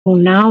Oh,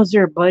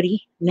 nowser,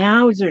 buddy.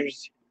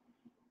 Nowsers.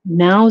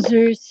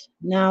 Nowsers.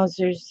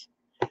 Nowsers.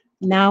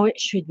 Now it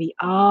should be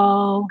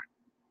all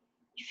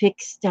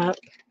fixed up.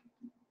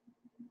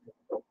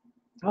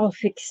 All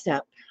fixed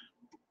up,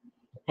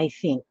 I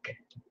think.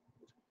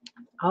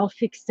 All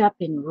fixed up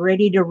and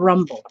ready to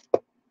rumble.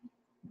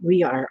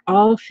 We are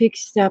all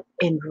fixed up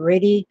and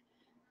ready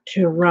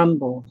to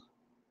rumble.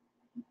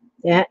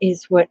 That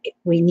is what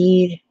we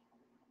need,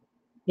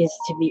 is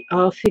to be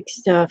all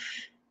fixed up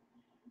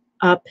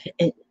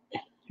and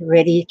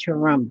ready to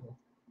rumble.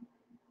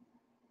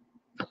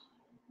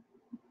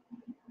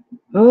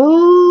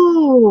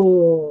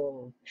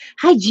 Oh,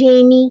 hi,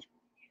 Jamie.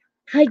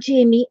 Hi,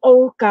 Jamie.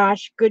 Oh,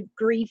 gosh, good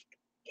grief.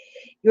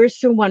 You're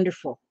so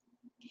wonderful.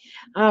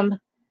 Um,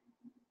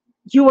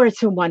 you are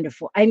so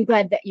wonderful. I'm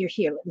glad that you're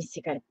here. Let me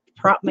see. I gotta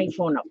prop my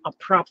phone up. I'll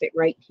prop it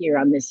right here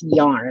on this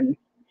yarn.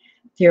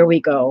 There we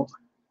go.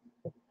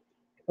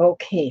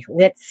 Okay,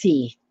 let's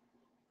see.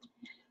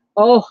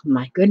 Oh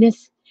my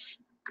goodness.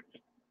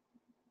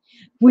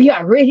 We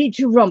are ready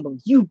to rumble.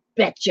 You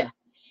betcha.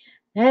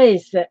 That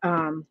is the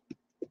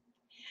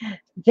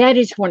that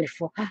is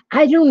wonderful.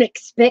 I don't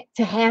expect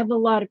to have a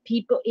lot of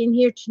people in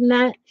here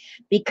tonight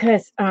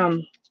because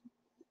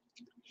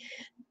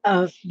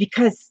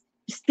because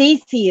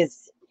Stacy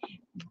is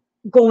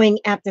going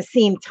at the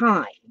same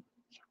time.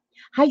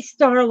 Hi,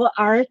 Starla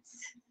Arts.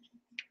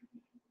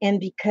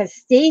 And because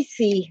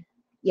Stacy,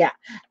 yeah,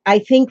 I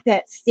think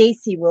that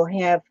Stacy will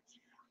have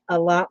a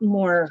lot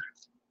more.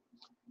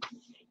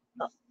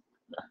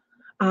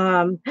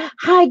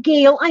 Hi,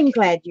 Gail. I'm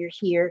glad you're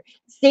here.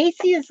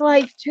 Stacy is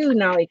live too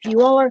now. If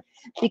you all are,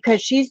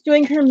 because she's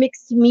doing her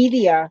mixed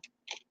media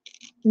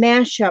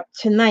mashup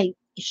tonight.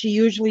 She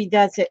usually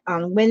does it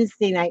on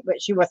Wednesday night,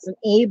 but she wasn't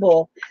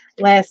able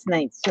last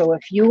night. So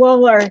if you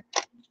all are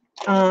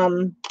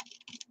um,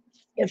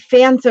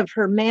 fans of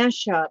her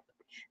mashup,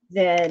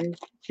 then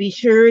be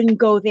sure and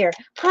go there.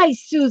 Hi,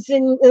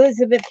 Susan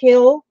Elizabeth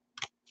Hill.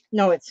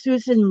 No, it's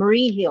Susan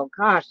Marie Hill.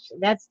 Gosh,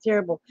 that's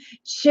terrible.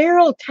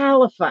 Cheryl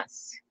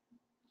Talifus.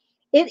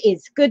 It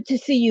is good to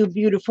see you,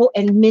 beautiful.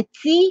 And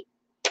Mitzi,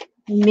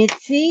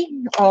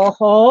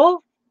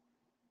 oh,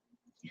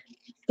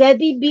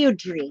 Debbie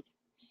Budry.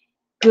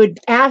 Good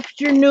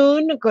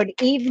afternoon, good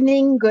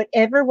evening, good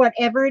ever,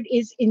 whatever it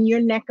is in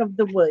your neck of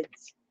the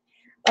woods.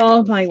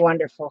 Oh, my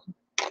wonderful.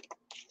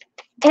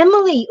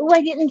 Emily, oh,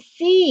 I didn't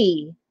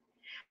see.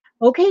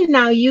 Okay,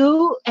 now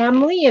you,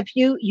 Emily, if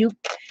you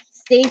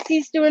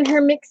Stacy's doing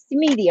her mixed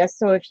media,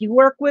 so if you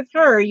work with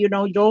her,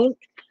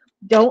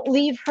 don't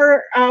leave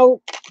her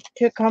out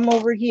to come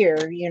over here,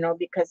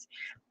 because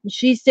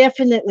she's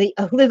definitely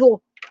a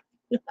little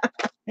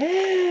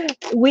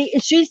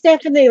she's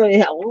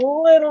definitely a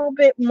little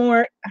bit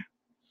more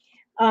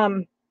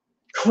um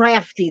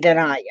crafty than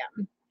I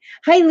am.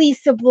 Hi,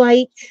 Lisa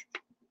Blight.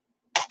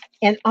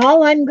 And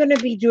all I'm going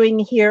to be doing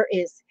here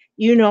is,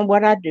 you know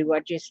what I do,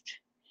 I just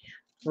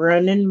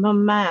run in my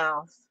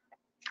mouth.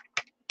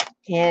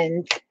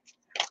 And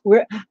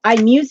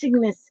I'm using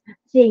this.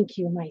 Thank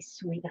you, my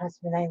sweet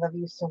husband. I love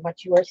you so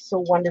much. You are so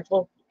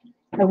wonderful.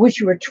 I wish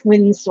you were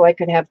twins so I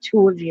could have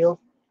two of you.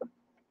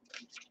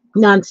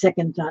 Non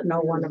second thought,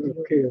 no, one of you.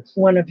 Okay.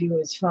 One of you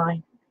is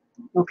fine.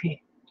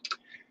 Okay.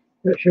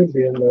 That should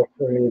be enough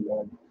for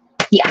anyone.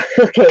 Yeah,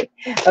 okay.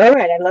 All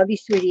right. I love you,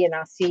 sweetie, and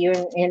I'll see you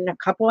in a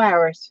couple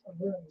hours.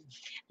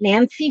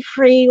 Nancy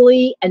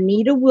Fraley,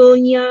 Anita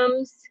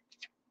Williams.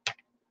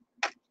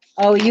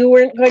 Oh, you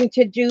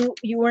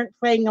weren't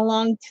playing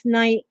along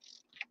tonight?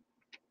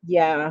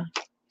 Yeah.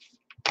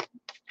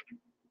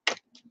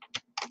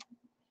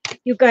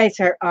 You guys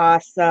are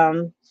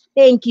awesome.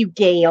 Thank you,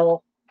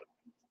 Gail.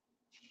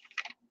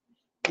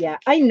 Yeah,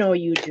 I know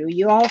you do.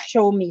 You all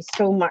show me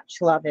so much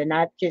love, and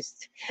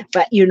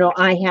but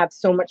I have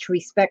so much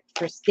respect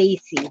for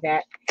Stacy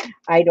that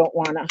I don't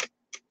want to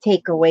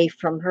take away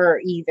from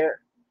her either.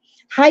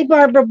 Hi,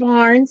 Barbara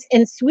Barnes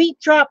and Sweet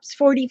Drops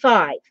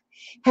 45.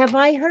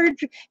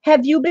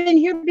 Have you been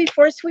here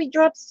before, Sweet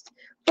Drops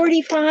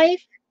 45?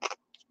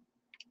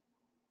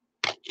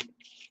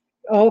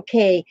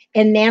 Okay,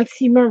 and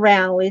Nancy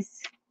Morales.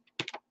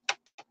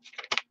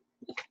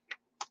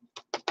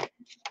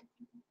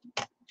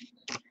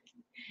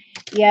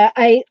 Yeah,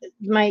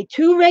 my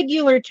two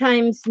regular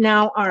times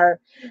now are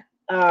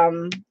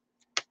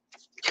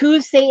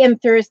Tuesday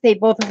and Thursday,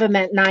 both of them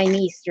at 9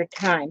 Eastern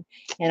time.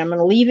 And I'm going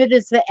to leave it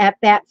at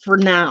that for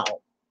now.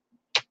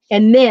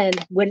 And then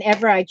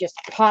whenever I just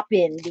pop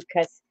in,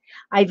 because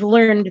I've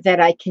learned that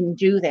I can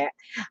do that.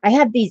 I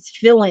have these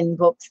fill-in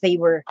books. They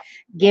were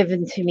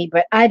given to me,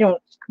 but I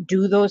don't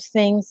do those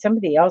things.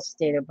 Somebody else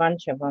did a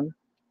bunch of them.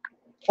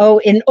 Oh,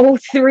 in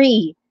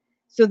 03.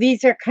 So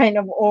these are kind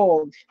of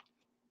old.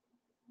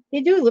 They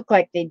do look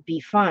like they'd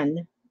be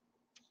fun.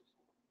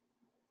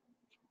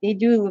 They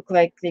do look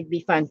like they'd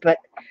be fun, but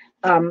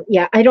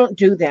yeah, I don't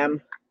do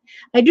them.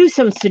 I do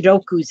some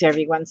Sudokus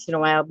every once in a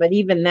while, but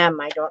even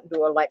them I don't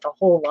do a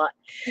whole lot.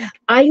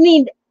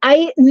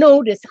 I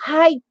notice.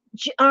 Hi,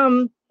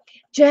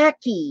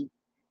 Jackie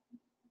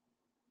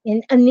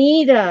and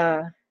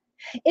Anita.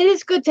 It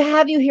is good to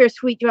have you here,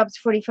 Sweet Drops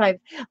 45.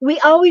 We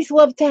always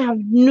love to have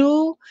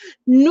new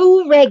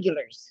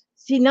regulars.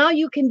 See, now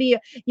you can be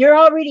you're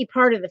already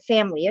part of the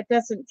family. It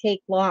doesn't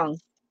take long.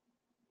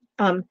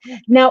 Um,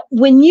 Now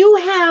when you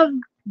have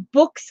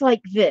books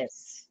like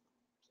this,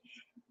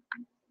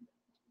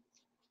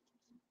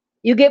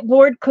 you get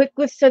bored quick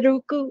with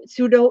Sudoku.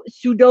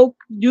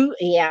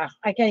 Yeah,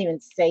 I can't even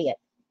say it.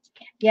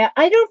 Yeah,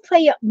 I don't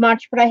play it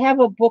much, but I have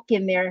a book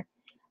in there.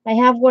 I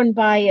have one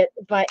by it,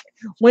 but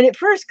when it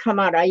first come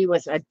out, I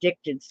was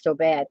addicted so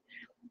bad.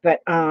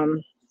 But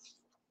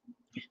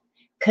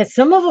because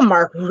some of them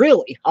are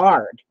really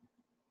hard.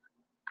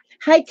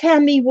 Hi,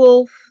 Tammy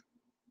Wolf.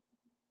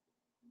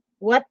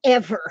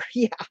 Whatever.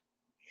 Yeah,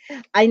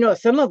 I know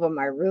some of them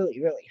are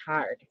really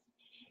hard.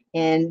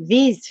 And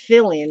these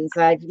fill-ins,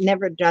 I've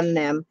never done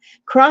them.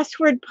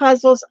 Crossword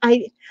puzzles,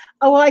 I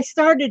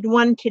started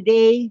one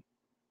today,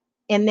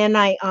 and then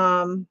I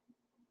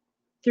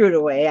threw it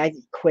away. I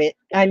quit.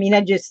 I mean,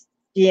 I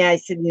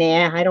said,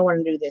 nah, I don't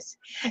want to do this.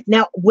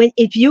 Now,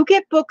 if you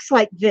get books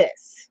like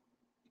this,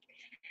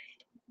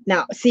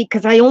 now see,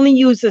 because I only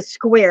use a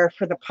square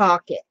for the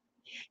pocket,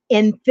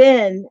 and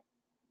then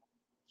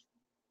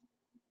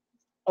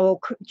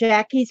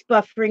Jackie's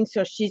buffering,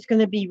 so she's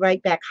going to be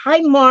right back. Hi,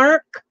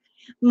 Mark.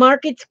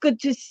 Mark, it's good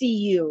to see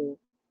you.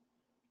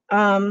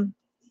 Um,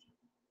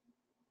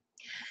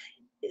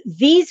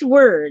 these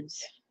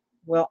words,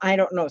 well, I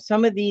don't know.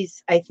 Some of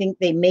these, I think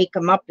they make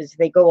them up as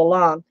they go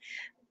along,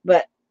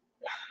 but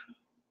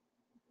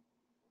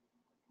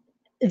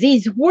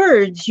these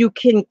words you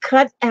can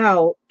cut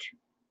out.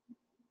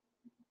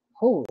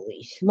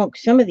 Holy smoke,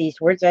 some of these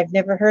words I've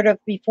never heard of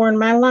before in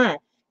my life.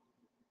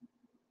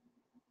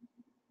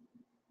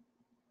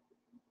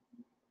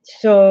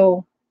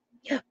 So,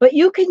 but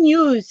you can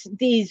use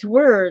these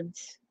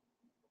words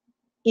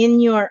in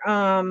your,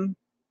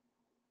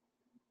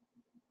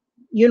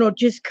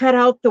 just cut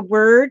out the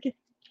word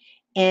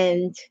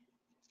and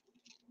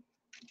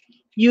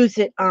use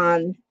it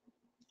on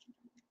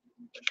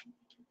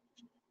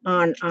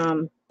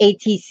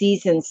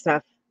ATCs and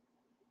stuff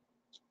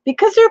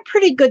because they're a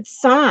pretty good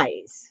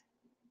size.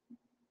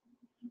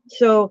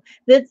 So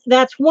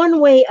that's one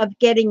way of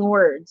getting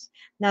words.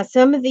 Now,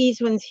 some of these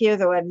ones here,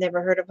 though, I've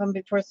never heard of them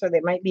before, so they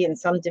might be in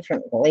some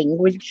different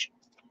language.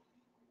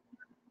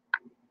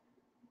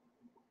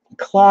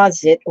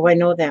 Closet. Oh, I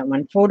know that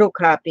one.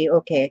 Photocopy.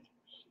 Okay.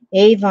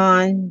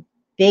 Avon.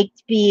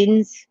 Baked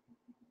beans.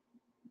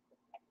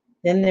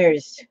 Then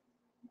there's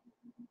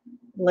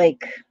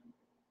like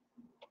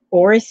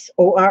Oris.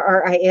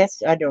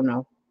 ORRIS. I don't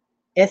know.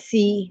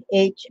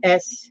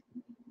 SEHS.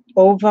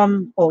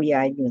 Ovum. Oh,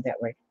 yeah, I knew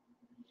that word.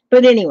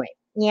 But anyway,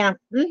 yeah.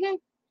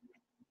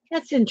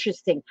 That's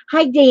interesting.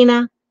 Hi,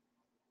 Dana.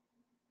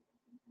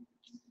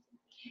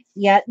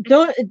 Yeah,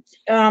 don't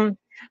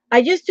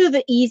I just do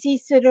the easy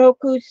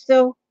Sudokus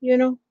though,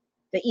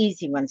 the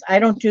easy ones. I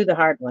don't do the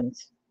hard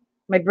ones.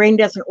 My brain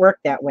doesn't work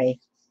that way.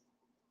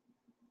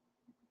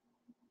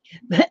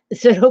 But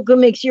Sudoku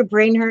makes your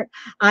brain hurt.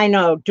 I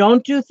know.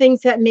 Don't do things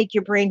that make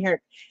your brain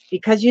hurt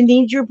because you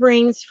need your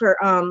brains for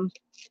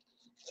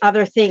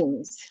other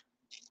things.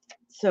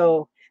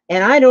 So,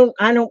 and I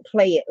don't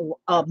play it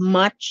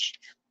much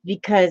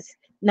because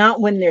not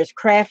when there's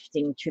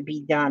crafting to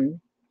be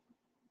done.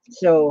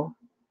 So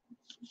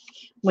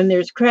when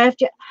there's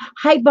craft.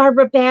 Hi,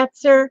 Barbara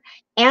Batzer.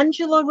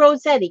 Angela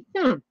Rossetti.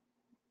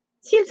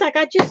 Seems like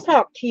I just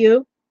talked to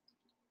you.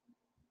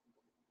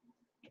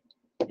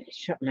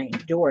 Shut my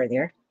door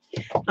there.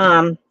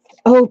 Oh,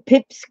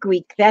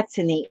 Pipsqueak. That's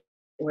a neat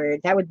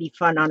word. That would be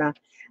fun on a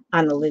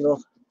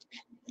little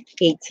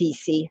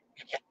ATC.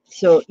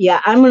 So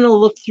yeah, I'm gonna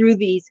look through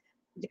these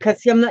because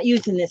see, I'm not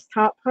using this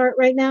top part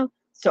right now.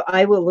 So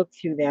I will look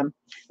through them.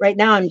 Right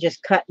now I'm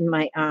just cutting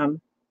my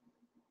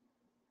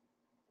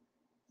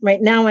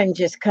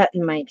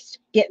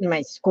getting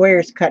my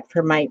squares cut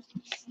for my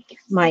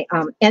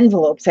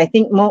envelopes. I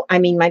think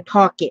my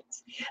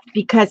pockets,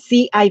 because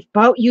see, I've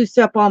about used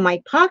up all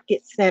my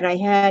pockets that I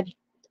had.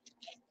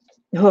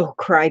 Oh,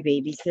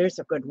 crybabies, there's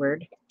a good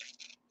word.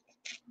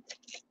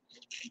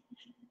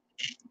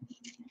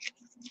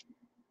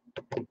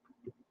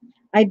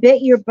 I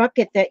bet your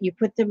bucket that you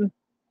put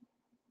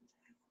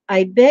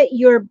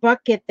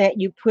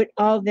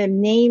all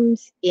them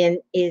names in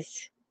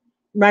is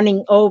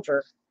running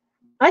over.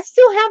 I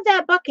still have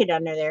that bucket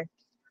under there.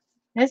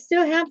 I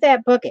still have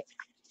that bucket.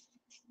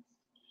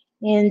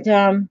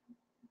 And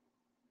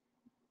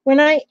when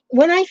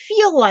I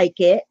feel like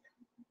it,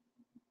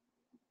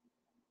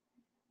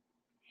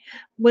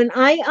 when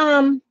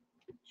I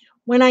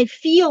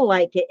feel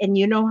like it, and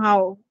you know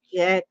how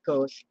that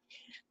goes,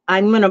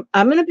 I'm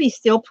gonna be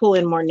still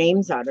pulling more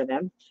names out of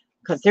them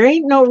because there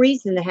ain't no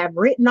reason to have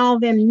written all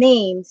them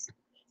names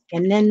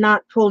and then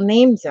not pull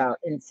names out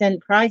and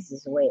send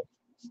prizes away.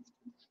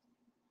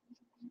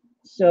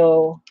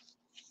 So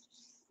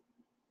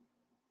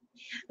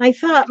I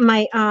thought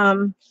my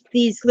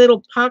these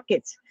little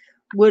pockets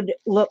would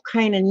look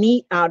kind of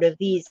neat out of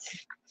these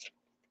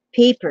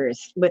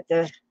papers with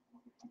the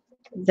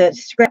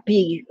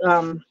scrappy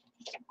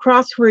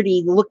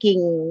crosswordy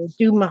looking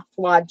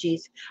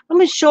doomafloggies. I'm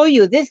going to show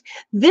you this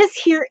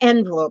here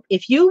envelope.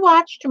 If you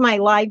watched my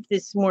live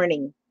this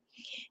morning,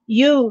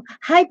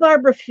 hi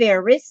Barbara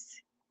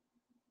Ferris.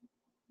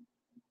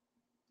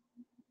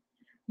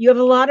 You have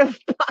a lot of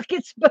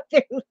pockets, but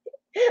they're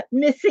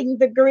missing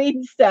the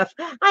green stuff.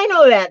 I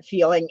know that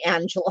feeling,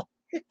 Angela.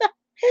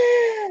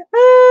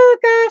 Oh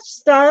gosh,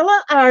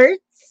 Starla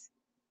Arts.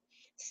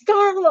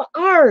 Starla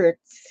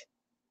Arts.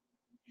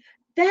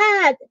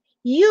 That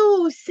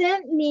you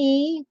sent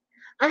me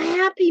a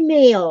happy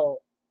mail,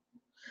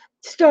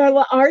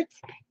 Starla Arts.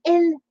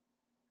 And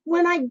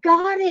when I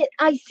got it,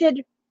 I said,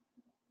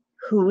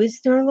 who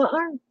is Starla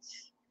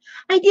Arts?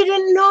 I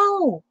didn't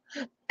know.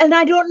 And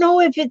I don't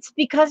know if it's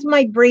because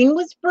my brain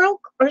was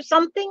broke or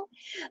something,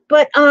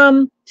 but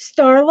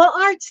Starla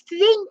Arts,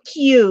 thank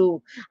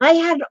you. I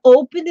had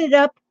opened it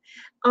up.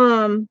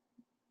 Starla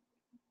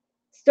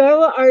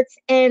Arts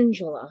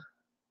Angela.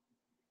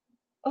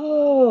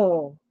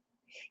 Oh,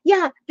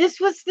 yeah,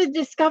 this was the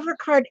Discover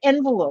card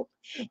envelope.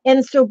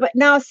 And so, but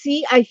now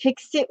see, I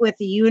fixed it with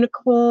a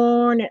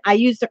unicorn. I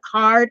used a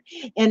card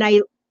and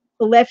I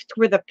left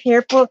where the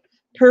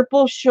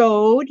purple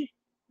showed.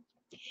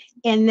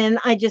 And then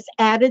I just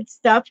added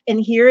stuff.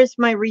 And here is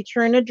my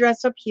return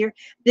address up here.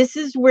 This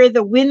is where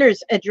the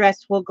winner's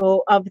address will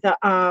go of the,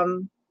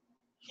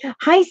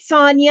 hi,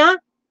 Sonia.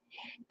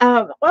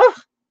 Oh,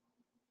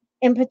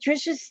 and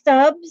Patricia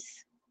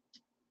Stubbs.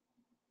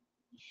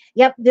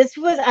 Yep,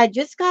 I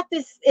just got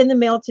this in the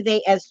mail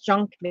today as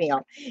junk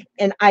mail.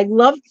 And I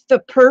loved the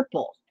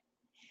purple.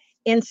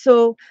 And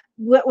so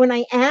when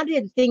I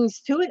added things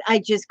to it, I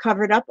just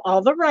covered up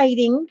all the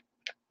writing.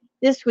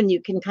 This one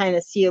you can kind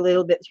of see a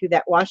little bit through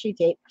that washi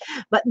tape.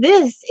 But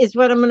this is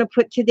what I'm going to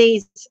put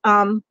today's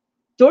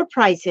door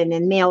prize in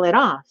and mail it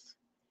off.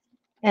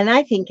 And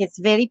I think it's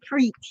very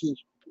pretty.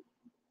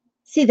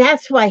 See,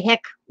 that's why,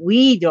 heck,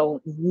 we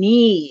don't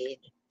need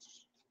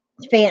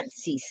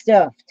fancy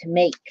stuff to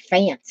make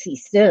fancy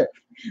stuff.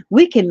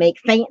 We can make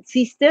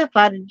fancy stuff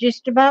out of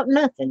just about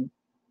nothing.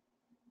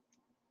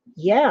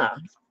 Yeah.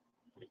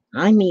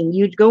 I mean,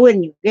 you'd go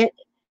and you get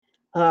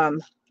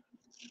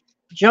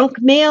junk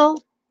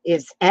mail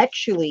is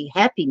actually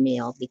happy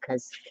mail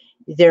because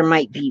there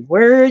might be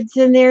words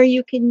in there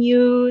you can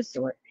use,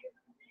 or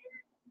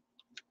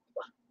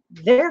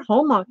they're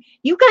home.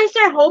 You guys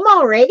are home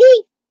already?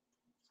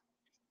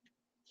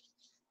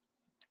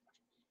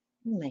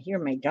 I hear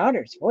my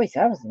daughter's voice.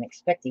 I wasn't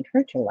expecting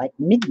her till like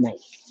midnight.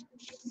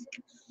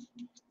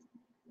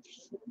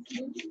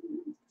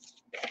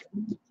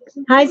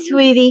 Hi,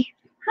 sweetie.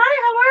 Hi,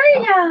 how are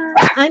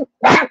you?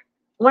 I'm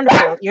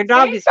wonderful. Your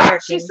dog is barking.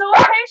 She's so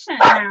impatient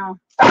now.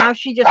 Now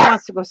she just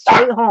wants to go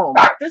straight home.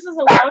 This is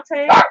a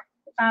latte.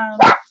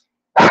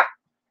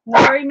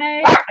 Lori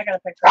made. I gotta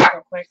pick her up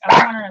real quick.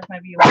 I'm wondering if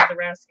maybe you want the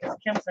rest because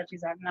Kim said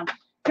she's having them.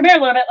 Come here a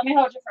little bit. Let me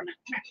hold you for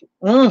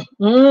a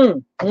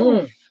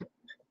minute.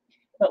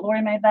 But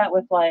Lori made that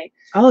with like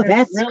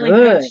that's really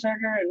good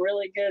sugar and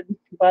really good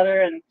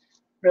butter and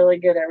really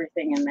good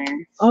everything in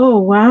there. Oh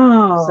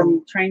wow!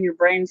 Some train your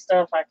brain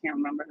stuff. I can't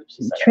remember who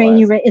she said. Train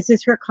your brain. Is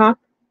this her cup?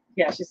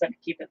 Yeah, she said to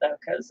keep it though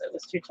because it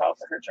was too tall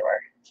for her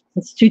drawer.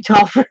 It's too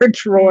tall for her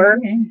drawer.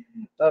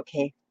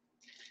 Okay.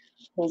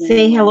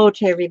 Say hello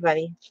to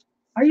everybody.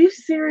 Are you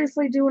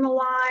seriously doing a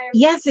live?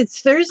 Yes,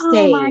 it's Thursday.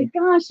 Oh my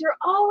gosh, you're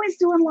always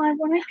doing live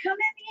when I come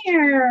in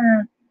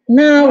here.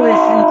 No,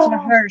 listen to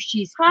her.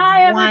 She's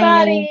hi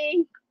whining.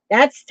 Everybody.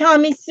 That's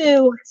Tommy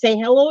Sue. Say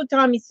hello,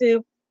 Tommy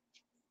Sue.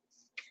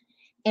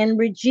 And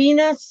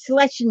Regina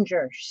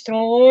Schlesinger.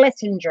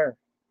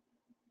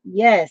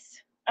 Yes.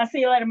 I'll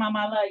see you later, Mama.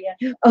 I love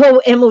you. Oh,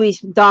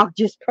 Emily's dog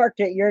just parked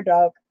at your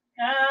dog.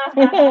 All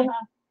right, bye-bye.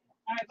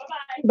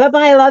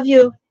 Bye-bye. I love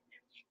you.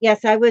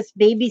 Yes, I was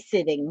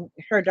babysitting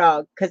her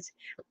dog because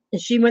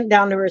she went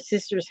down to her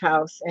sister's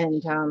house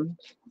and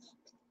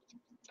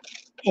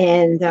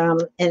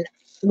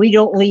we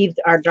don't leave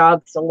our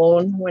dogs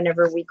alone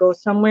whenever we go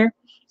somewhere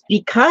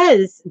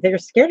because they're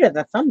scared of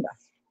the thunder.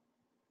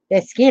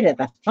 They're scared of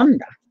the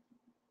thunder.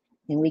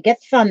 And we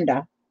get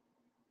thunder.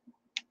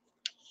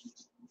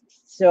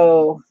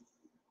 So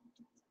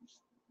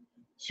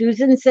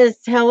Susan says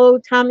hello,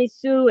 Tommy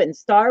Sue, and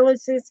Starla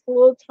says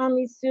hello,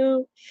 Tommy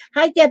Sue.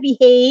 Hi, Debbie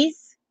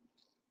Hayes.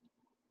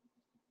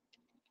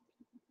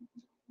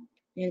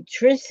 And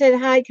Trish said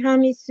hi,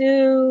 Tommy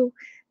Sue.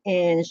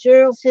 And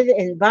Cheryl said,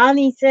 and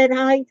Bonnie said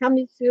hi,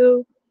 Tommy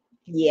Sue.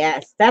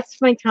 Yes,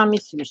 that's my Tommy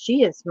Sue.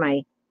 She is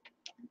my,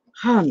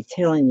 I'm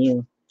telling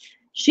you,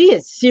 she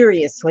is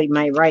seriously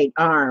my right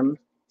arm.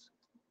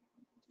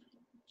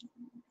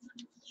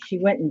 She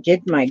went and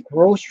did my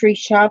grocery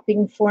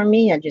shopping for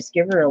me. I just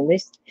give her a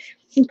list.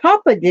 And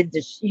Papa did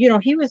this, you know,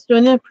 he was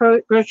doing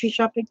the grocery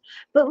shopping,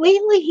 but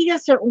lately he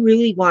doesn't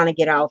really want to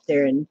get out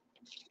there and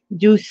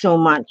do so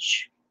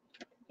much.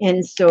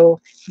 And so,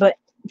 but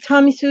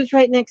Tommy Sue's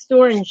right next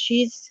door and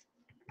she's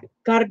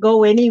got to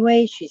go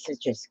anyway. She says,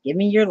 just give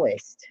me your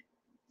list.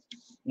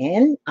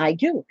 And I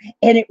do.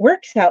 And it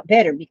works out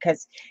better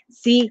because,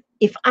 see,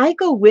 if I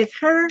go with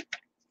her,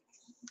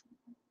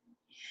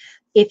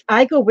 if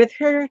I go with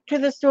her to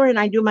the store and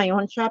I do my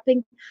own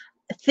shopping,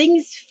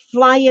 things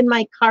fly in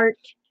my cart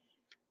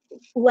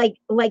like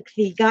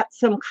they got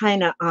some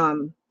kind of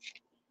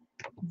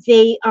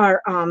they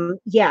are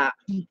yeah,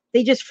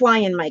 they just fly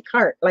in my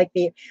cart like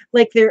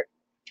they're,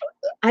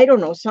 I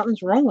don't know,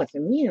 something's wrong with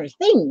them, you know,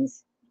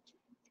 things.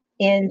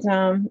 And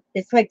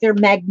it's like they're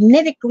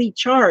magnetically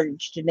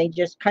charged and they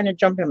just kind of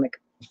jump in my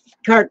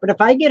cart. But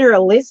if I get her a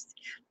list,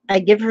 I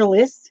give her a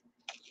list,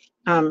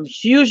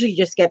 she usually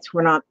just gets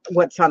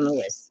what's on the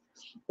list.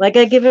 Like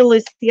I give her a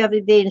list the other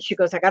day and she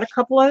goes, I got a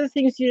couple other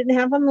things you didn't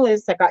have on the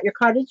list. I got your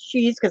cottage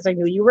cheese because I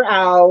knew you were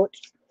out.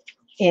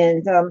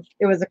 And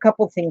there was a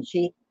couple things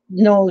she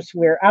knows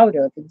we're out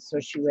of. And so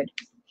she would,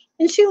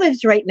 and she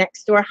lives right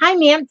next door. Hi,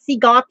 Nancy,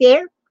 got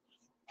there?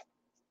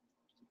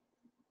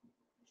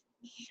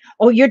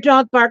 Oh, your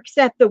dog barks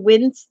at the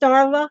wind,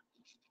 Starla?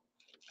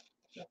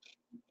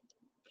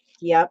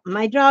 Yep,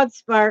 my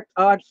dogs bark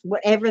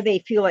whatever they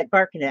feel like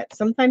barking at.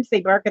 Sometimes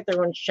they bark at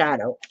their own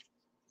shadow.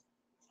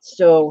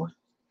 So,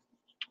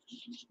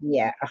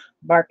 yeah,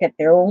 bark at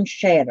their own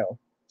shadow.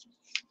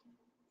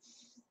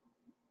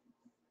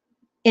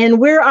 And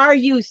where are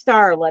you,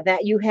 Starla,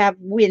 that you have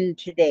wind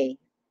today?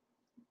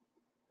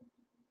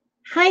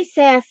 Hi,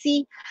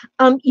 Sassy.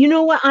 You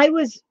know what? I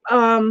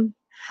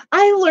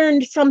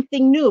learned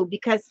something new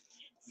because,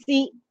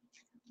 see,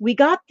 we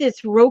got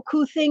this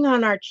Roku thing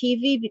on our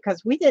TV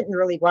because we didn't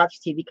really watch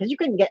TV because you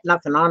couldn't get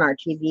nothing on our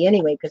TV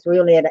anyway because we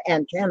only had an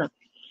antenna.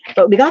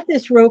 But we got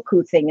this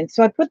Roku thing, and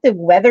so I put the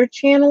weather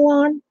channel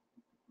on,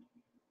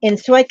 and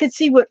so I could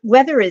see what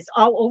weather is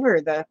all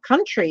over the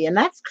country, and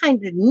that's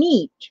kind of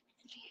neat.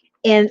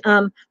 And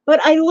but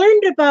I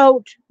learned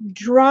about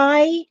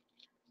dry,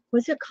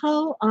 what's it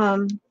called?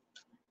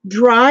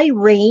 Dry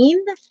rain.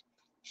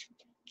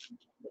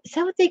 Is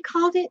that what they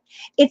called it?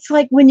 It's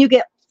like when you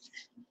get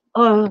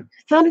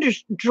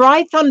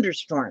dry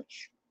thunderstorms.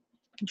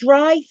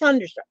 Dry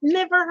thunderstorms.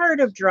 Never heard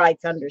of dry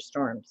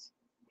thunderstorms.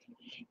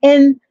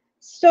 And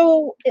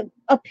so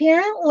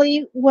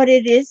apparently what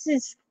it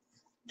is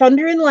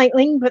thunder and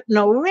lightning, but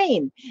no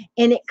rain.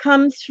 And it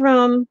comes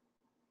from,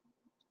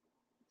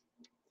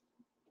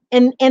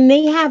 and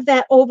they have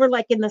that over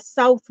like in the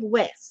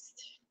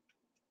Southwest.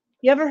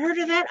 You ever heard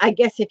of that? I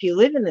guess if you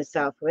live in the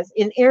Southwest,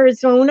 in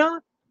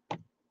Arizona,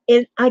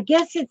 and I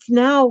guess it's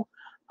now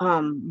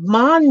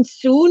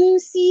monsoon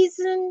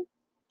season.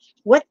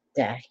 What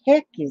the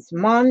heck is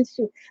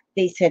monsoon?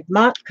 They said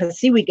because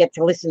see, we get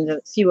to listen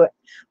to see what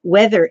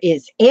weather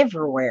is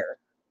everywhere.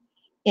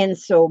 And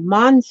so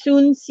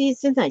monsoon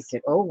season, I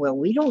said, oh, well,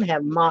 we don't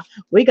have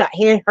we got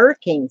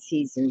hurricane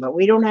season, but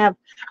we don't have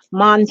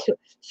monsoon.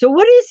 So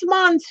what is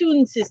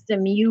monsoon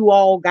system, you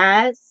all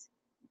guys?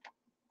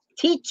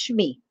 Teach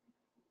me.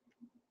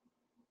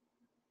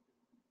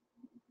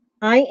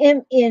 I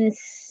am in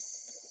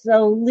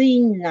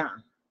Salina.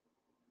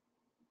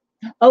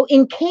 Oh,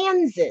 in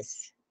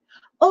Kansas.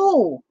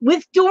 Oh,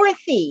 with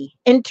Dorothy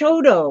and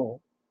Toto.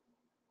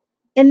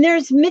 And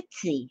there's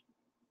Mitzi.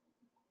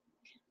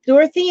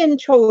 Dorothy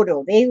and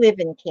Toto, they live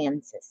in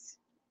Kansas.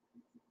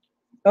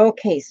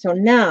 Okay, so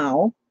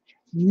now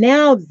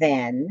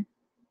then,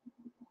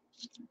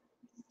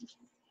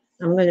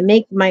 I'm going to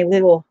make my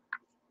little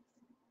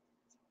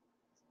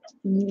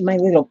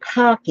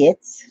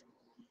pockets,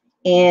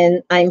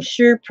 and I'm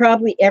sure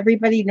probably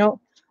everybody know.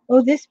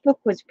 Oh, this book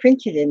was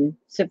printed in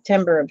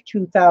September of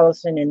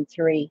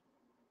 2003.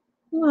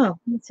 Wow,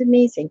 that's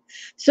amazing.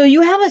 So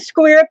you have a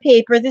square of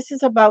paper. This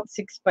is about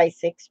 6 by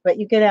 6, but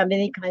you can have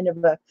any kind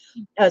of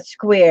a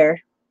square.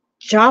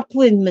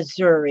 Joplin,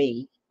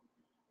 Missouri.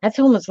 That's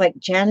almost like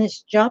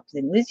Janis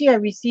Joplin. Lizzie, I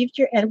received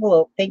your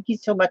envelope. Thank you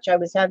so much. I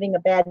was having a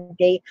bad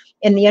day,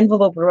 and the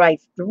envelope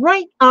arrived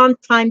right on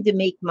time to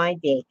make my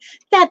day.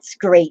 That's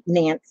great,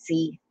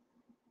 Nancy.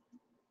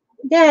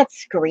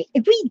 That's great.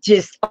 We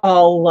just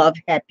all love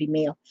Happy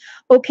Mail.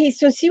 Okay,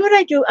 so see what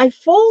I do? I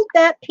fold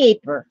that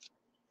paper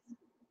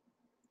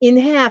in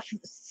half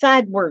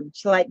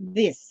sidewards like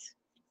this.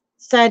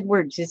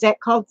 Sidewards. Is that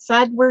called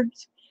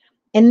sidewards?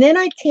 And then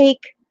I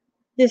take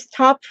this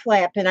top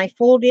flap and I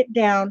fold it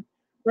down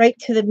right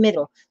to the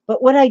middle.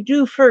 But what I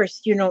do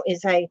first, you know,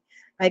 is I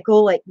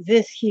go like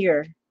this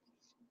here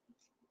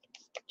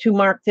to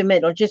mark the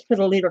middle. Just put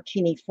a little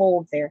teeny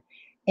fold there.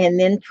 And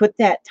then put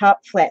that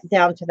top flap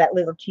down to that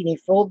little teeny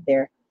fold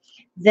there.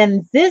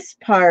 Then this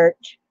part,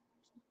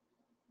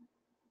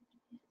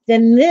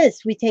 then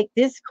this, we take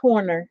this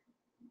corner.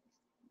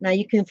 Now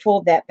you can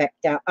fold that back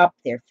down up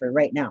there for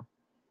right now.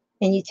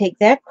 And you take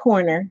that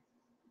corner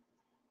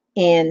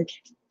and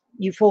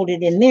you fold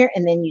it in there.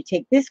 And then you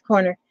take this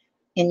corner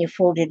and you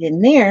fold it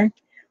in there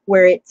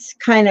where it's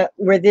kind of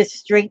where this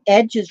straight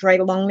edge is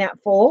right along that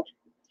fold.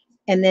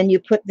 And then you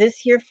put this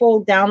here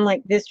fold down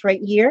like this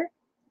right here.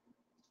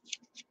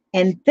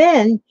 And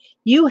then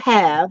you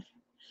have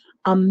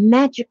a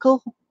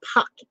magical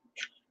pocket.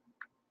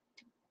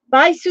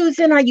 Bye,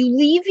 Susan. Are you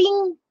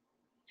leaving?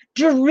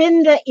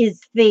 Dorinda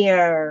is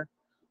there.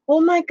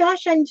 Oh my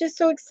gosh, I'm just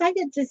so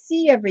excited to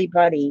see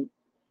everybody.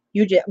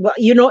 You just, well,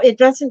 you know, it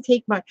doesn't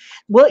take much.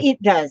 Well,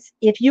 it does.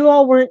 If you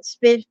all weren't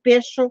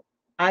special,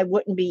 I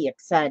wouldn't be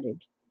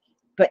excited.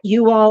 But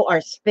you all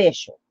are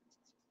special.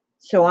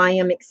 So I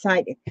am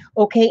excited.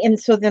 Okay, and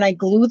so then I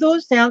glue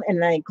those down,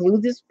 and I glue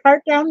this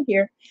part down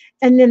here,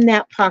 and then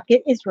that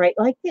pocket is right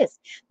like this.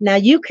 Now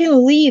you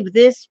can leave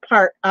this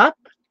part up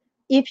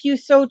if you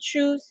so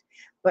choose,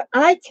 but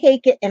I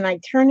take it and I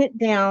turn it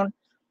down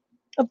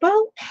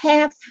about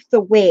half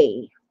the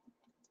way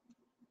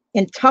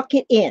and tuck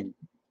it in.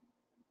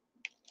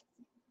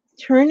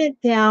 Turn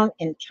it down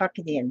and tuck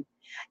it in.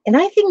 And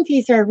I think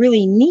these are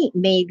really neat,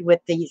 made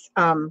with these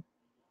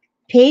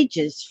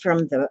pages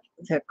from the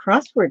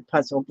crossword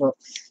puzzle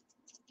books.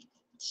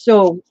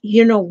 So,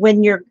 you know,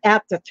 when you're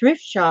at the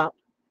thrift shop,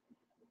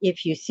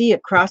 if you see a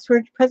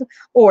crossword puzzle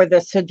or the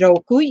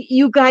Sudoku,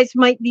 you guys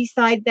might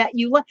decide that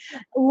you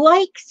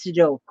like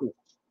Sudoku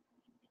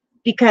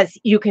because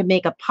you can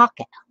make a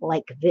pocket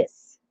like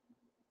this.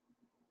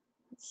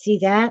 See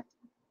that?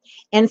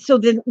 And so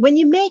then when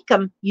you make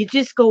them, you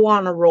just go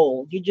on a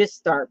roll. You just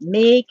start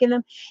making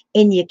them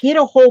and you get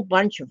a whole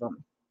bunch of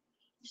them.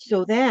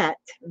 So that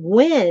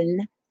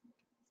when,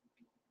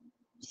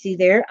 see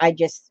there, I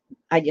just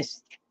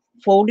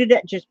folded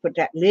it, just put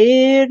that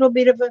little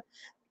bit of a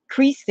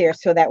crease there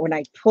so that when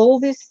I pull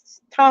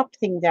this top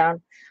thing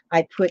down,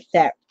 I put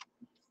that,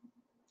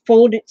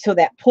 fold it so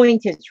that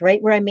point is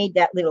right where I made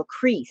that little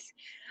crease.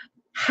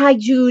 Hi,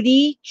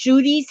 Judy.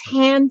 Judy's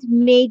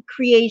Handmade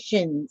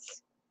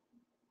Creations.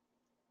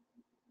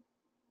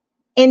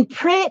 And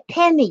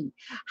Penny.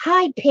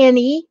 Hi,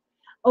 Penny.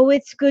 Oh,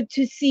 it's good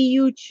to see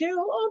you too.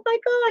 Oh my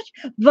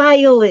gosh.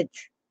 Violet.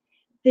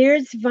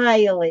 There's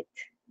Violet.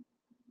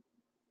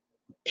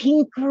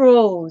 Pink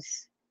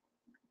Rose.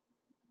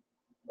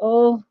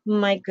 Oh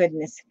my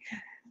goodness.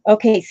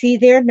 Okay, see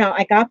there? Now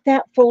I got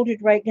that folded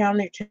right down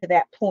there to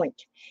that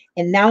point.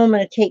 And now I'm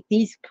going to take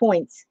these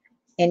points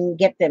and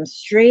get them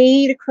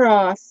straight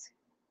across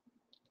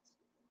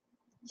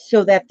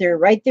so that they're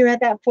right there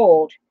at that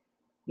fold,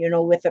 you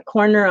know, with the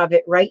corner of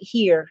it right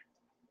here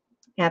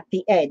at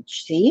the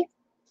edge. See?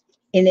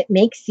 And it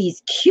makes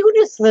these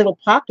cutest little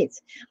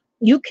pockets.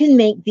 You can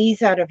make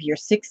these out of your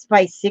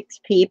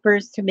 6x6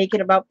 papers to make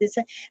it about this.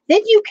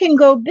 Then you can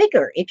go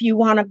bigger. If you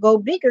want to go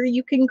bigger,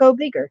 you can go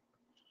bigger.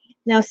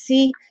 Now,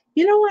 see,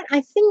 you know what? I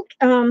think,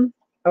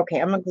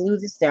 okay, I'm going to glue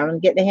this down. I'm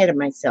getting ahead of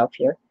myself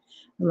here.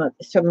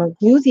 So I'm going to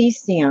glue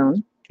these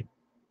down.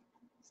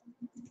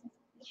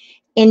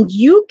 And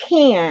you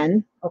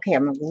can, okay,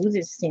 I'm going to glue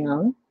this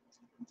down.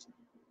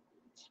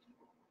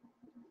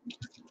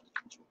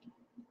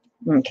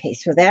 Okay,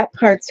 so that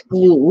part's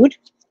glued.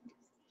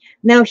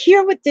 Now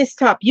here with this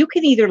top, you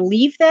can either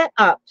leave that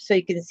up so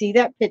you can see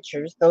that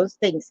pictures, those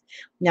things.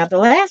 Now the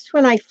last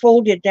one I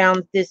folded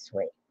down this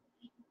way,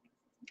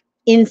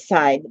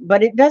 inside,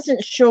 but it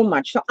doesn't show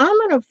much. So I'm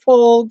going to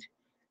fold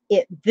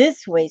it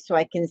this way so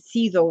I can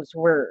see those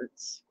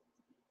words.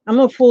 I'm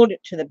going to fold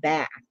it to the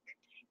back,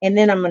 and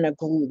then I'm going to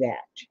glue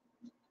that.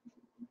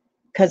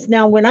 Because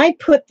now when I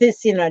put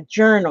this in a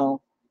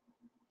journal,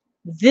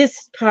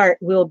 this part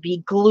will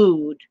be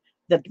glued.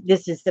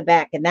 This is the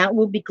back, and that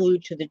will be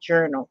glued to the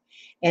journal.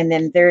 And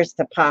then there's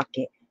the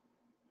pocket.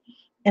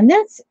 And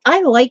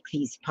I like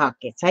these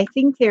pockets. I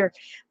think they're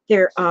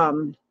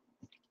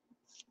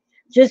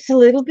just a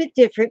little bit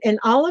different. And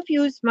all of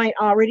you might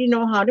already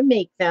know how to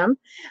make them,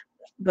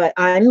 but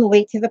I'm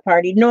late to the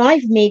party. No,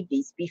 I've made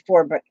these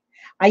before, but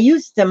I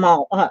used them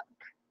all up.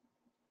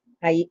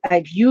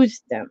 I've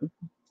used them.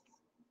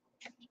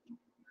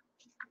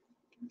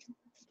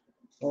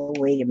 Oh,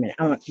 wait a minute.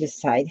 I want this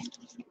side.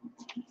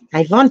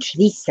 I want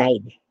this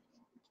side.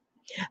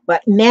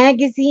 But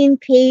magazine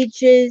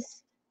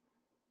pages,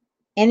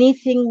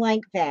 anything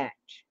like that,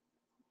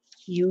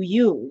 you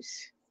use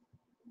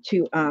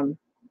to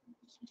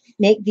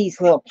make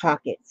these little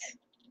pockets.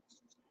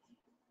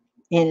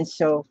 And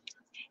so,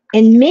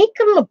 and make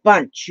them a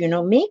bunch, you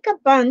know, make a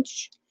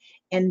bunch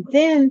and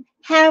then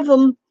have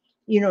them,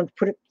 you know,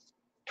 put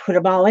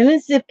them all in a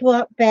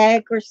Ziploc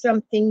bag or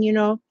something, you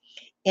know,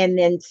 and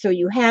then so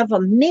you have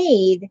them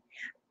made,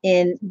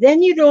 and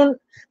then you don't,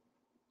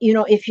 you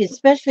know,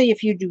 especially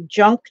if you do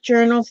junk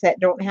journals that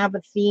don't have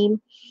a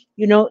theme,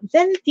 you know,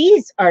 then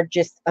these are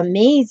just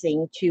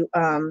amazing to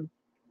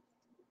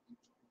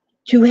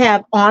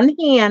have on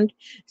hand.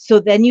 So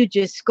then you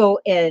just go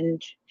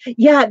and,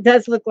 yeah, it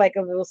does look like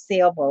a little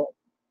sailboat.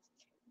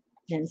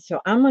 And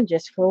so I'm going to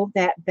just fold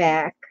that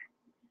back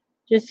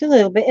just a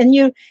little bit. And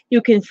you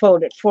can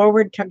fold it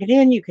forward, tuck it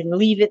in. You can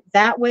leave it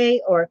that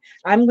way, or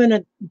I'm going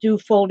to do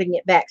folding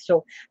it back.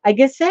 So I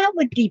guess that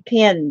would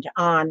depend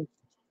on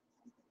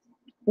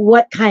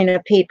what kind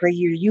of paper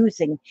you're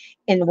using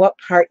and what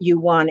part you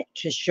want it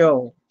to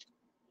show.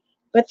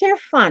 But they're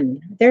fun.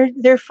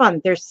 They're fun.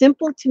 They're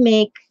simple to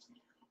make.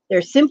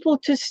 They're simple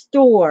to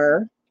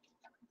store.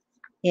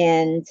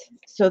 And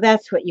so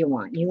that's what you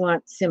want. You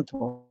want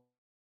simple.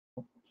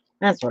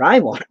 That's what I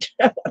want.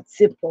 I want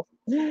simple.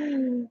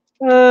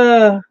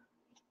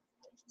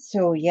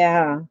 So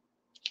yeah.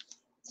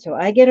 So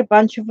I get a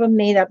bunch of them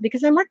made up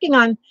because I'm working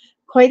on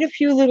quite a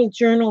few little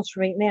journals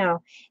right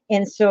now.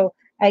 And so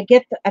I've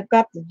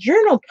got the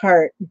journal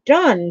part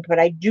done, but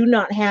I do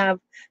not have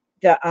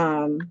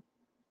I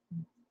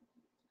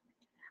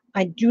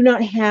do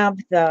not have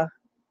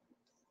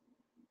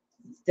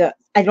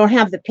I don't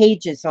have the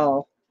pages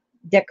all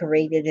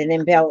decorated and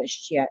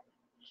embellished yet.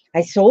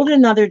 I sold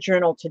another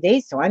journal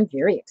today, so I'm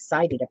very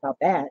excited about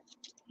that.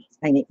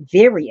 I'm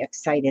very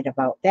excited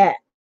about that.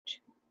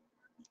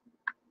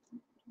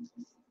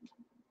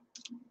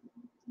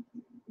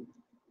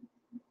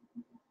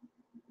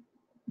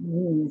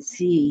 Let's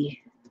see.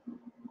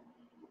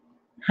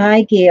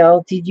 Hi,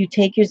 Gail. Did you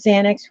take your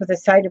Xanax with a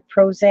side of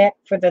Prozac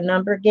for the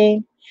number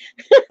game?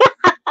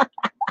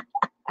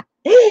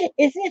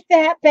 Is it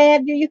that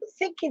bad? Do you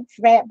think it's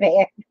that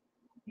bad?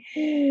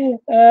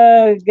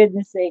 Oh,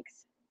 goodness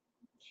sakes.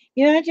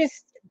 You know,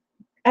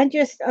 I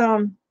just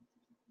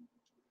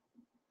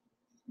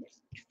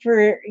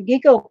for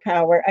giggle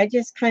power, I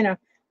just kind of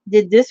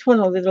did this one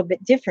a little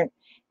bit different.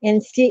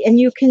 And see, and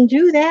you can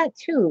do that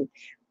too.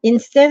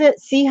 Instead of,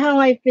 see how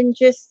I've been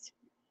just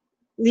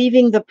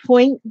leaving the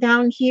point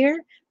down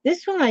here?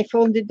 This one I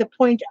folded the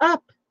point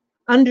up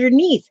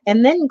underneath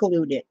and then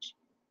glued it.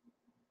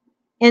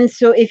 And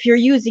so if you're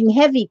using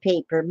heavy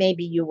paper,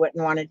 maybe you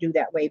wouldn't want to do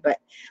that way. But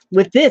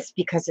with this,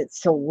 because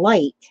it's so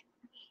light,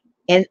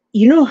 and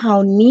you know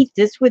how neat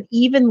this would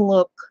even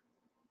look.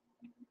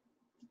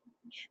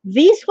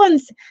 These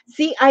ones,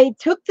 see, I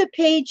took the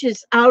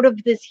pages out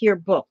of this here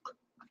book.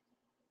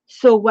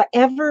 So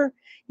whatever,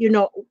 you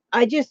know,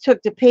 I just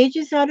took the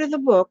pages out of the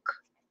book,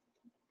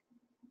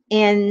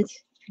 and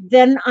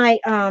then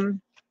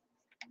and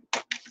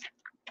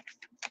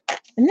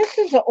this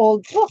is an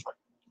old book.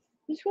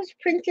 This was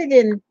printed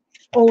in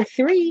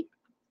 03.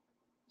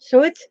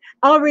 So it's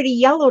already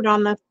yellowed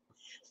on the,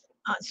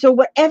 so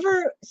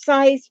whatever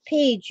size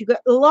page you got,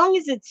 as long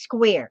as it's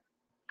square,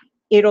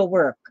 it'll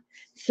work.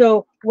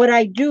 So what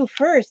I do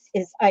first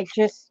is I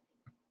just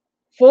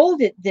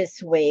fold it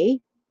this way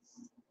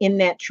in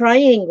that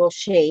triangle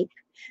shape,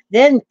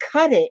 then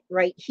cut it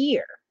right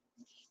here.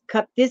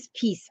 Cut this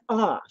piece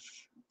off.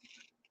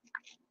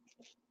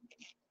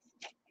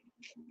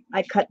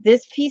 I cut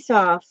this piece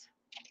off,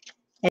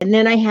 and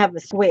then I have a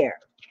square.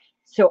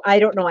 So I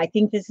don't know. I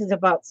think this is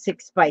about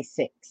 6 by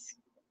 6.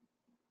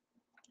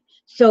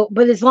 So,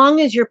 but as long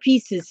as your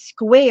piece is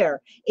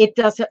square, it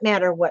doesn't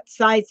matter what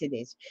size it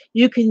is.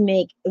 You can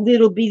make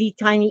little bitty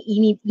tiny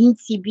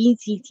eensy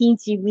beensy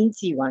teensy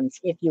weensy ones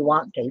if you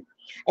want to.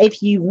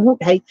 If you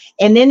want,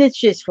 and then it's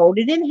just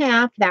folded in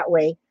half that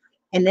way.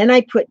 And then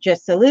I put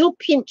just a little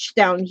pinch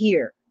down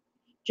here,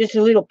 just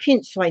a little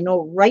pinch, so I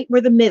know right where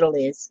the middle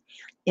is.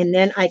 And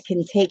then I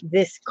can take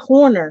this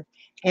corner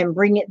and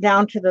bring it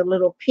down to the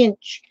little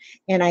pinch,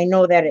 and I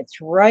know that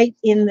it's right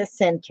in the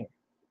center.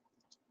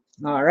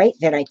 All right,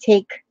 then I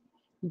take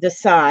the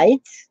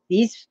sides,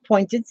 these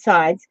pointed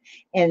sides,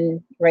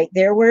 and right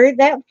there where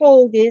that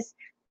fold is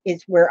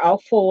where I'll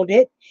fold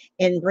it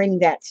and bring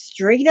that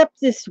straight up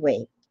this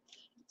way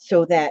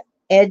so that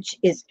edge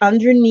is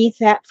underneath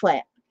that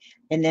flap.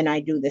 And then I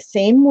do the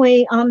same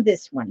way on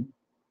this one.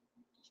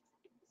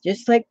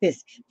 Just like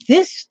this.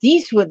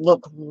 These would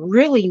look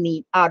really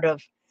neat out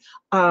of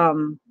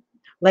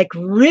like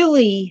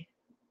really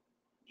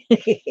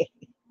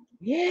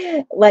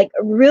like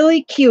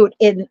really cute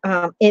in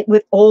it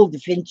with old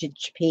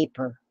vintage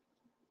paper.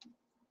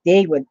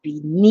 They would be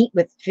neat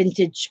with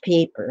vintage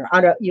paper.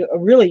 Out of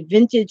really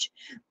vintage,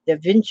 the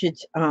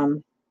vintage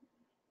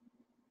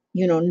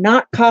you know,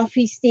 not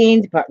coffee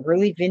stained, but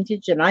really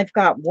vintage. And I've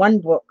got one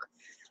book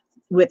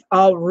with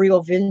all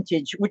real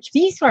vintage, which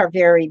these are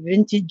very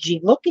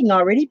vintagey looking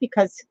already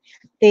because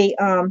they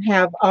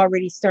have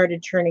already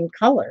started turning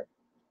color.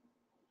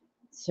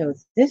 So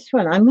this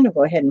one, I'm going to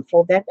go ahead and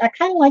fold that. I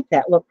kind of like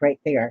that look right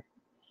there.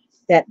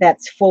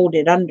 That's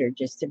folded under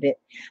just a bit.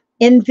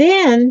 And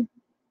then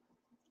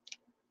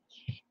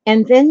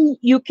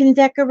you can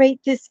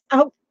decorate this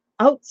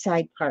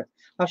outside part.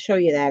 I'll show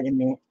you that in a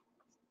minute.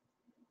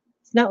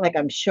 It's not like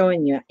I'm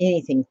showing you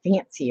anything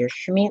fancy or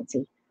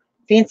schmancy.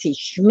 Fancy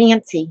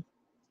schmancy.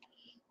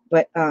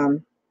 But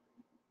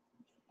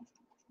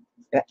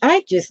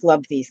I just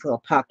love these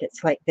little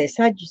pockets like this.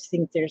 I just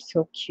think they're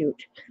so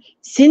cute.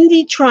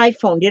 Cindy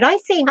Triphone, did I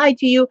say hi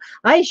to you?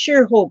 I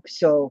sure hope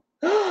so.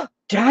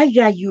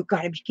 Daya, you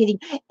gotta be kidding.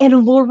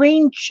 And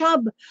Lorraine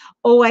Chubb.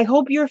 Oh, I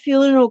hope you're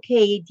feeling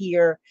okay,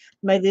 dear.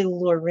 My little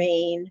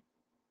Lorraine.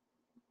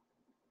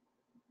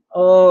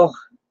 Oh,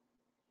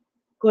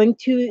 going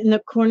to in the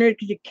corner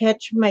to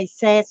catch my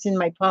sass in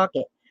my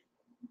pocket.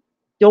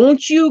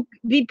 Don't you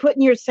be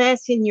putting your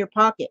sass in your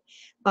pocket.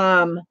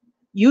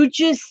 You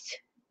just...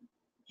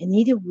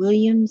 Anita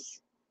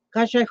Williams.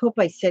 Gosh, I hope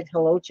I said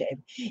hello to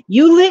him.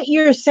 You let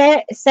your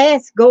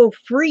sass go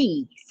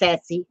free,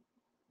 Sassy.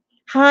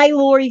 Hi,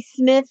 Lori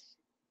Smith.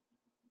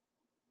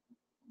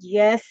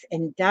 Yes,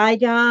 and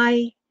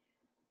Di.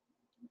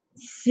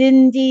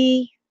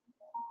 Cindy.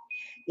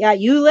 Yeah,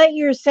 you let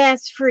your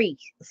sass free.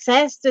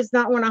 Sass does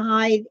not want to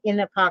hide in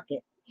a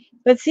pocket.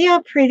 But see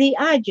how pretty?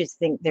 I just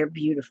think they're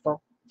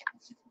beautiful.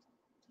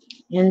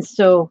 And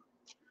so,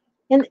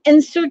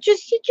 and so you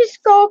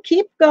just go,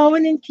 keep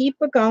going and keep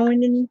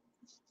going and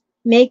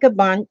make a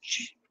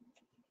bunch.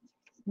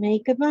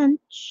 Make a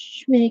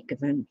bunch, make a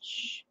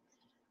bunch,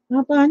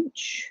 a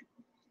bunch.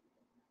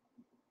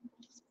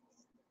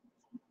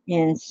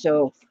 And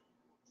so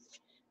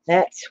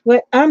that's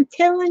what I'm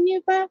telling you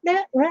about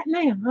that right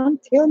now. I'm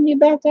telling you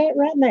about that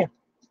right now.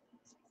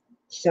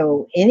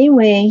 So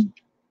anyway,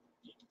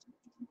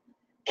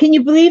 can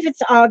you believe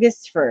it's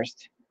August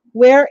 1st?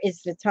 Where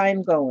is the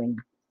time going?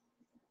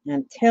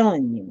 I'm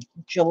telling you,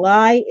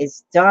 July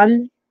is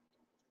done.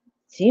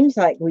 Seems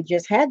like we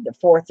just had the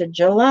 4th of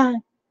July,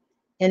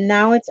 and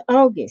now it's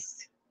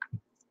August.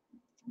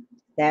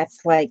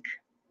 That's like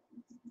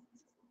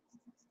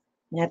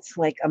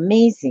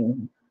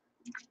amazing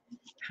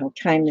how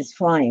time is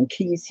flying.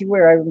 Can you see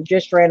where I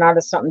just ran out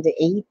of something to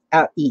eat?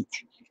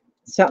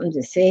 Something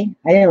to say.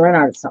 I didn't run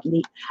out of something to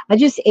eat. I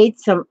just ate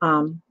some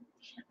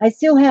I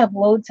still have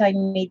loads I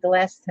made the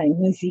last time,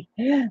 Lucy.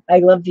 I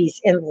love these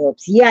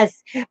envelopes.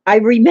 Yes, I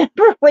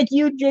remember when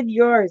you did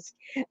yours.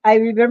 I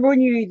remember when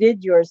you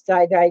did yours,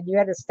 Tie-Dye. You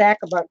had a stack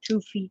about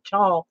 2 feet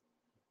tall.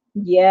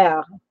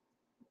 Yeah.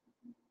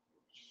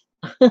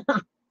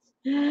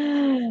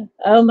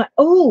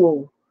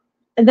 Oh,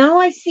 now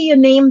I see a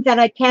name that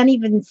I can't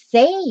even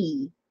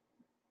say.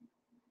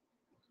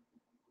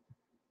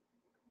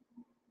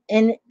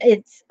 And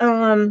it's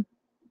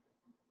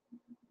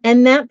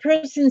and that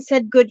person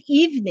said good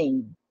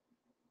evening.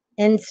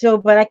 And so,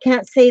 but I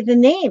can't say the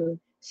name.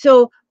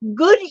 So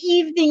good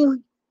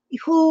evening,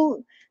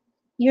 who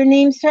your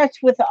name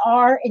starts with a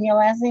R and your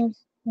last name,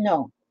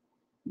 no.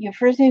 Your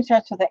first name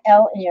starts with a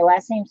L and your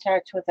last name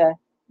starts with a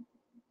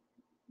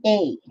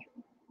A.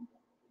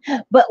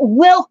 But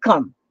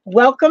welcome.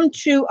 Welcome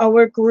to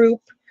our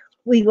group.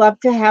 We love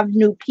to have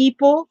new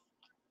people.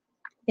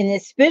 And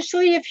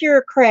especially if you're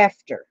a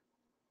crafter.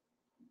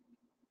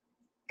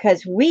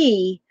 Because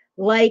we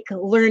like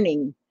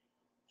learning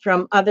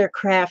from other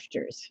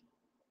crafters.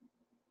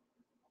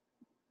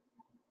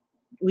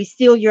 We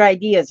steal your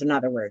ideas, in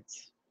other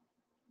words.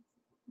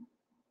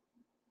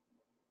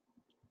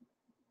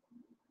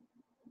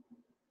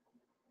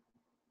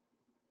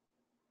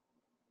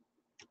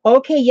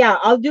 Okay, yeah,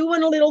 I'll do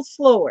one a little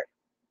slower.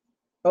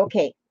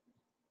 Okay.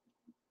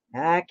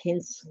 I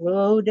can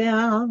slow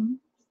down.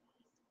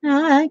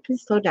 I can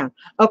slow down.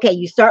 Okay,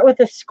 you start with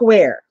a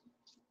square.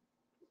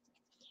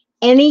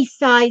 Any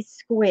size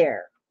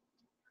square.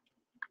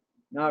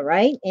 All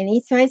right,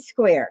 any size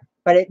square,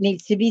 but it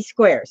needs to be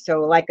square. So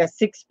like a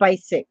 6 by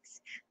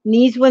 6. And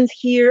these ones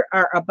here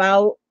are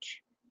about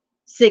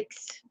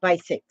 6 by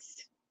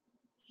 6.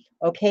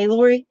 Okay,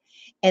 Lori?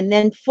 And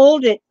then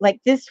fold it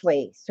like this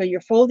way. So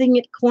you're folding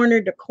it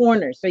corner to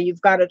corner. So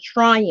you've got a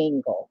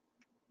triangle.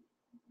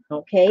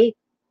 Okay?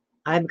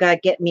 I've got to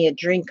get me a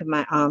drink.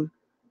 My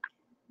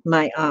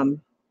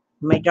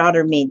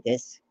daughter made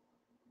this.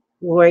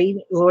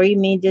 Lori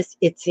made this.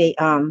 It's a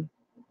oh,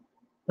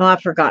 I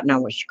forgot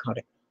now what she called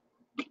it.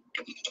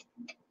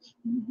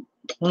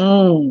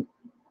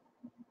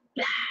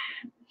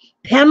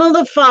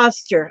 Pamela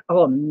Foster.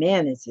 Oh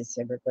man, is this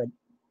ever good?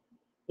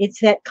 It's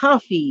that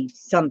coffee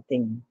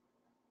something.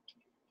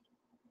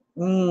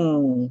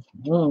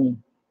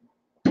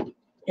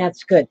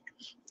 That's good.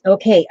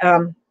 Okay.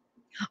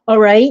 All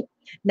right.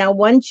 Now,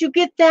 once you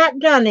get that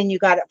done and you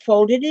got it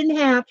folded in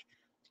half,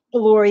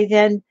 Lori,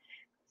 then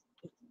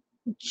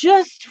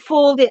just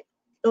fold it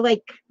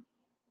like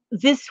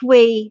this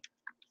way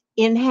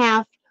in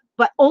half,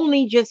 but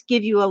only just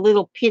give you a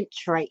little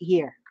pinch right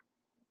here.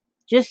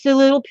 Just a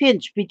little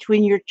pinch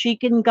between your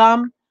cheek and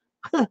gum.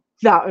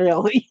 Not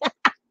really.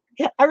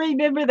 I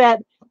remember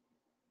that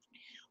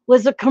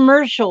was a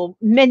commercial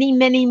many,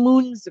 many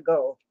moons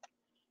ago.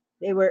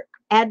 They were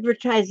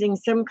advertising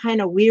some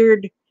kind of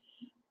weird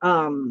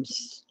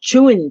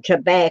chewing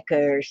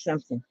tobacco or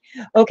something.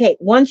 Okay,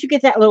 once you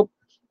get that little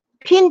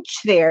pinch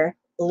there,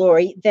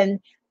 Lori, then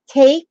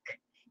take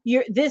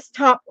this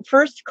top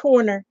first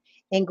corner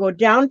and go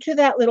down to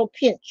that little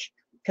pinch,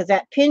 because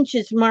that pinch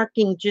is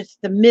marking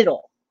just the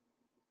middle.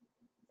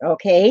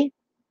 Okay,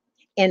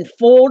 and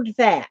fold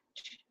that.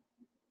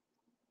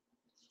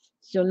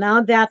 So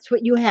now that's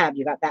what you have.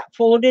 You got that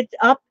folded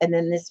up and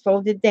then this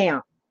folded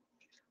down.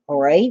 All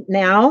right,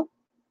 now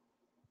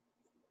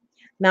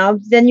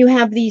then you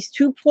have these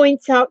 2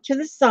 points out to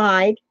the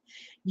side.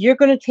 You're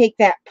going to take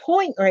that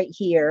point right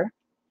here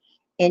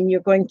and you're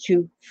going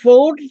to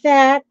fold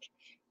that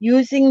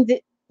using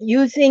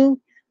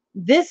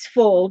this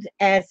fold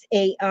as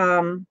a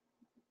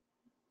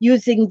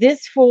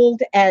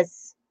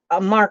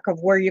mark of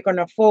where you're going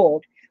to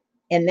fold,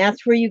 and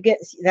that's where you get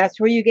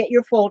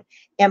your fold,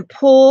 and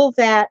pull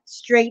that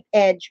straight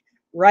edge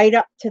right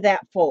up to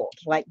that fold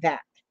like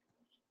that.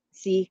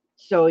 See,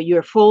 so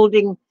you're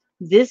folding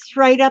this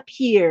right up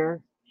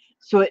here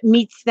so it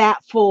meets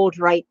that fold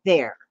right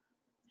there.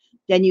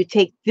 Then you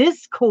take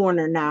this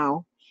corner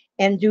now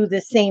and do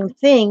the same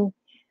thing.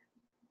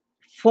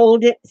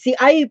 Fold it. See,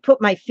 I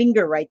put my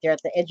finger right there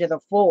at the edge of the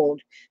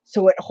fold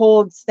so it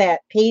holds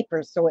that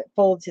paper so it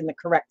folds in the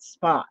correct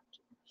spot.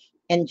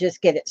 And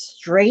just get it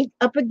straight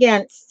up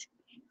against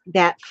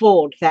that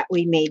fold that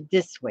we made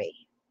this way.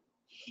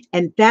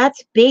 And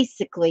that's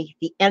basically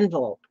the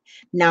envelope.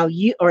 Now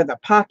or the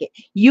pocket,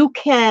 you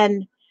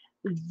can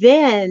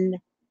then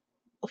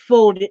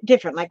fold it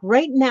different. Like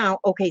right now,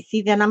 okay,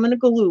 see, then I'm going to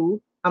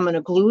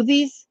glue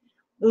these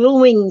little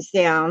wings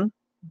down,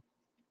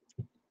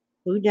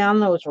 glue down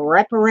those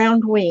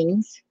wraparound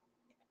wings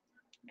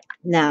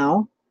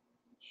now.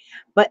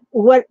 But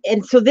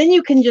and so then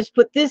you can just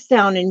put this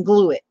down and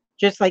glue it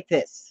just like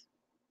this.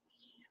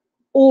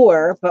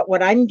 But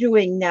what I'm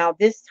doing now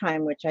this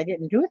time, which I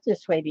didn't do it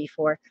this way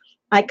before,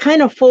 I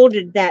kind of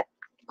folded that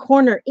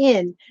corner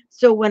in.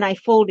 So when I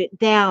fold it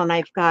down,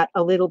 I've got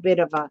a little bit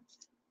of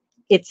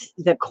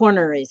the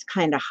corner is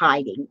kind of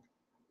hiding.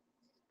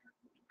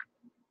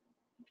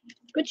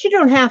 But you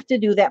don't have to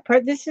do that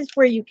part. This is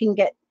where you can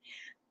get,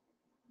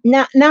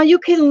 now you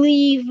can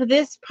leave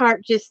this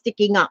part just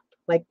sticking up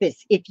like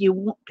this. If you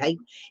want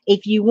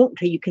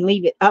to, you can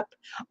leave it up,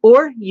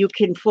 or you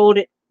can fold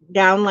it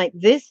down like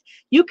this.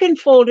 You can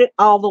fold it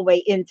all the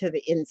way into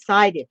the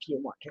inside if you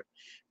want to.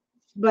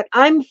 But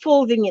I'm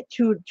folding it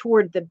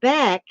toward the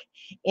back,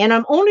 and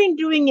I'm only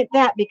doing it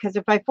that because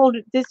if I fold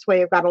it this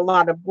way, I've got a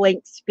lot of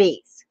blank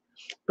space.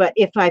 But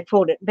if I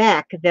fold it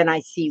back, then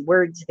I see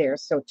words there.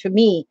 So to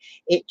me,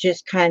 it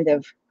just kind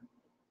of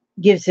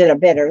gives it a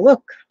better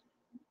look,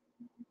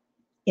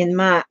 in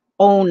my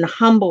own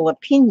humble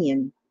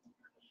opinion.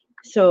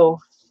 So,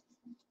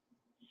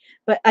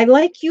 but I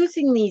like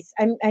using these.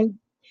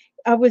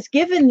 I was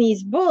given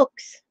these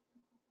books.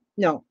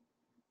 No.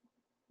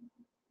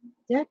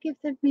 Did I give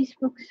them these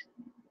books?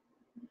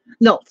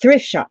 No,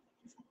 thrift shop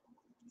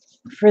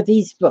for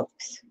these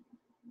books.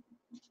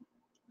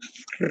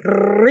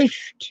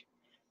 Thrift,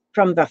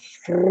 from the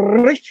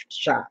thrift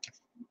shop.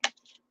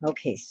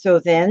 Okay, so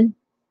then,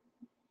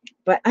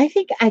 but I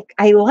think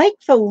I like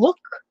the look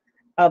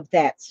of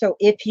that. So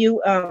if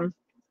you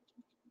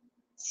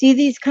see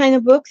these kind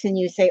of books and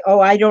you say,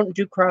 oh, I don't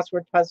do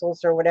crossword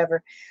puzzles or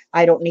whatever,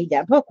 I don't need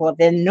that book. Well,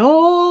 then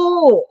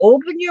no,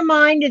 open your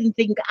mind and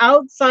think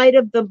outside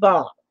of the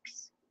box.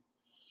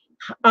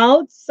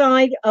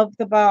 Outside of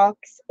the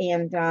box,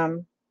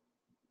 and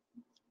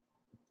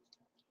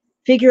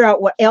figure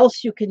out what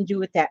else you can do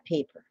with that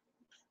paper.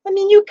 I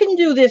mean, you can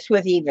do this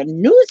with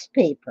even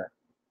newspaper.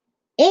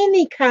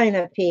 Any kind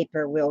of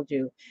paper will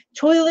do.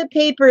 Toilet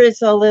paper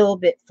is a little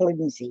bit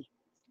flimsy,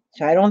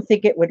 so I don't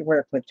think it would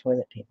work with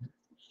toilet paper.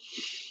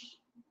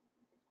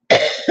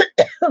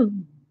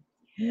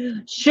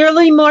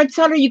 Shirley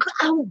Martzot,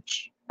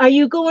 ouch, are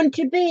you going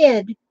to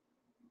bed?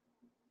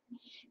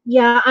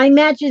 Yeah, I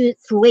imagine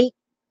it's late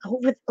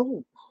over.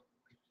 Oh,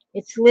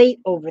 it's late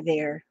over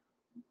there.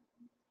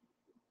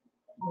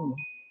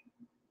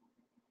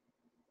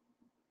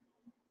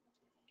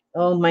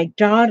 Oh, my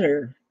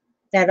daughter,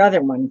 that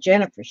other one,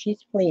 Jennifer,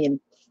 she's playing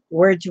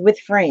Words with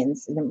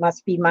Friends, and it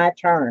must be my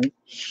turn.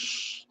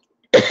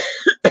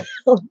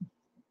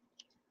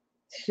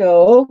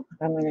 So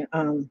I'm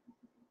gonna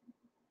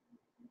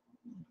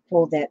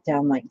fold that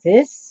down like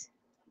this.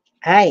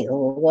 I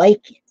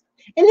like it.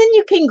 And then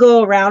you can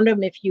go around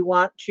them if you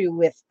want to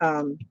with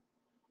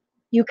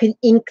you can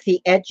ink the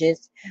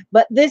edges,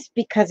 but this,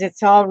 because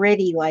it's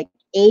already like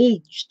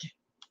aged,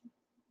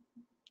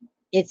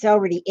 it's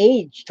already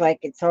aged, like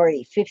it's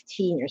already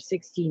 15 or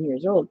 16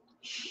 years old.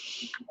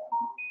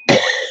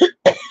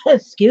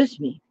 Excuse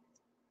me.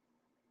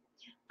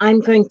 I'm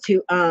going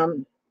to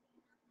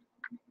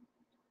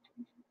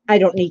I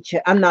don't need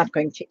to, I'm not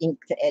going to ink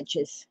the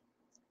edges.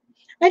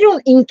 I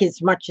don't ink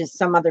as much as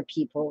some other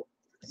people.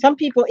 Some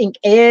people ink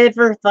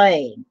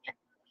everything.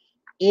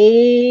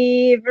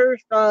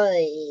 Everything.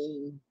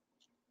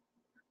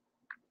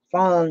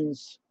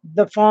 Fawns.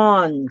 The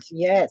fawns,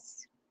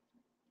 yes.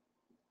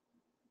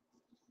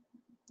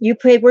 You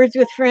play Words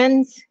with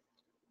Friends?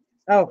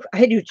 Oh,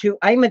 I do too.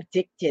 I'm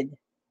addicted.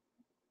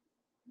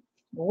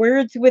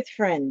 Words with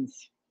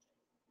Friends.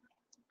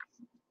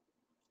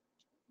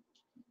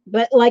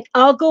 But like,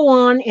 I'll go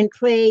on and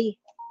play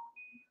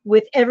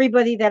with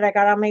everybody that I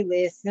got on my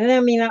list, and I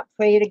may not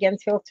play it again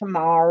till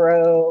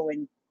tomorrow.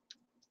 And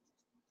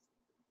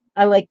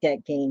I like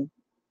that game.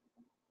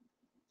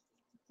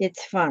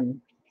 It's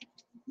fun.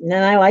 And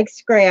then I like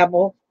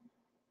Scrabble.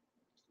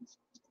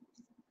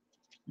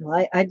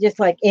 I just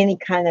like any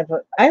kind of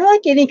I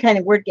like any kind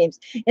of word games.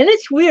 And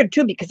it's weird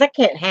too, because I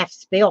can't half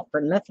spell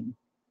for nothing.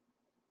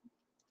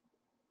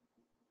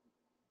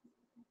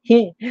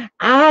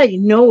 I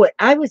know it.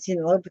 I was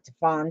in love with the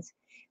Fonz.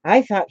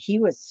 I thought he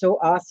was so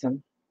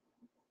awesome.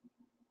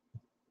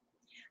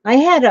 I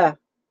had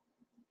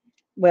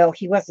well,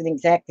 he wasn't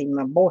exactly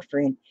my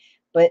boyfriend,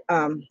 but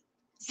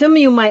some of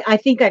you might, I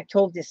think I've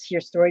told this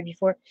here story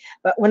before,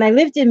 but when I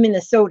lived in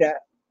Minnesota,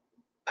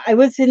 I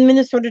was in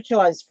Minnesota till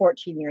I was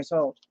 14 years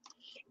old.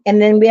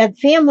 And then we had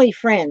family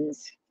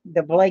friends,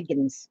 the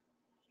Blagans.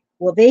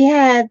 Well, they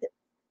had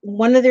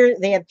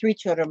they had 3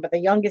 children, but the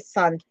youngest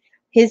son,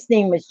 his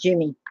name was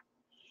Jimmy.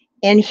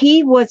 And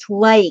he was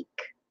like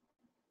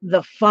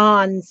the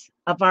Fonz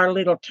of our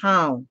little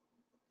town.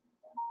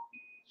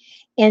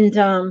 And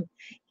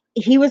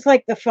he was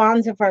like the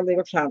Fonz of our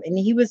little town. And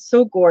he was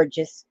so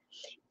gorgeous.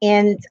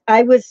 And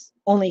I was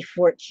only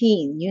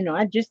 14, you know,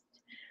 I just,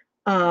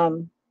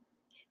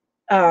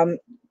 um,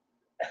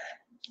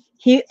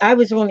 I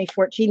was only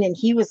 14 and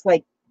he was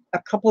like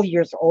a couple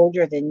years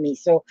older than me.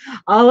 So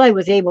all I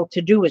was able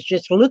to do was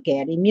just look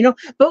at him,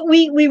 but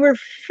we were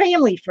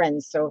family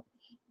friends. So,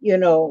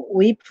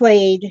 we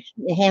played,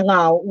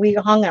 we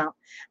hung out,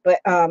 but,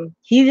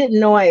 he didn't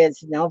know I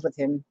was in love with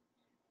him.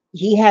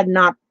 He had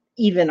not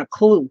even a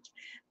clue,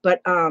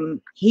 but,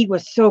 he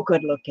was so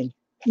good looking,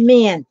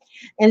 man.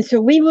 And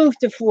so we moved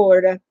to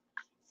Florida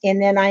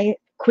and then I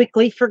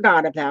quickly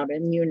forgot about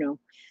him,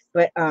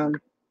 but,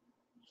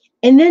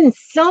 and then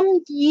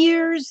some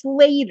years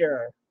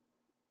later,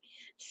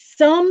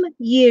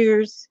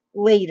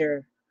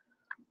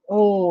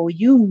 oh,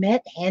 you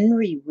met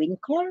Henry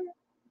Winkler?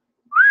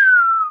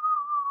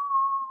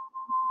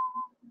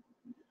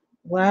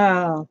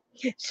 Wow.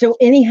 So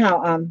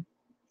anyhow,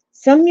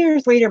 some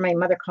years later, my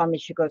mother called me.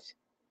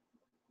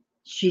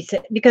 She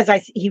said, because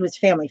he was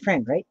family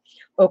friend, right?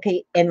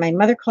 Okay. And my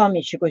mother called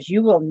me. She goes,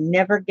 you will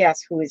never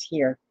guess who is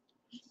here.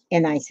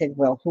 And I said,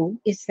 well, who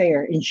is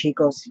there? And she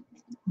goes,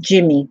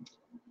 Jimmy.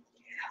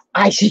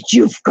 I said,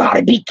 you've got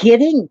to be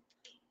kidding.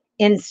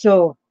 And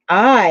so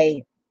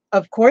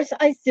of course,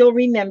 I still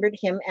remembered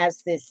him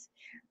as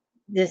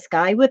this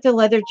guy with a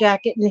leather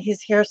jacket and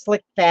his hair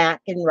slicked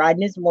back and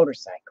riding his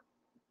motorcycle.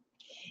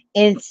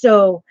 And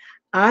so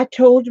I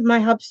told my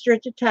hubster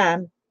at the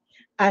time,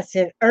 I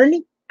said,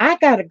 Ernie, I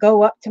got to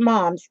go up to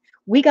mom's.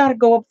 We got to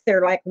go up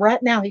there like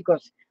right now. He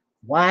goes,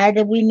 why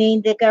do we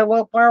need to go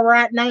up there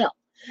right now?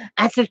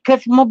 I said,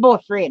 because my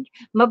boyfriend.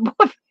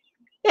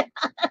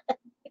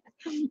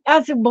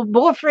 I said, my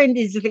boyfriend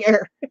is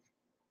there.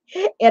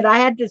 And I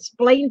had to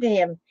explain to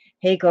him.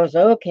 He goes,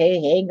 okay,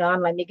 hang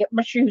on, let me get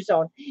my shoes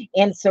on.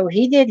 And so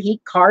he did.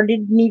 He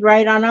carted me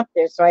right on up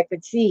there so I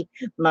could see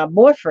my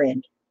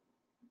boyfriend.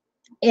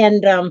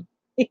 And and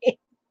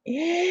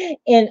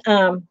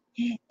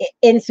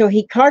and so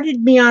he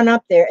carted me on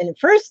up there. And the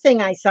first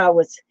thing I saw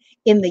was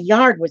in the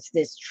yard was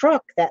this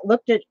truck that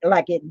looked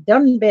like it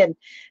done been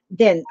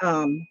then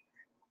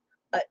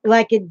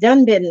like it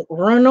done been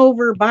run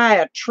over by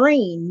a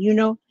train.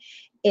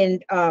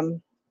 And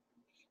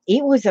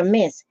it was a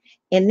mess.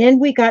 And then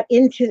we got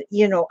into,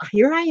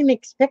 here I am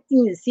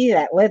expecting to see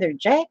that leather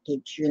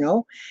jacket.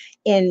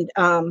 And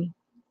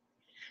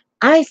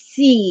I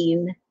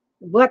seen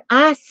what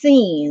I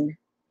seen.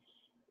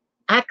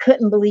 I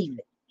couldn't believe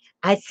it.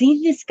 I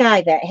seen this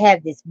guy that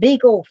had this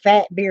big old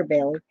fat beer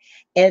belly,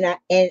 and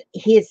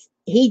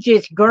he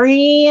just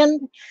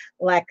grinned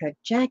like a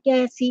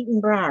jackass eating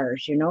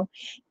briars.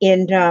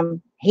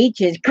 And he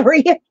just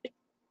grinned,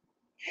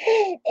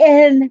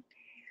 and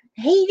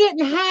he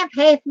didn't have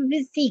half of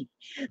his teeth.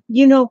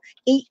 You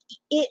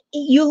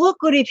look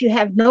good if you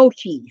have no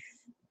teeth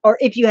or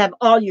if you have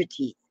all your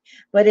teeth.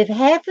 But if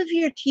half of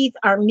your teeth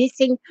are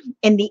missing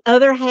and the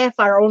other half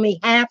are only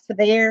half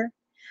there,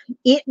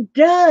 it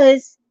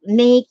does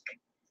make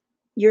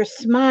your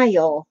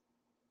smile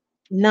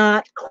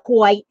not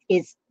quite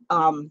as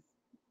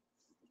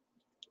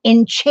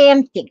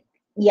enchanting.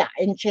 Yeah,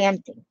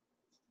 enchanting.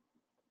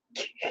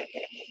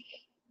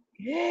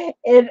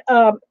 And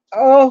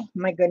oh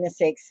my goodness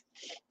sakes.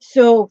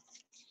 So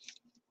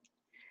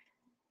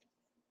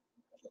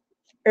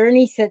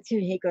Ernie said to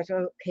me, he goes,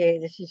 okay,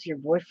 this is your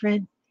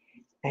boyfriend?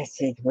 I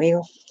said,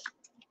 well,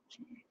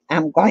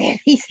 I'm glad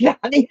he's not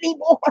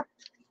anymore.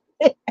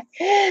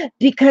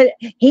 Because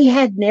he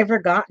had never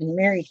gotten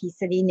married. He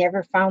said he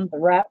never found the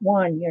right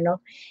one.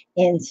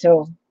 And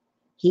so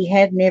he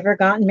had never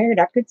gotten married.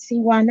 I could see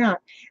why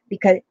not.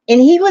 And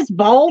he was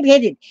bald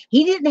headed.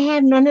 He didn't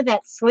have none of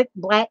that slick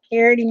black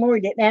hair anymore.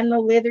 He didn't have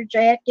no leather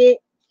jacket.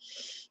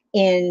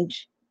 And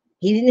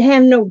he didn't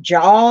have no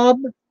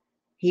job.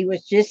 He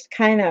was just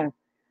kind of,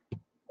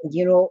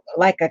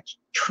 like a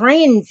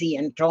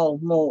transient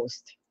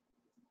almost.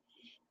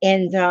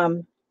 And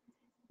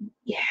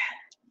yeah.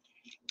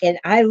 And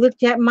I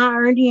looked at my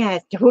Ernie.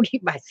 I told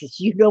him, I said,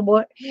 you know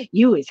what?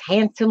 You is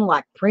handsome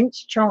like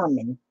Prince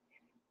Charming.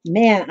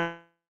 Man.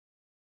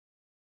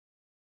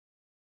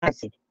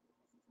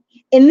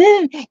 And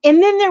then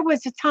there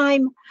was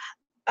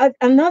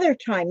another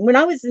time when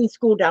I was in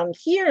school down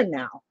here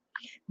now,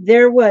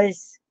 there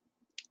was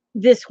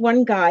this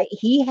one guy.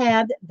 He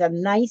had the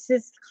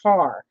nicest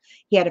car.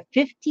 He had a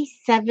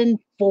 57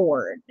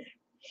 Ford,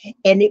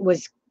 and it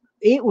was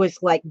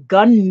like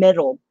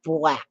gunmetal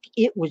black.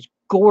 It was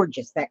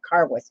gorgeous, that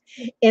car was.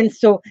 And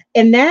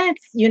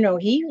that's,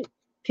 he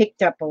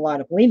picked up a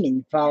lot of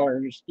women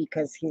followers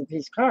because of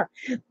his car.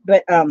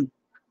 But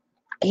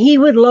he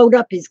would load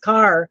up his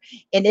car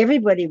and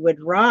everybody would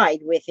ride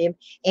with him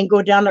and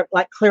go down to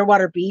like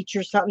Clearwater Beach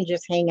or something,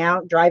 just hang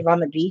out, drive on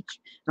the beach.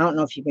 I don't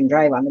know if you can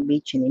drive on the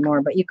beach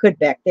anymore, but you could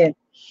back then.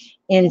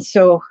 And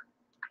so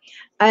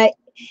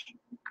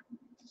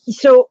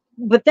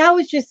but that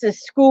was just a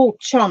school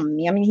chum.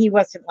 I mean, he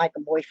wasn't like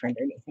a boyfriend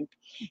or anything.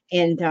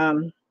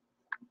 And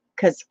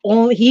because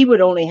he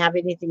would only have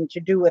anything to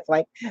do with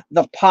like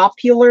the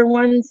popular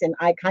ones, and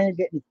I kind of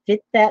didn't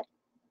fit that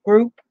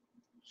group.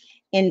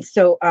 And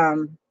so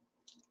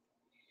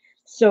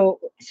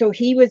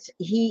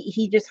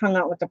he just hung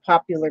out with the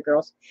popular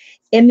girls.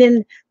 And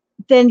then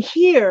then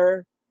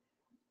here,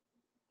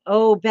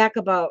 oh, back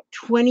about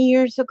 20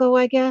 years ago,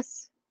 I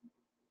guess.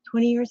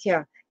 20 years,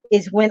 yeah,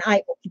 is when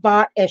I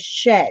bought a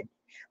shed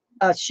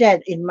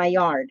in my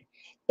yard.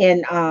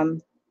 And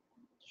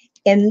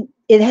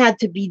it had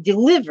to be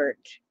delivered.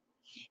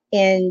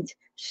 And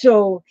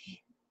so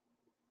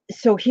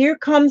here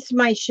comes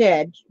my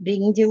shed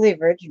being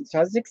delivered. And so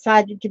I was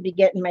excited to be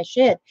getting my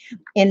shed.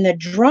 And the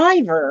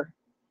driver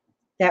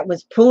that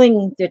was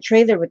pulling the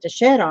trailer with the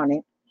shed on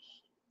it,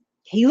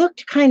 he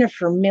looked kind of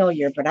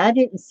familiar, but I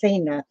didn't say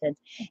nothing.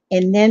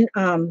 And then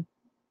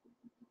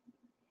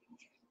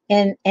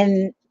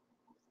and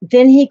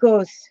then he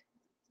goes,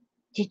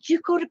 "Did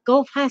you go to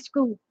Gulf High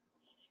School?"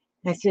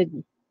 I said,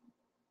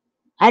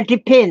 "That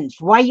depends.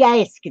 Why you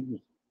asking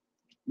me?"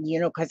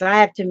 Because I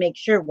have to make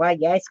sure why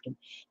you asking.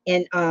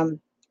 And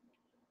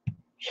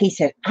he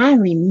said, "I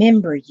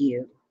remember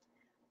you."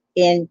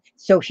 And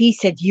so he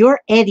said,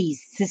 "You're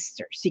Eddie's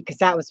sister." See, because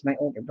that was my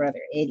older brother,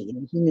 Eddie,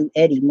 and he knew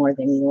Eddie more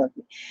than he loved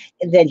me,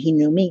 than he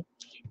knew me.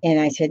 And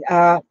I said,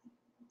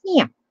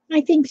 yeah, I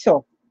think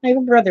so. I have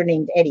a brother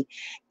named Eddie.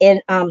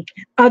 And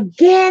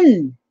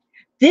again,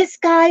 this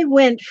guy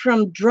went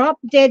from drop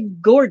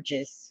dead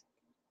gorgeous.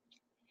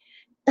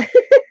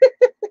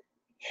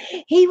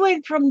 He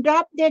went from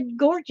drop dead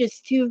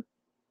gorgeous to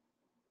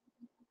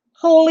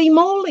holy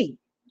moly.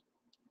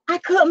 I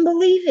couldn't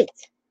believe it.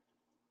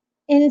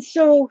 And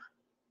so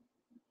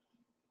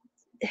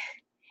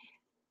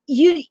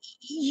you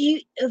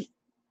you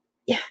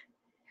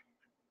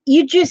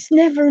you just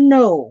never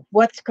know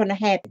what's going to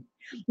happen.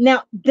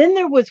 Now, then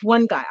there was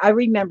one guy. I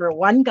remember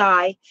one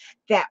guy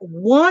that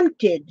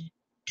wanted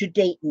to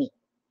date me,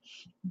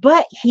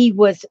 but he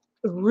was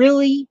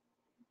really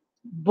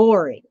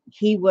boring.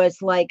 He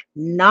was like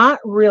not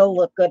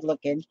real good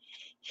looking.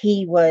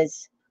 He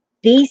was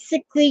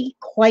basically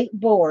quite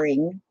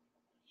boring,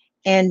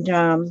 and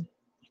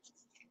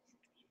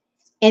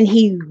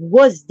he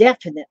was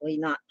definitely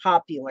not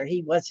popular.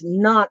 He was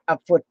not a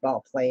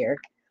football player.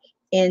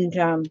 And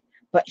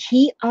but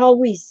he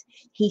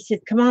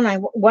said, "Come on,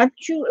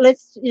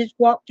 let's just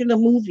walk to the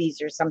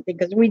movies or something,"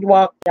 because we'd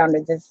walk down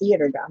to the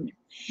theater down there.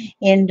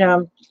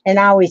 And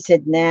I always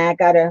said, "Nah, I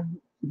gotta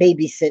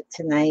babysit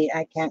tonight.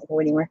 I can't go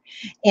anywhere."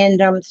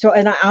 And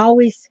I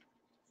always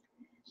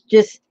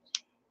just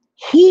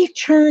he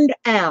turned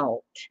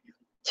out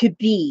to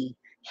be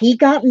he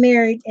got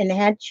married and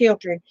had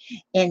children,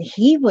 and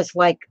he was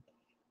like,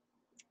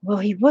 well,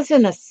 he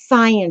wasn't a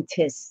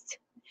scientist,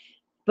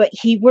 but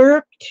he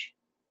worked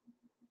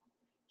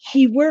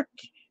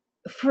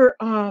for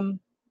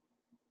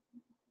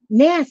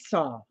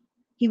NASA.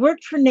 He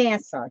worked for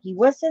NASA. He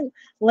wasn't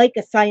like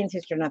a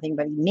scientist or nothing,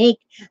 but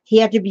he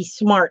had to be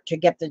smart to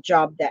get the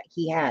job that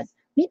he had.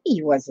 Maybe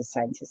he was a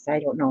scientist, I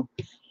don't know.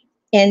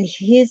 And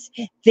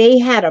they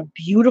had a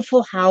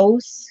beautiful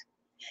house.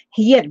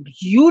 He had a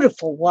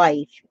beautiful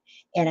wife,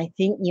 and I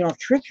think 2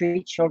 or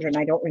 3 children.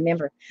 I don't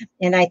remember.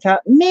 And I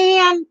thought,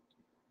 man,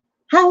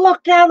 I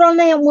lucked out on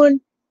that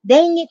one.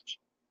 Dang it.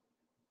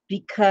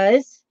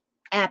 Because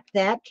at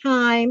that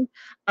time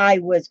I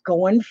was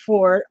going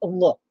for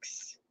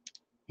looks.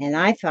 And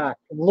I thought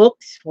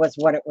looks was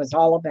what it was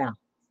all about.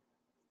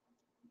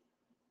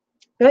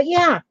 But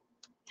yeah.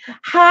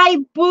 Hi,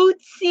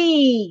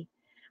 Bootsy.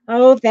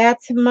 Oh,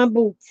 that's my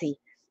Bootsy.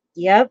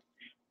 Yep.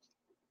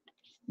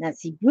 Now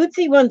see,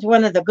 Bootsy one's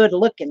one of the good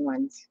looking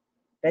ones.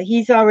 But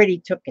he's already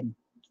taken.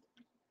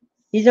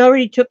 He's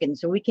already taken,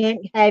 so we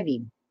can't have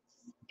him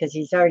because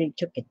he's already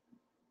taken.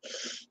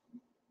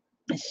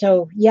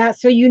 So yeah,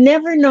 so you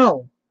never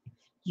know.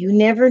 You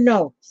never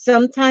know.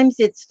 Sometimes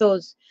it's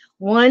those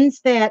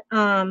ones that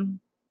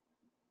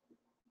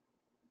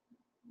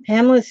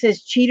Pamela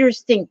says cheaters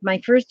stink. My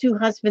first 2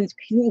 husbands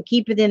couldn't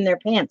keep it in their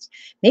pants.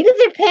 Maybe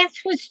their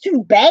pants was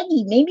too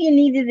baggy. Maybe you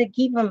needed to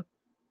keep them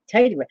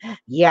tighter.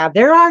 Yeah,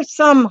 there are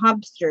some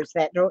hubsters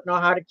that don't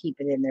know how to keep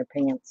it in their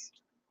pants.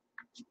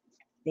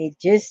 They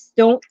just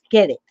don't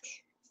get it.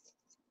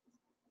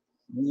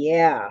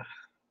 Yeah.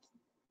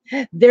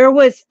 There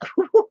was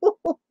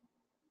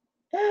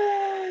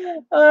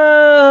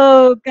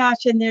oh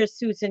gosh, and there's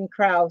Susan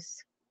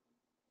Krause.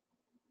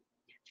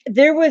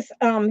 There was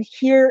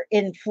here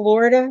in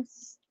Florida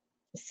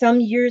some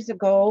years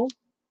ago,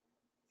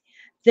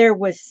 there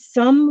was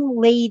some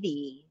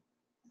lady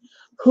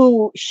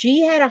who she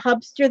had a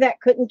hubster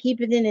that couldn't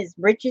keep it in his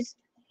britches.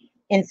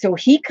 And so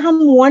he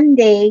come one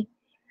day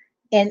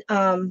and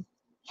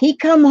he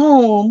come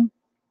home,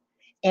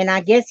 and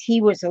I guess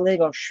he was a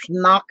little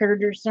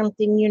schnockered or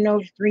something,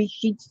 3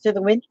 sheets to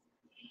the wind.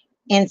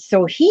 And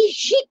so she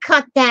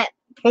cut that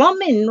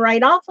plumbing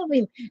right off of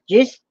him,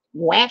 just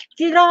whacked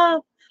it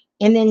off.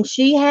 And then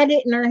she had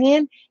it in her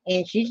hand,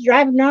 and she's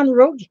driving down the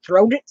road, just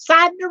throwed it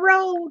side the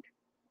road.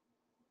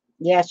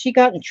 Yeah, she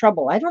got in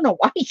trouble. I don't know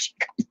why she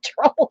got in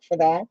trouble for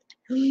that.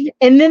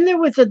 And then there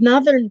was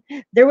another,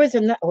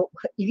 oh,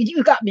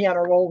 you got me on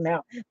a roll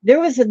now. There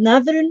was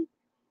another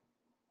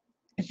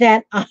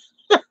that,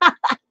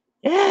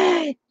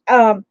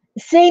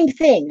 same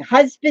thing.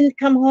 Husband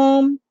come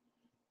home.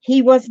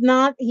 He was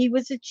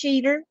a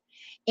cheater.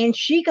 and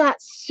she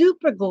got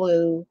super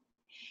glue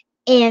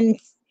and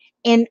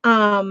and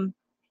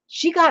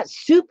she got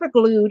super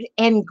glued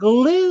and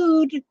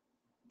glued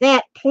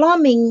that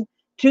plumbing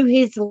to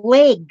his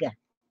leg.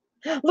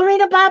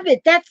 Lorena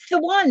Bobbitt, that's the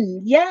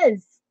one.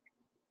 Yes.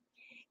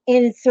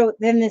 And so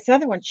then this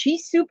other one, she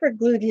super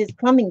glued his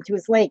plumbing to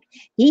his leg.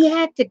 He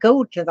had to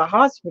go to the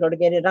hospital to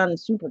get it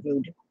unsuper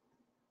glued.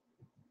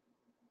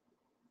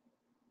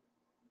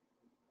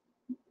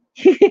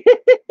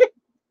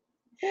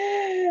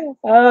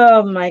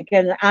 Oh my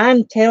goodness.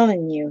 I'm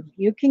telling you,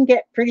 you can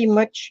get pretty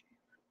much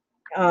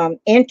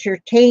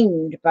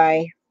entertained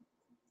by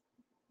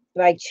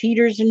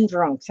cheaters and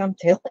drunks. I'm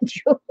telling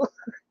you.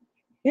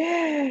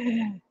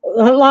 As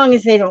long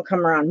as they don't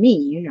come around me,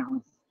 you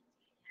know.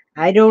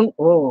 I don't,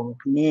 oh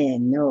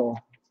man, no.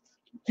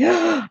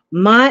 Oh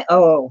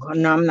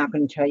no, I'm not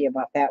going to tell you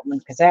about that one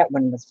because that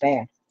one was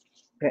bad.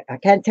 But I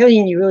can't tell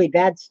you any really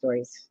bad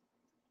stories.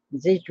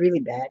 It's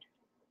really bad.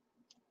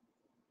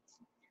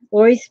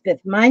 Lori Smith,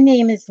 my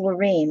name is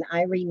Lorraine.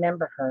 I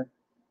remember her.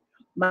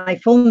 My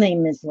full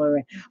name is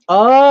Lorraine.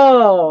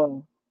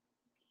 Oh,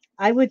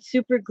 I would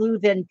super glue,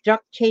 then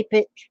duct tape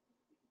it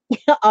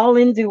all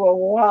into a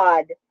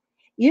wad.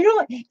 You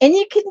know, and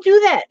you can do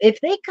that. If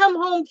they come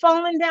home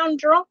falling down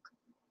drunk,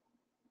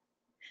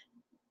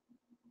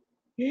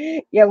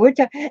 yeah,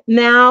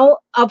 now,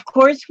 of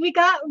course, we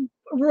got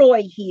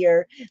Roy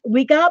here.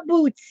 We got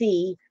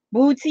Bootsy.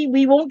 Bootsy,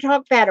 we won't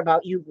talk bad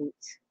about you,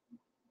 Boots.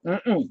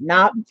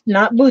 Not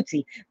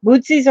Bootsy.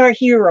 Bootsy's our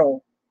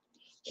hero.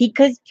 He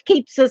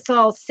keeps us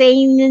all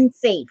sane and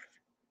safe.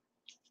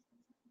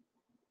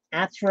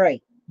 That's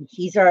right.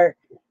 He's our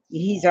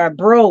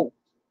bro.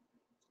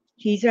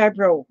 He's our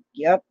bro.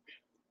 Yep.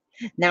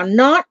 Now,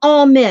 not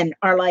all men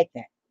are like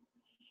that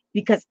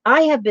because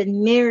I have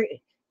been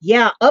married.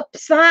 Yeah,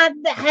 upside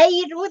the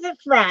head with a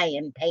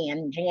frying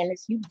pan,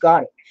 Janice. You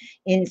got it.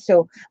 And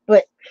so,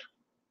 but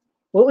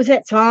what was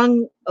that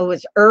song? Oh, it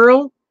was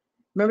Earl.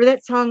 Remember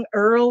that song,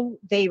 Earl?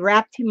 They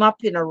wrapped him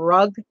up in a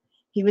rug.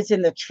 He was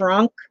in the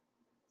trunk.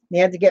 They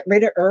had to get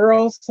rid of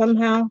Earl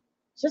somehow.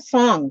 It's a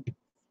song.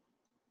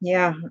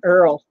 Yeah,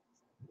 Earl.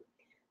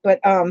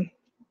 But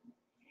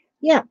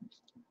yeah.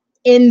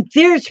 And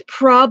there's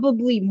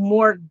probably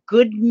more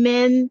good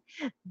men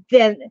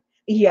than,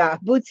 yeah,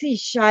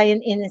 Bootsy's shy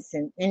and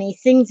innocent, and he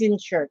sings in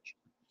church.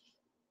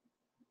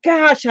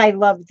 Gosh, I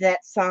loved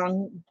that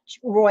song,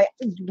 Roy.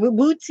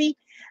 Bootsy,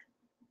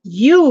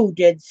 you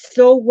did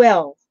so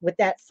well with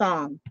that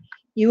song.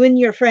 You and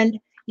your friend,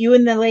 you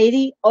and the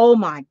lady, oh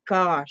my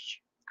gosh.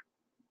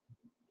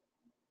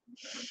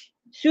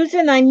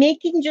 Susan, I'm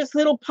making just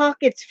little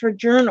pockets for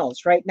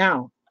journals right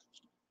now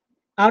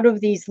out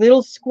of these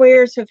little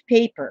squares of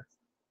paper.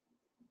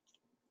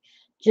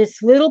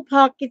 Just little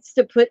pockets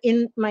to put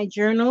in my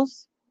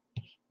journals.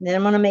 And then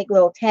I'm going to make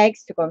little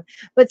tags to go.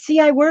 But see,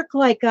 I work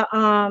like a,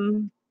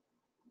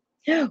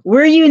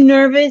 were you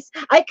nervous?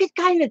 I could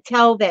kind of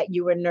tell that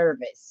you were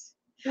nervous.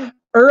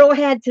 Earl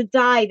had to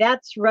die.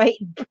 That's right,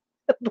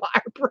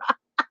 Barbara.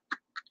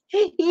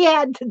 He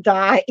had to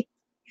die.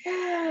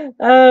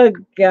 Oh,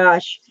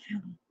 gosh.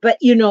 But,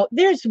 you know,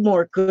 there's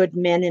more good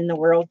men in the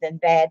world than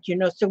bad, you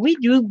know. So we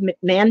do,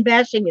 man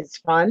bashing is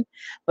fun,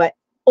 but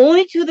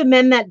only to the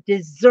men that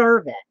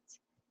deserve it.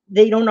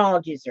 They don't all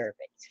deserve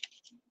it.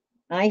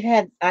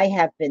 I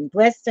have been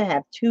blessed to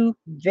have two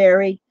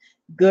very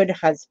good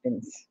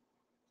husbands.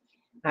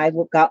 I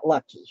got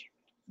lucky.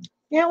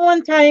 At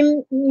one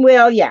time,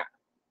 well, yeah.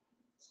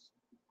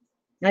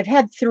 I've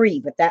had three,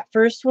 but that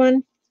first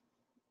one,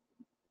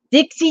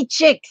 Dixie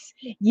Chicks.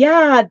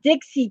 Yeah,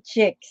 Dixie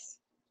Chicks.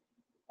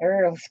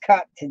 Earl's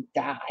got to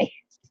die.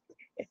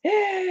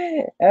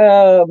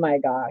 Oh my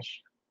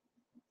gosh.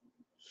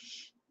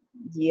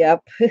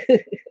 Yep.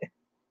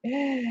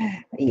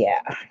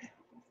 Yeah.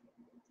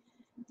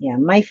 Yeah,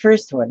 my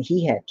first one,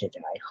 he had to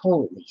die.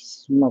 Holy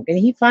smoke. And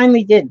he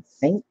finally did.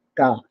 Thank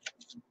God.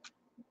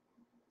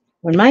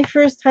 When my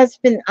first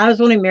husband, I was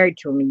only married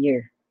to him a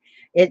year.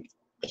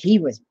 He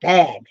was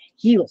bad.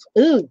 He was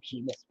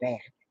bad.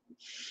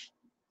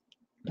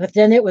 But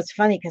then it was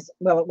funny because,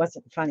 well, it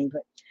wasn't funny,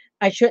 but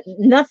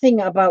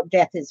nothing about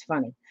death is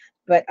funny.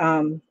 But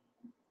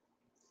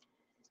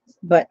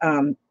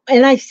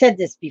and I've said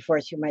this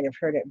before, so you might have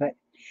heard it, but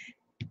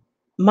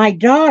my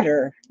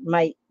daughter,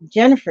 my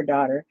Jennifer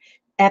daughter,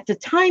 at the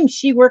time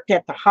she worked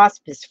at the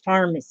hospice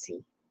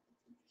pharmacy.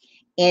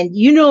 And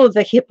you know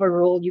the HIPAA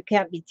rule, you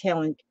can't be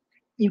telling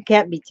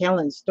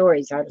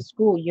stories out of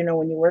school, you know,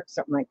 when you work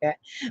something like that.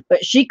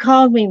 But she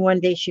called me one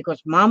day, she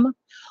goes, Mama,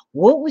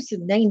 what was the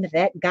name of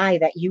that guy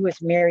that you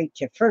was married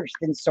to first?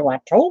 And so I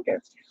told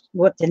her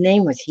what the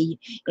name was.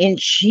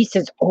 And she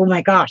says, oh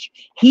my gosh,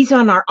 he's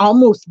on our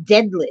almost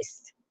dead list.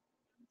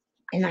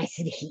 And I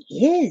said,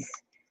 he is.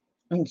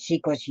 And she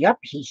goes, yep,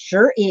 he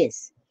sure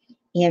is.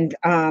 And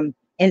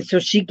so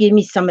she gave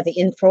me some of the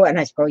info, and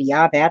I go,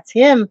 yeah, that's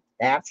him.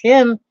 That's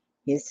him.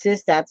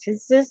 That's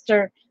his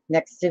sister,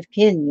 next of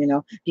kin, you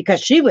know,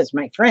 because she was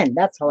my friend.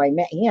 That's how I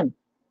met him.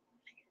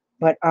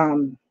 But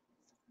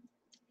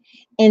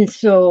and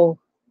so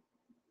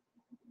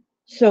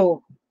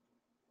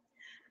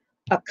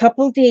A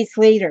couple days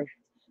later,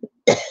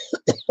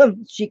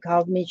 she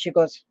called me. She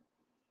goes,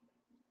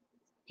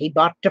 he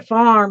bought the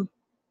farm.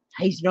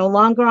 He's no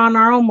longer on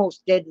our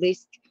almost dead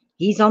list.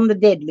 He's on the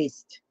dead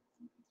list.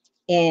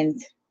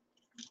 And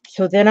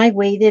so then I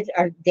waited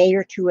a day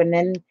or two, and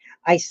then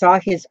I saw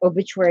his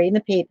obituary in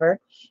the paper.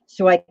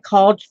 So I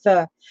called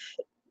the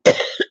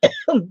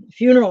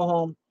funeral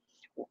home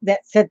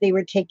that said they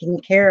were taking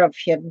care of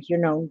him, you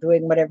know,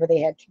 doing whatever they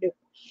had to do.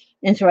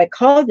 And so I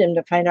called them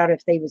to find out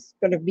if they was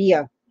going to be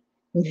a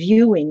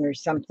viewing or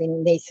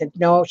something. They said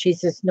no. She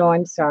says, no,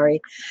 I'm sorry.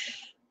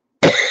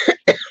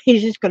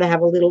 He's just going to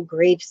have a little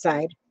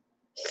graveside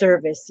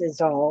service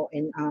is all.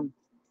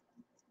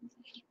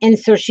 And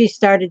so she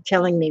started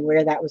telling me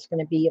where that was going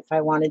to be if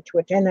I wanted to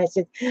attend. I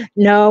said,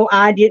 no,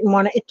 I didn't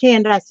want to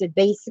attend. I said,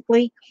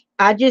 basically,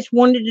 I just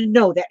wanted to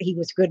know that he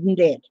was good and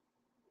dead.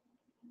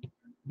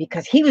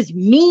 Because he was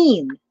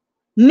mean.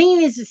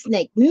 Mean as a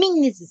snake.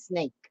 Mean as a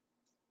snake.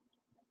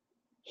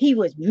 He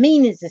was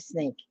mean as a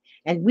snake.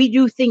 And we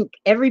do think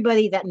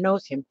everybody that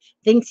knows him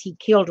thinks he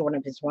killed one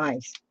of his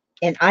wives.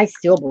 And I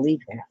still believe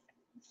that.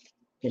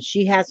 Because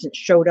she hasn't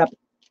showed up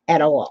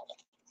at all.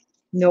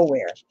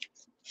 Nowhere.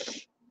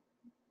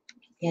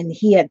 And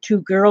he had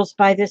 2 girls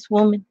by this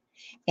woman.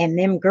 And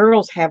them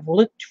girls have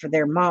looked for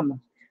their mama.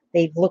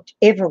 They've looked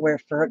everywhere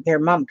for their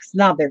mama. Because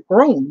now they're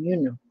grown, you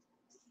know.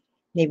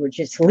 They were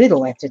just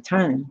little at the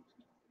time.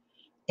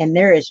 And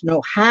there is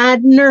no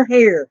hiding her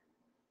hair.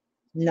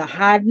 No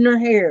hiding her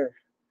hair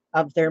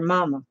of their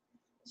mama.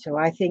 So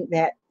I think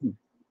that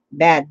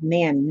bad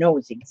man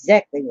knows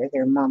exactly where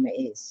their mama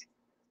is.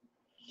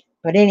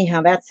 But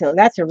anyhow, that's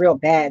a real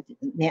bad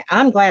man.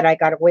 I'm glad I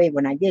got away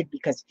when I did,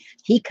 because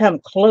he come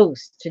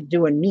close to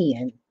doing me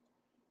in.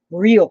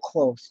 Real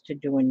close to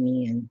doing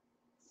me in.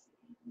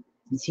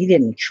 Since he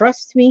didn't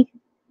trust me,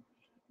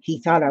 he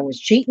thought I was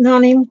cheating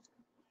on him.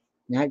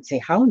 And I'd say,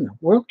 how in the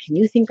world can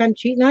you think I'm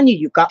cheating on you?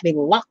 You got me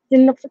locked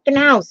in the freaking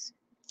house.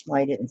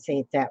 Well, I didn't say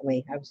it that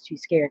way. I was too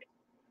scared.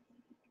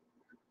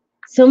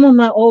 Some of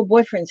my old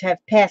boyfriends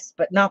have passed,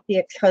 but not the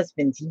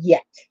ex-husbands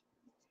yet.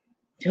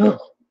 Oh,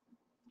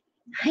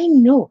 I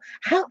know.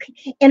 How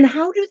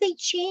do they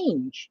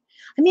change?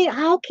 I mean,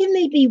 how can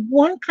they be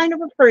one kind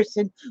of a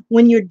person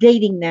when you're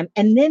dating them,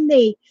 and then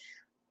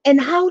and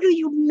how do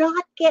you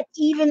not get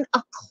even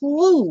a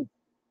clue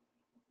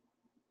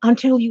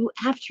until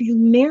after you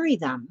marry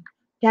them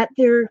that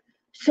they're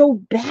so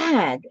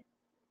bad?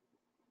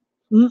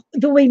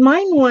 The way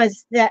mine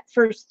was, that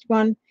first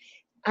one,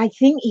 I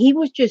think he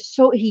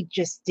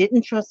just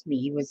didn't trust me.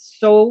 He was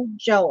so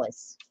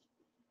jealous.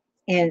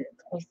 And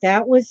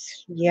that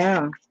was,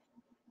 yeah,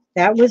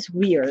 that was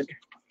weird. It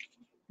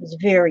was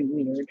very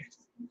weird.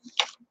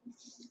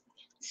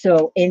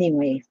 So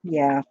anyway,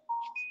 yeah,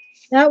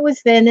 that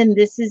was then, and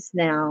this is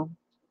now.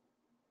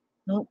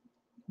 Oh,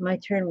 my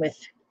turn with,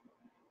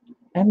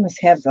 I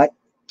must have like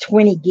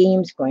 20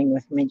 games going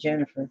with my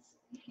Jennifer.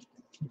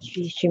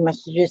 She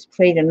must have just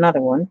played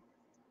another one.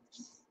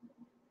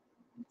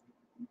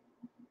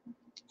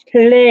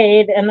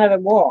 Played another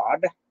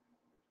word.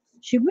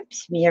 She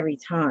whips me every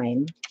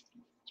time.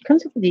 She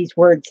comes up with these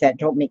words that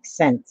don't make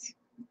sense.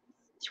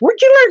 So where'd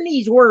you learn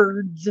these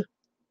words?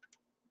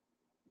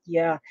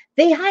 Yeah,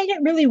 they hide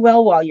it really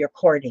well while you're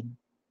courting.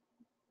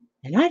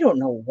 And I don't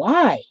know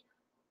why.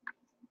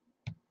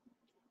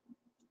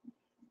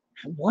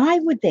 Why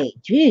would they?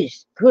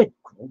 Jeez, good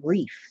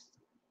grief.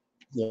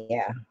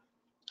 Yeah.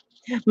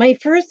 My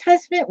first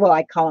husband, well,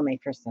 I call him my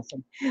first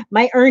husband.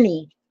 My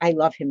Ernie, I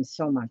love him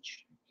so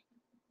much.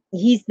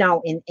 He's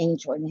now an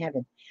angel in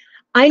heaven.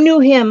 I knew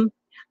him.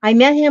 I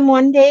met him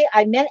one day.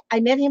 I met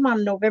him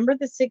on November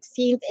the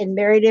 16th and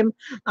married him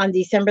on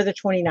December the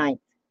 29th.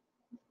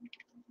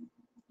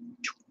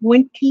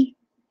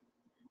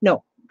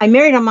 I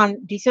married him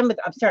on December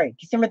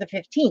the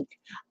 15th.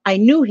 I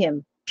knew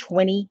him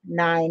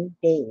 29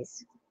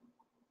 days.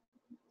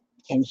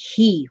 And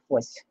he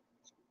was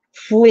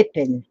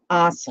flipping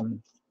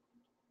awesome.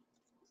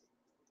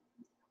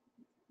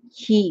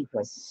 He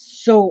was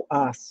so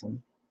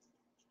awesome.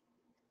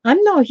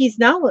 He's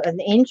now an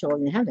angel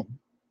in heaven.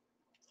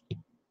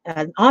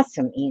 An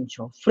awesome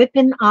angel.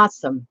 Flipping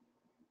awesome.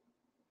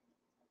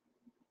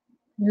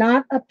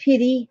 Not a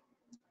pity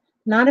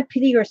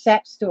or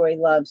sad story,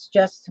 loves,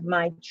 just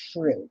my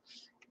truth.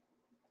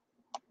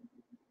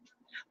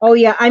 Oh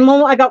yeah,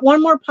 I got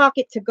one more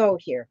pocket to go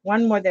here.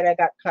 One more that I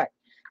got cut.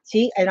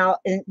 See, and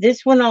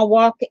this one I'll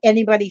walk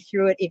anybody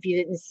through it if you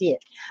didn't see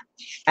it.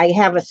 I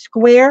have a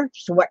square,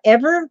 so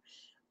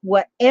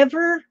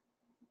whatever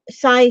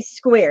size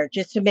square,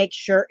 just to make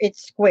sure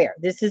it's square.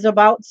 This is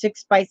about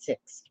 6 by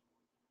 6.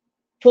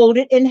 Fold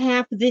it in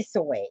half this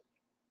way.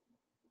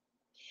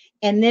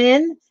 And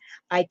then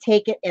I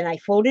take it and I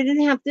fold it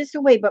in half this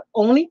way, but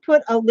only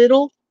put a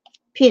little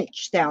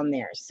pinch down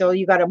there. So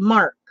you got a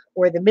mark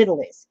where the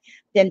middle is.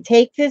 Then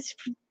take this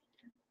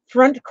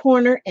front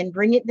corner and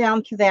bring it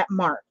down to that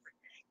mark.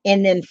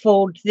 And then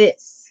fold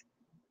this.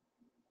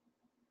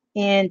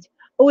 And,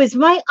 oh, is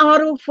my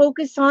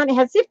autofocus on?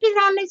 Has it been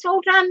on this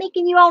whole time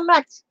making you all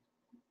nuts?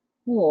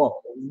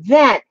 Whoa,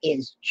 that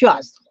is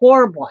just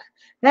horrible.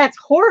 That's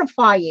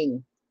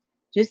horrifying.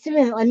 Just a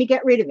minute. Let me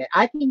get rid of it.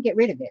 I can get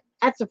rid of it.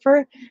 That's the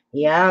first.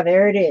 Yeah,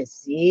 there it is.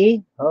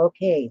 See?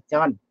 Okay,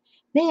 done.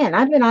 Man,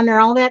 I've been on there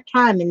all that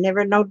time and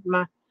never known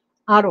my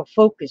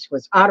autofocus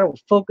was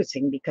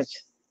auto-focusing because,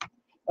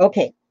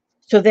 okay.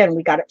 So then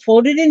we got it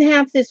folded in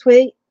half this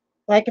way,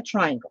 like a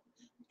triangle.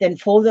 Then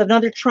fold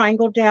another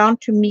triangle down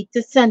to meet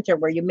the center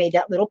where you made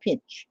that little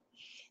pinch.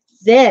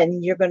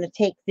 Then you're going to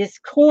take this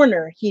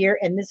corner here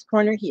and this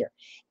corner here,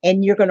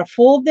 and you're going to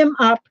fold them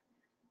up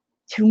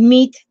to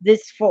meet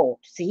this fold.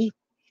 See?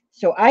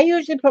 So I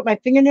usually put my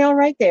fingernail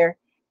right there,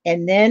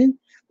 and then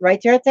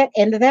right there at that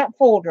end of that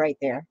fold right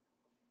there,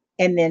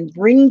 and then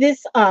bring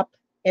this up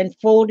and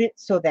fold it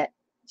so that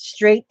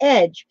straight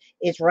edge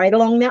is right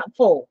along that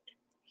fold.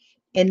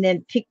 And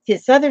then pick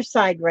this other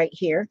side right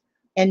here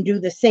and do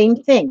the same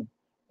thing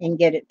and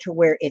get it to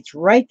where it's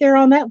right there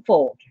on that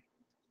fold.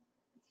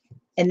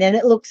 And then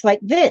it looks like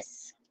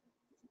this.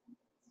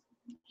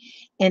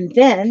 And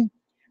then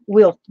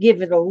we'll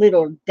give it a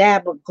little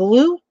dab of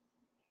glue,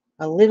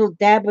 a little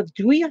dab of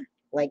Duya,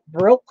 like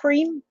Brill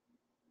cream.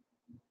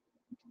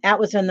 That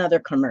was another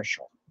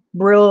commercial.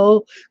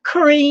 Brill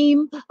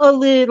cream, a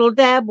little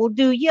dab will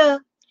do ya.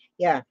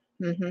 Yeah.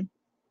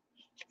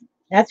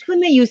 That's when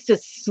they used to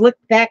slick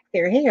back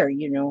their hair,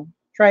 you know,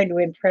 trying to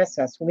impress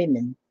us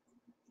women.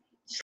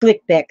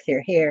 Slick back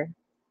their hair.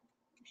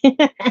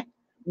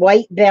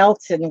 White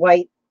belts and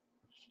white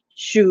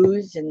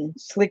shoes and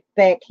slick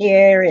back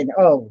hair. And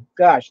oh,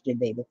 gosh, did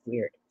they look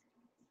weird.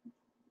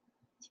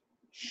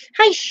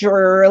 Hi,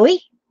 Shirley.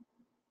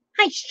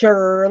 Hi,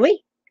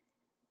 Shirley.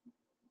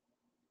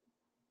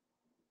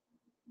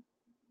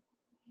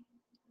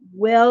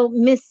 Well,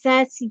 Miss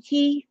Sassy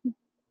T,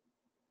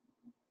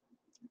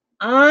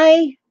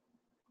 I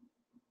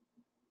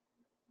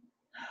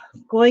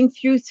going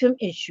through some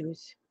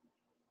issues.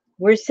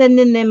 We're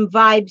sending them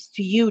vibes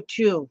to you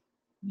too.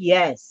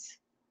 Yes.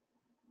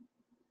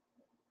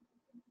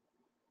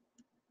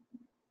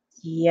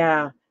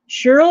 Yeah.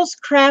 Cheryl's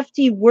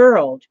Crafty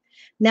World.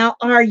 Now,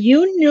 are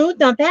you new?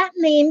 Now, that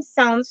name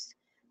sounds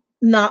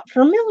not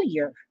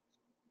familiar.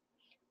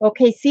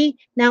 Okay, see,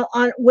 now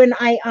on when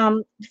I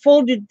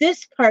folded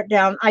this part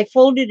down, I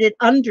folded it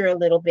under a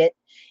little bit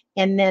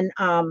and then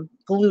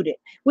glued it,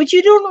 which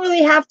you don't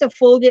really have to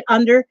fold it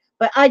under,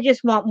 but I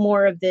just want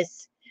more of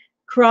this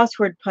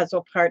crossword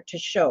puzzle part to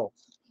show.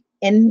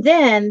 And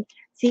then,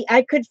 see,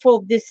 I could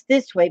fold this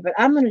way, but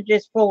I'm going to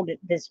just fold it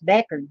this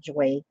backwards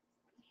way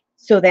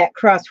so that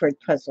crossword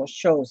puzzle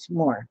shows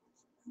more.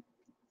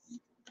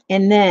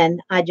 And then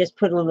I just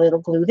put a little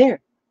glue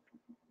there.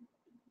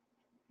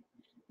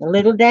 A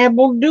little dab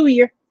will do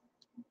you.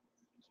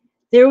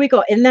 There we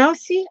go. And now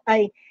see,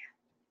 I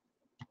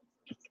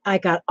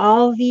got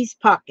all these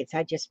pockets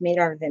I just made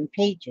out of them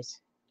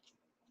pages.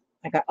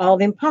 I got all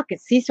them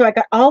pockets. See, so I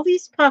got all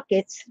these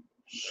pockets.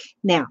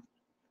 Now,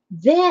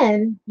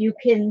 then you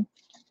can,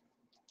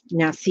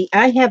 now see,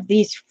 I have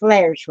these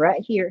flares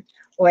right here.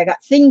 Oh, I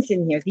got things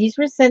in here. These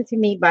were sent to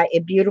me by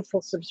a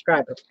beautiful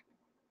subscriber.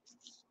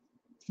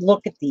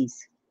 Look at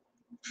these.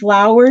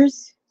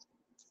 Flowers,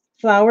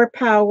 flower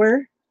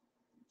power.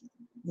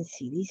 Let's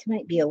see, these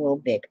might be a little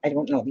big. I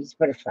don't know, these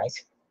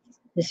butterflies.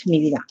 This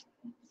maybe not.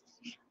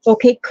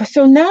 Okay,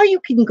 so now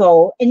you can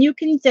go and you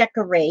can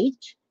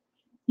decorate.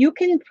 You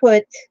can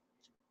put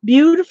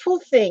beautiful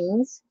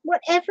things,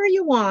 whatever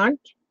you want.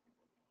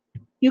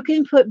 You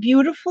can put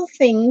beautiful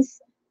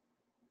things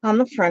on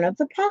the front of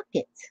the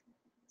pocket.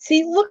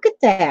 See, look at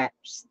that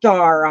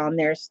star on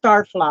there,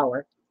 star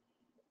flower.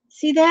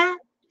 See that?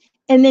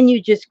 And then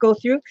you just go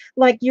through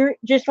like you're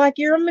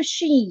a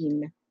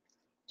machine.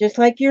 Just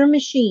like you're a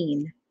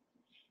machine.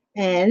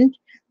 And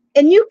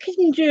you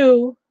can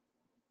do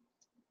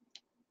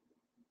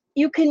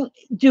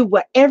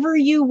whatever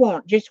you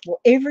want, just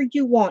whatever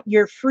you want.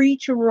 You're free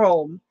to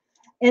roam.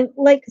 And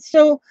like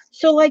so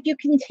like you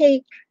can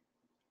take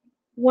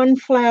one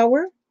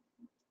flower,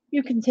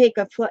 you can take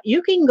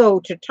you can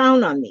go to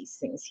town on these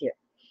things here.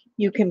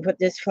 You can put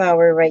this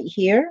flower right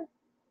here.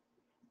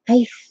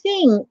 I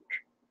think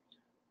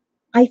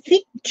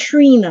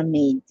Trina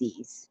made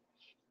these.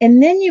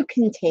 And then you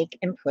can take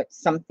and put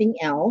something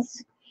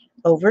else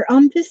over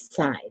on this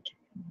side.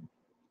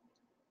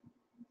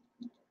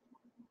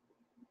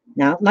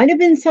 Now, it might have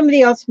been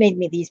somebody else made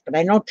me these, but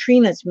I know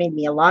Trina's made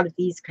me a lot of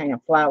these kind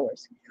of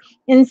flowers.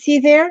 And see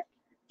there?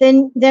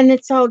 Then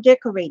it's all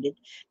decorated.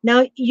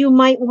 Now, you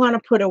might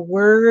want to put a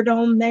word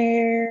on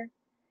there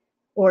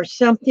or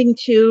something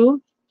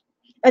too.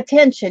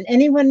 Attention,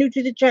 anyone new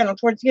to the channel,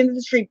 towards the end of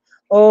the stream.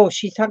 Oh,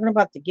 she's talking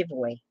about the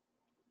giveaway.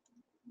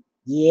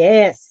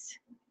 Yes.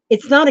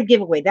 It's not a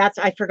giveaway.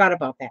 I forgot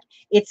about that.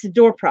 It's a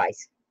door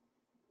prize.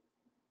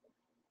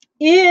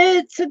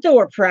 It's a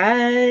door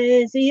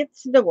prize.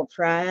 It's a door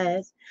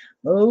prize.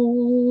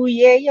 Oh,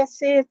 yeah, yes,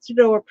 it's a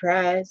door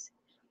prize.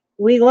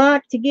 We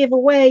like to give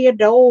away a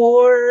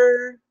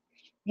door.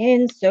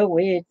 And so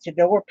it's a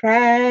door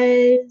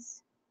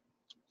prize.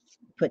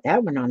 Put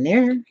that one on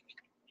there.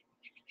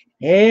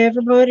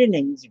 Everybody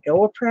needs a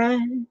door prize.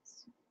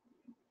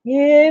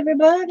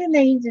 Everybody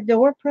needs a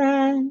door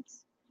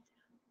prize.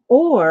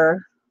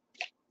 Or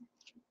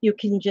you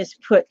can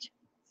just put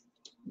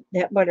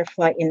that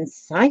butterfly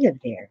inside of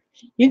there.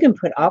 You can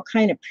put all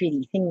kind of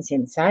pretty things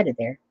inside of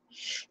there.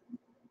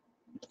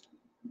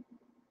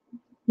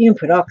 You can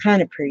put all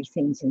kind of pretty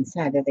things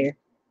inside of there.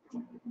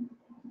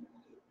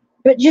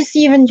 But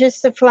even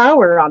just the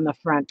flower on the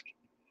front.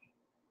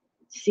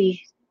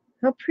 See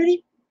how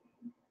pretty?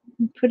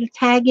 Put a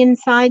tag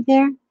inside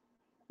there.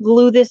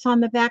 Glue this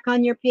on the back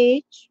on your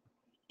page.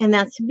 And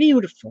that's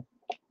beautiful.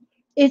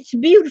 It's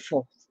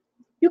beautiful.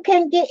 You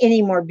can't get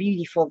any more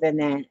beautiful than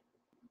that.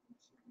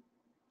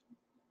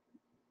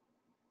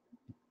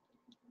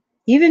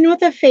 Even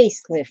with a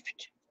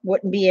facelift,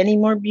 wouldn't be any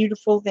more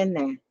beautiful than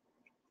that.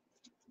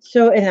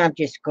 So, and I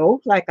just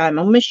go like I'm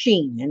a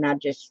machine, and I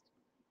just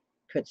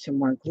put some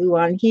more glue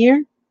on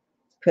here,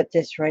 put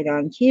this right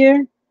on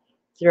here,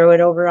 throw it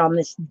over on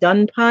this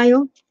done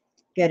pile,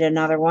 get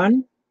another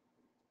one.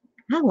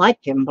 I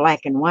like them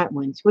black and white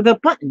ones with a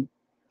button.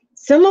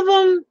 Some of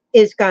them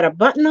is got a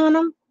button on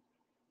them.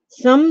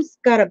 Some's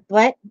got a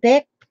black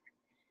back.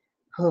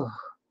 Oh,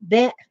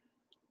 that.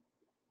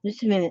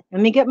 Just a minute.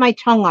 Let me get my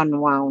tongue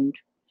unwound.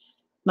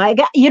 I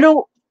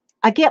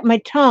get my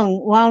tongue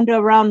wound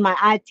around my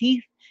eye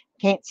teeth.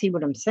 Can't see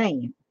what I'm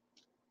saying.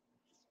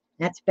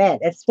 That's bad.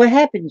 That's what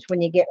happens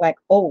when you get like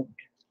old.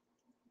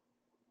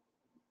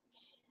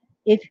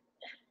 If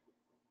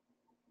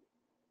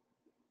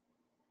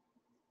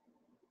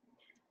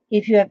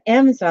you have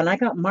Amazon, I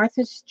got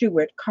Martha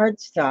Stewart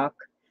cardstock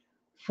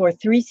for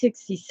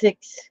 $3.66.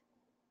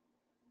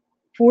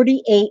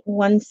 48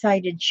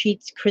 one-sided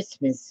sheets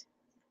Christmas.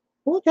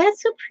 Well,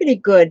 that's a pretty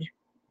good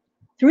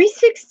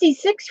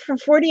 $3.66 for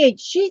 48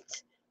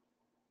 sheets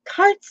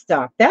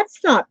cardstock.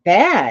 That's not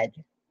bad.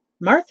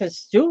 Martha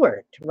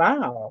Stewart.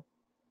 Wow.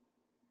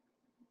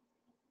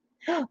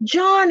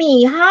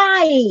 Johnny,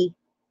 hi.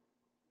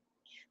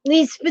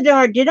 Lise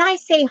Bedard, did I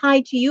say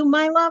hi to you,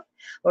 my love?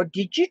 Or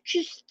did you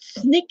just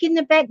sneak in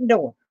the back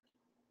door?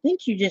 I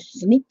think you just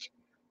sneaked.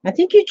 I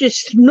think you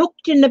just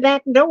snooked in the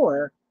back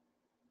door.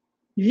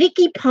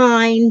 Vicky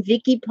Pine,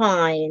 Vicky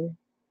Pine.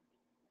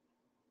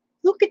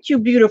 Look at you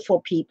beautiful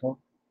people.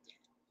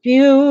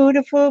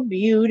 Beautiful,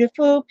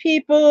 beautiful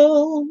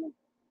people.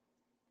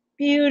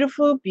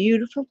 Beautiful,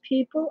 beautiful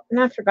people. And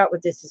I forgot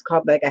what this is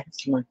called, but I got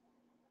some more.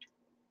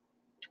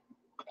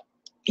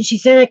 And she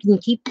said I can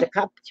keep the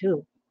cup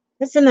too.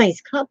 That's a nice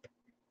cup.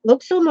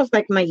 Looks almost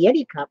like my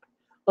Yeti cup.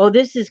 Oh,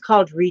 this is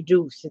called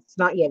Reduce. It's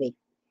not Yeti.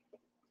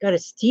 Got a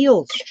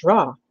steel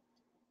straw.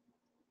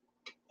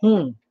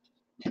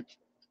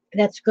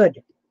 That's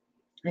good.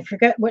 I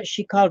forgot what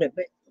she called it,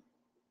 but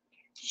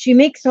she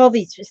makes all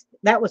these.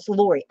 That was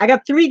Lori. I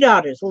got 3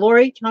 daughters: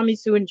 Lori, Tommy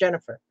Sue, and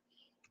Jennifer.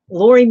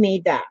 Lori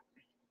made that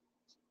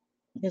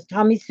because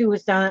Tommy Sue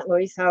was down at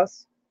Lori's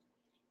house,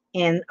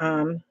 and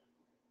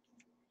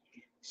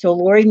so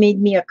Lori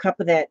made me a cup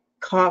of that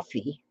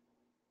coffee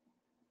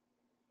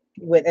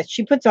with it.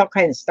 She puts all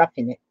kinds of stuff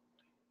in it.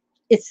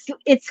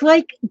 It's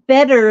like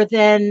better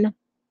than.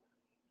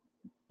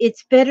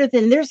 It's better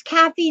than there's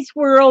Kathy's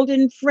World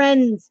and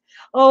Friends.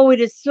 Oh, it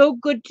is so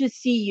good to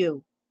see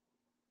you.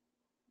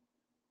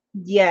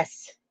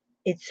 Yes,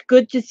 it's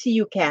good to see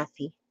you,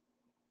 Kathy.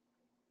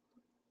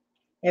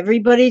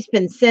 Everybody's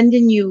been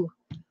sending you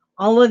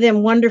all of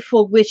them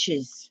wonderful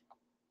wishes.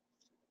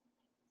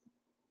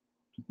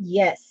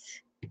 Yes.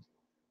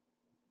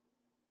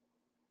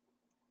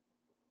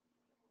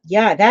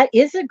 Yeah, that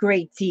is a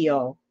great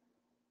deal.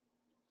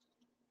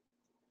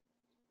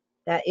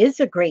 That is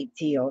a great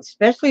deal,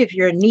 especially if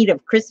you're in need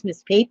of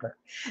Christmas paper.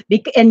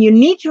 And you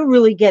need to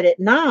really get it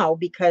now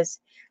because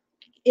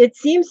it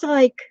seems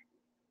like,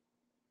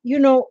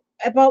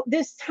 about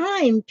this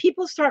time,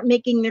 people start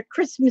making their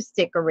Christmas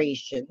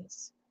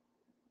decorations.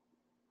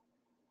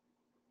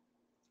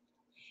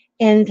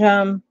 And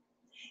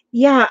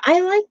yeah,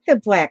 I like the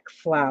black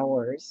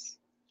flowers.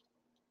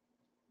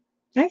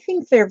 I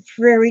think they're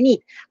very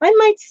neat. I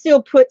might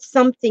still put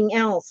something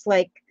else,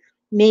 like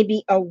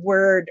maybe a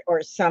word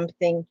or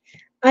something.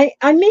 I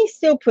may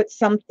still put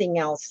something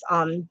else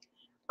on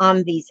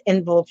these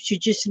envelopes. You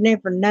just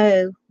never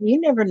know.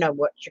 You never know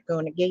what you're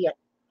going to get.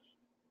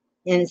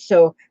 And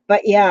so,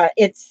 but yeah,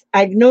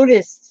 I've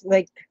noticed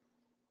like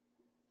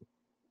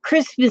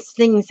Christmas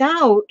things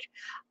out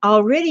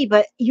already,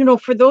 but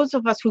for those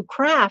of us who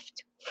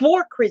craft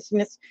for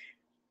Christmas,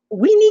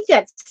 we need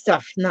that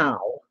stuff now.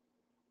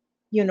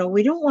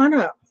 We don't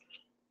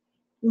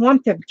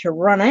want them to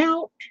run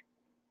out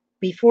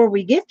before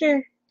we get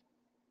there.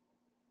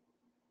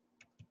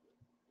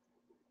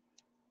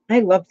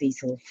 I love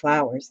these little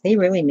flowers. They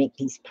really make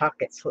these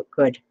pockets look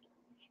good.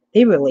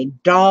 They really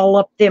doll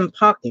up them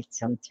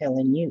pockets, I'm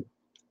telling you.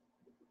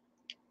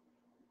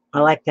 I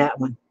like that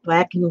one,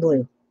 black and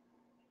blue.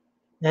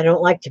 I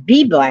don't like to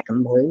be black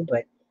and blue,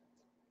 but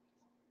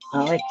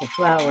I like the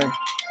flower.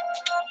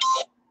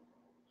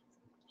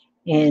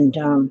 And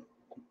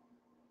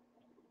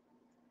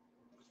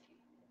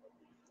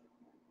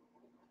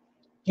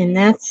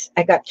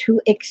I got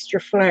 2 extra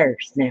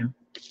flowers now.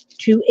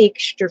 2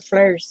 extra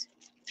flowers.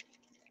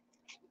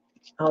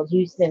 I'll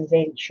use them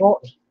very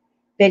shortly.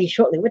 Very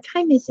shortly. What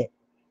time is it?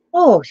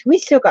 Oh, we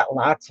still got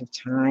lots of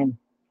time.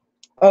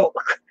 Oh,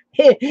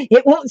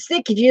 it won't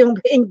stick if you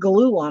don't put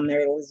glue on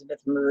there,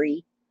 Elizabeth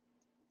Marie.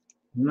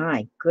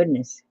 My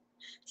goodness.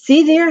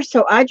 See there?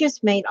 So I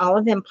just made all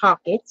of them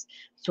pockets.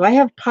 So I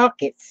have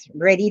pockets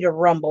ready to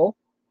rumble.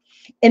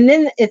 And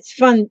then it's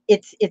fun.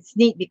 It's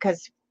neat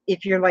because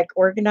if you're like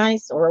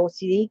organized or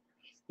OCD,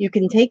 you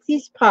can take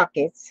these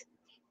pockets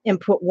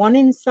and put one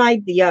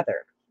inside the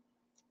other.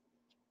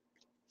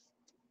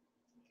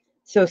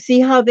 So see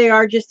how they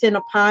are just in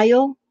a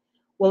pile?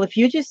 Well, if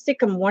you just stick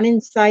them one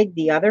inside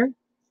the other,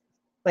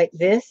 like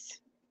this,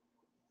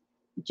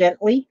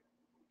 gently,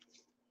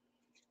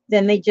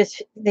 then they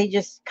just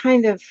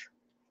kind of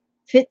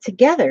fit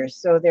together.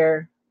 So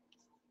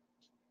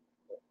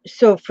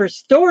for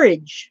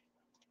storage,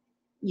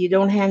 you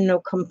don't have no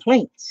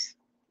complaints.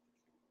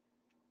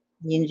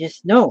 You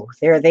just know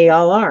there they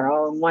all are,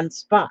 all in one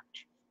spot.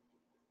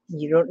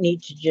 You don't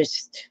need to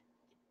just,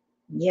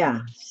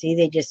 yeah, see,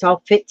 they just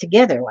all fit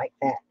together like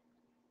that.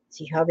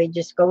 See how they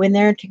just go in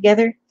there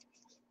together?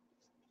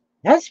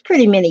 That's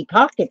pretty many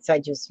pockets I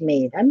just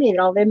made. I made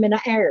all them in an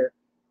hour.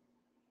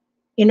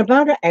 In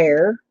about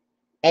an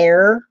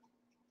hour,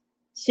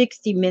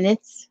 60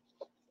 minutes.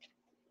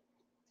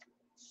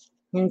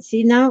 And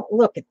see now,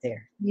 look at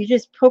there. You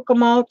just poke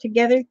them all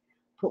together,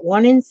 put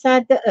one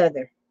inside the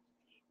other.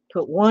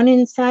 Put one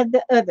inside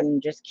the other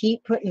and just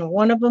keep putting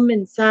one of them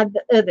inside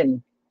the other.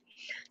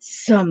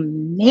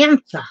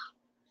 Samantha,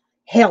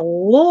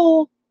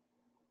 hello.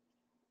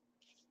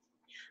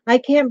 I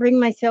can't bring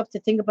myself to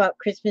think about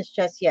Christmas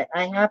just yet.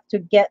 I have to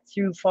get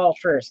through fall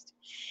first.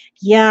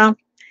 Yeah,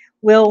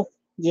 well,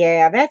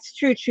 yeah, that's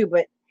true,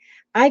 but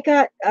I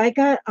got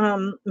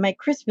my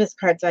Christmas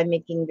cards I'm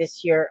making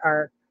this year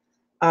are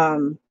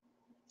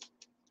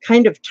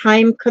kind of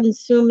time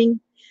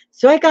consuming.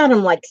 So I got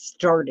them like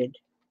started.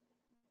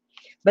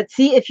 But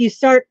see, if you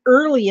start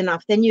early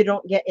enough, then you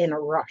don't get in a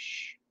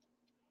rush.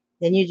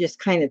 Then you just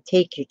kind of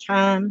take your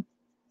time,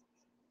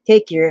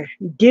 take your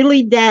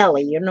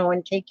dilly-dally, you know,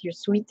 and take your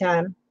sweet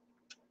time.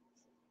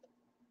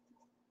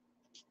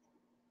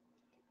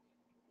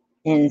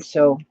 And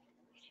so,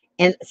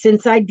 and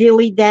since I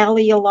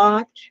dilly-dally a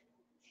lot,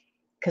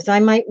 because I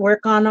might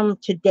work on them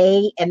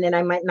today, and then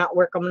I might not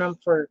work on them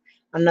for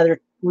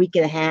another week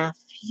and a half.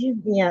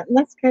 Yeah,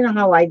 that's kind of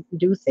how I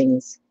do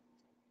things.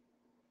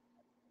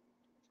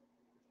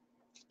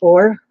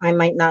 Or I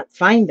might not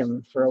find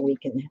them for a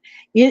week and a half.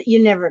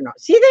 You never know.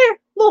 See there?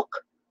 Look.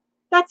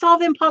 That's all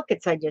them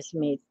pockets I just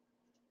made.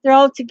 They're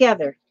all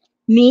together.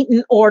 Neat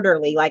and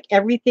orderly, like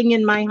everything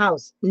in my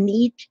house.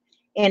 Neat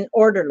and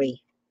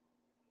orderly.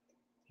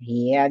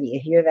 Yeah, do you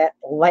hear that?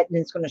 The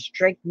lightning's going to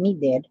strike me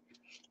dead.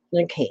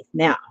 Okay,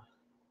 now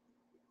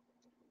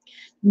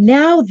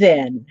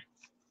then,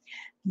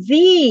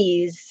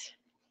 these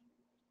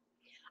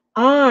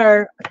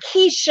are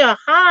Keisha.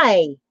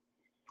 Hi.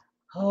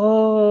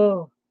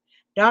 Oh,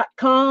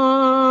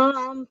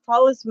 .com.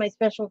 Fall is my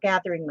special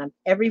gathering month.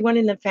 Everyone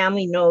in the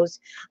family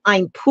knows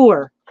I'm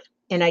poor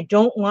and I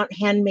don't want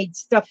handmade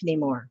stuff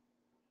anymore.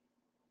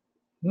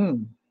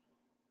 You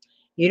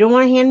don't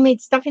want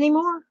handmade stuff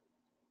anymore?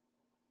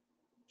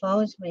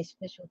 Fall is my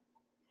special.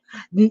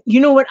 You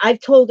know what?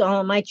 I've told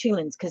all of my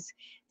chillins because,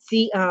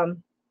 see, yeah,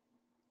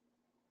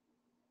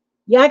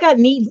 I got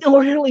neat and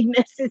orderly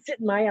messes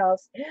in my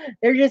house.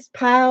 They're just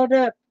piled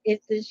up.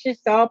 It's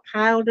just all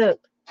piled up.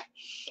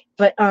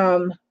 But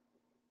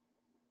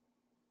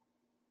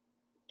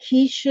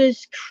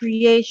Keisha's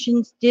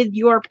Creations, did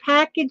your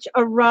package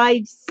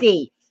arrive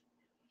safe?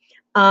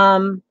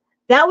 That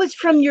was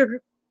from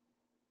your.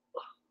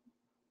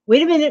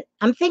 Wait a minute.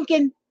 I'm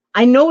thinking.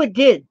 I know it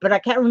did, but I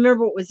can't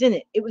remember what was in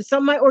it. It was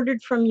something I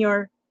ordered from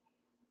your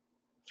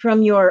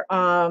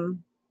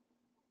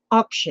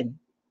auction.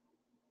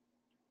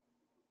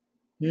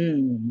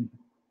 You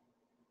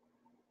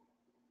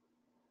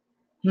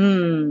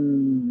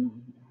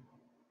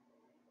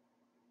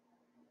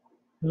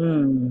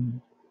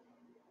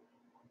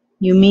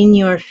mean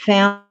your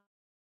family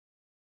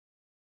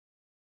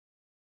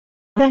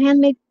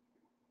handmade?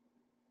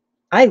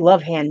 I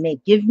love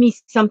handmade. Give me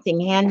something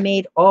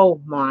handmade. Oh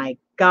my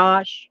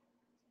gosh.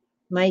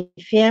 My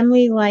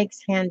family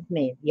likes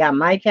handmade. Yeah,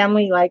 my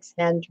family likes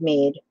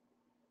handmade.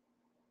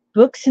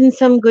 Books and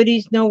some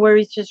goodies, no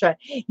worries, just right.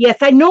 Yes,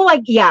 I know,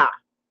 like, yeah.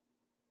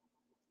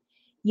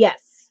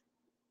 Yes.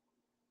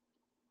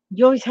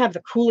 You always have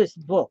the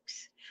coolest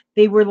books.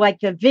 They were like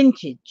the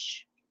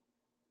vintage.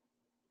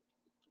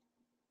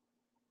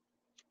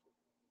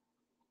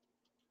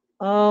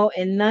 Oh,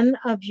 and none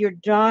of your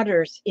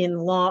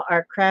daughters-in-law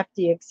are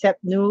crafty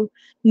except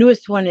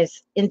newest one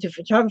is into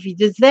photography.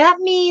 Does that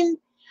mean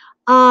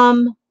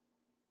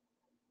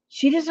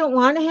she doesn't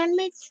want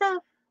handmade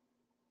stuff?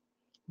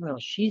 Well,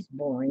 she's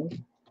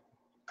boring.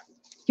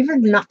 Give her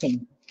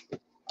nothing.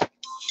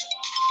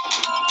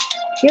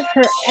 Give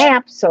her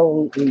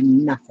absolutely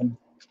nothing.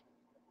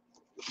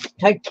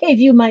 I gave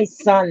you my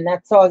son.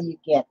 That's all you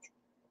get.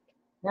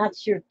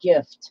 That's your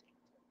gift.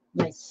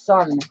 My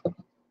son.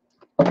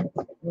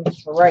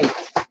 That's right.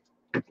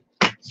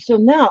 So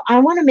now I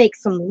want to make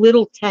some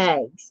little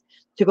tags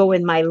to go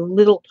in my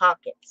little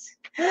pockets.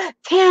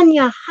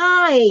 Tanya,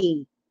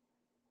 hi.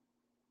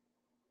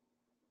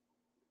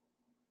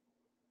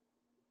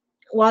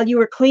 While you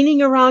were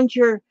cleaning around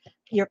your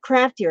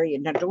craft area.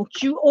 Now,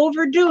 don't you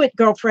overdo it,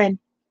 girlfriend.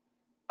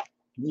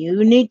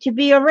 You need to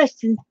be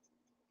arrested.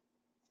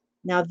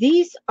 Now,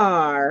 these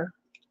are,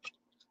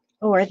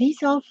 oh, are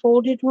these all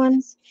folded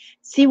ones?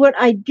 See, what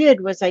I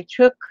did was I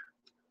took,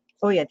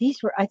 oh yeah,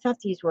 these were, I thought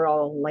these were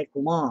all like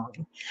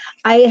long.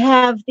 I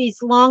have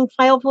these long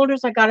file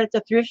folders I got at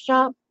the thrift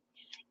shop,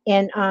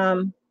 and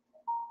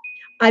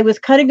I was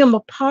cutting them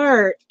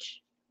apart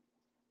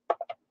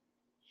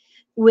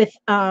with,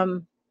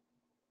 oh,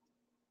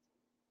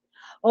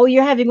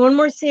 you're having one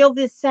more sale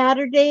this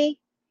Saturday,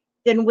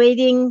 then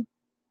waiting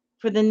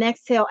for the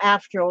next sale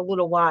after a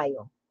little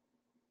while.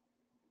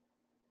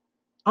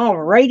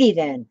 Alrighty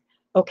then.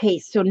 Okay,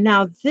 so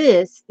now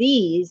these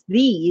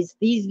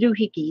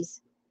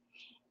doohickeys,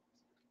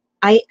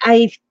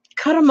 I've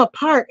cut them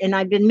apart and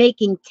I've been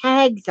making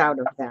tags out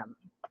of them.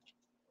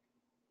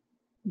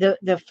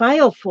 The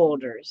file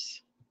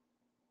folders.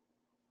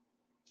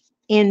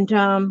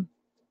 And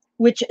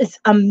which is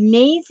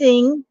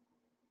amazing.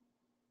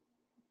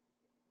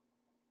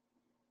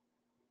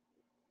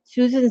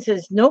 Susan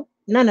says, nope,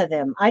 none of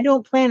them. I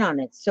don't plan on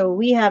it. So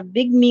we have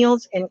big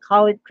meals and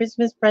call it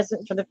Christmas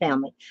present for the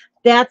family.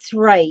 That's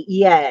right.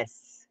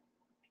 Yes.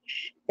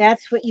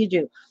 That's what you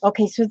do.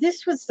 Okay, so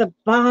this was the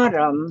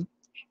bottom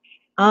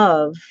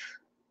of,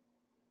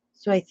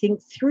 so I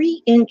think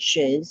 3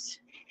 inches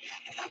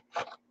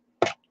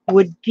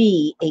would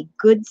be a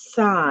good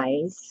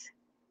size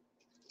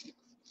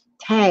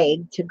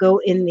tag to go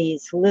in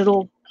these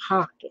little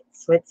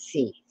pockets. Let's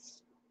see.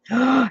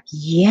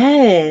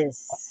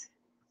 Yes.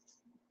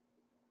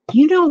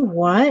 You know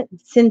what?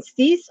 Since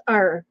these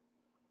are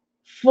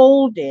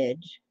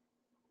folded,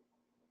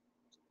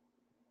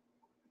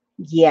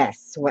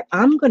 yes, what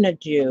I'm going to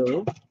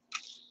do,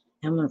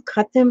 I'm going to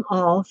cut them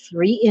all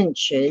 3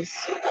 inches.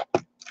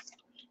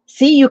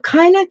 See, you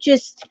kind of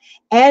just,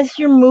 as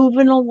you're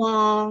moving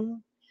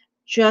along,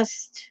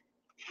 just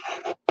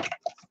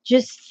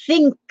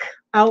think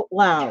out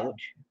loud.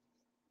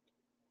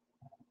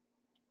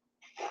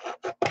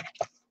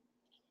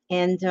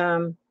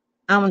 And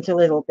I want a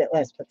little bit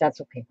less, but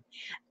that's okay.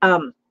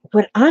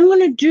 What I'm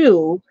going to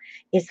do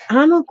is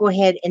I'm going to go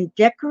ahead and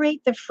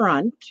decorate the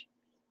front.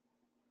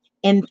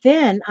 And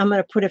then I'm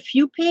going to put a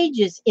few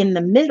pages in the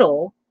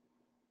middle.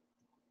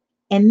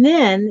 And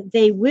then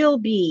they will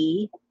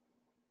be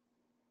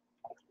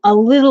a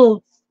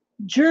little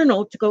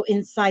journal to go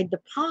inside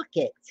the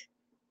pocket.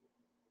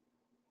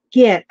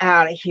 Get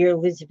out of here,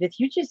 Elizabeth.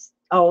 You just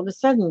all of a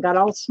sudden got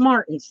all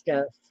smart and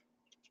stuff.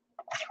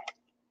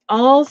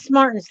 All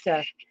smart and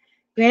stuff.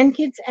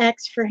 Grandkids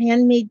ask for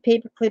handmade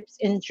paper clips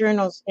and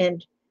journals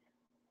and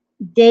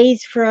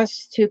days for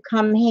us to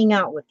come hang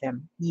out with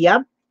them.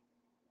 Yep.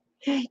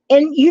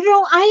 And you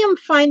know, I am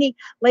finding,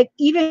 like,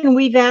 even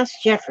we've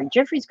asked Jeffrey.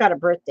 Jeffrey's got a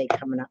birthday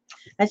coming up.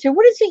 I said,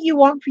 what is it you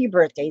want for your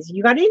birthdays?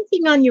 You got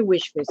anything on your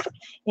wish list?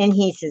 And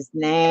he says,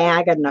 nah,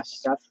 I got enough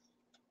stuff.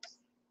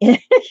 You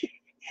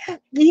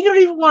don't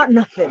even want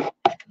nothing.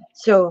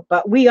 So,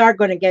 but we are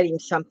going to get him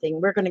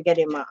something. We're going to get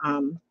him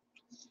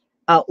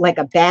like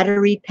a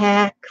battery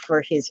pack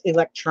for his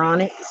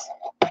electronics,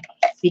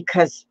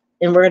 because,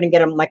 and we're going to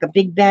get him like a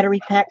big battery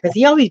pack, because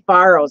he always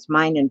borrows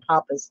mine and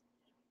Papa's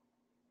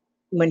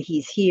when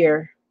he's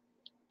here,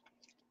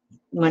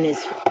 when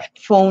his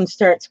phone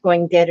starts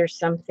going dead or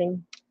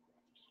something,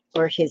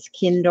 or his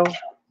Kindle.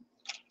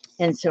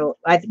 And so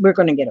we're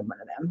going to get him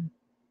one of them.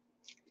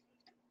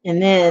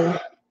 And then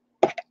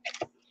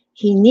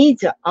he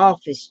needs an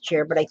office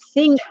chair, but I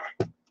think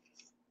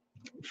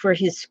for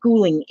his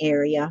schooling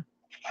area.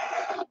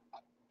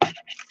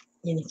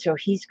 And so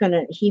he's going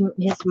to,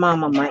 his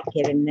mama might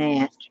get him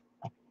that.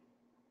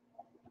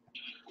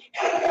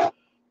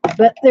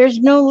 But there's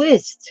no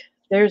list.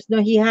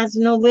 He has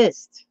no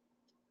list.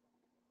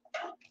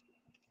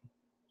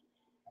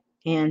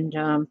 And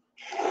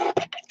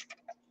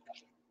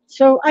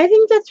so I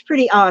think that's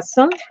pretty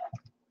awesome.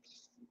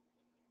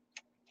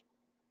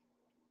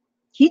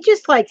 He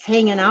just likes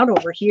hanging out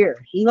over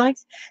here. He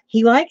likes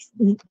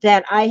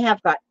that I have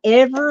got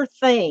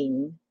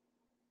everything.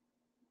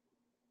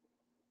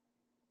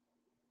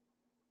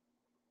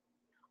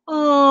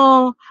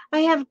 Oh,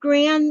 I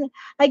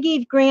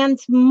gave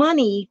Grant's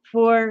money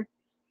for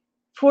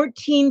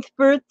 14th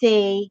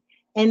birthday,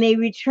 and they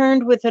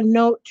returned with a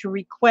note to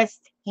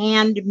request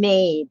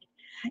handmade.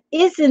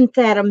 Isn't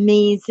that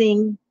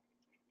amazing?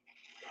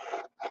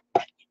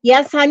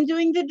 Yes, I'm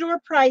doing the door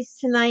prize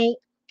tonight.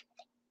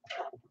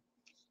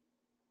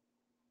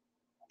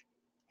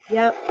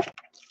 Yep.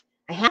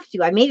 I have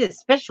to. I made a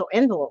special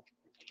envelope.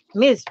 I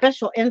made a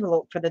special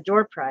envelope for the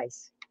door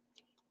prize.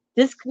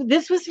 This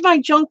was my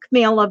junk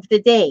mail of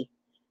the day.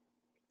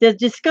 The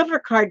Discover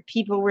card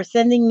people were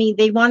sending me,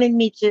 they wanted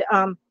me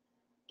to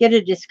get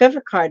a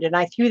Discover card, and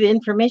I threw the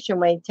information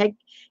away and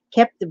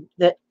kept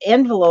the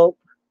envelope,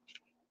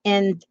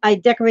 and I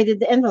decorated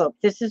the envelope.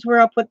 This is where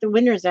I'll put the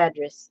winner's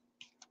address.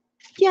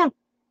 Yeah,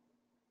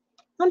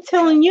 I'm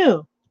telling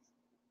you.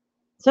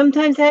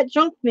 Sometimes that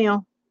junk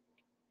mail,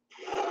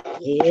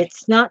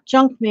 it's not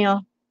junk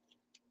mail.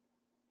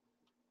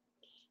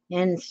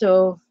 And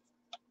so,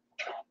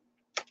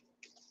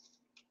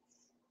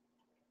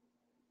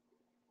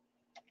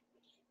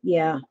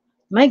 yeah,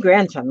 my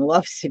grandson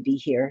loves to be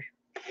here.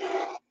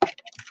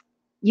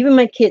 Even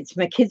my kids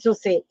will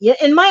say, yeah,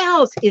 and my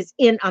house is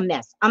in a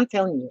mess. I'm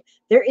telling you,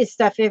 there is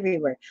stuff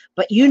everywhere.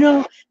 But you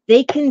know,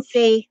 they can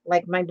say,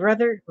 like my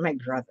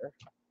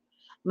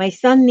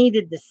son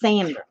needed the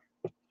sander.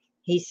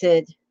 He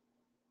said,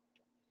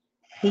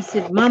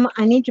 Mama,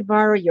 I need to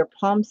borrow your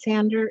palm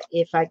sander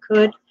if I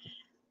could.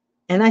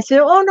 And I said,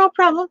 oh, no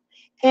problem.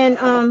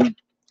 And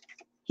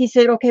he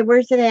said, okay,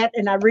 where's it at?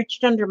 And I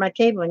reached under my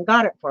table and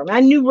got it for him. I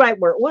knew right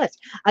where it was.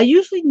 I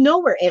usually know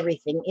where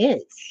everything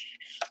is.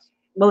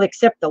 Well,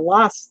 except the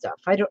lost stuff.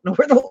 I don't know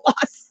where the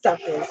lost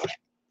stuff is.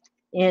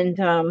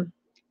 And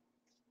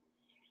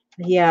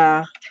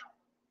yeah.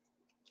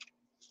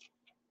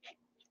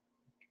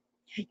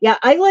 Yeah,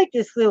 I like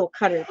this little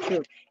cutter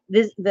too.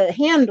 The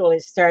handle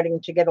is starting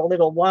to get a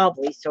little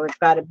wobbly, so I've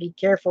got to be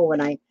careful when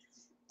I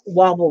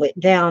wobble it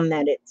down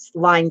that it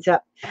lines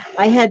up.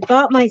 I had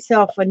bought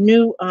myself a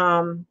new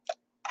the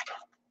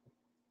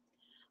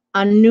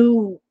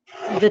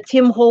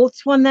Tim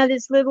Holtz one that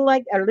is a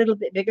little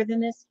bit bigger than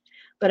this,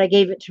 but I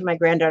gave it to my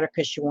granddaughter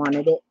because she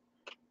wanted it.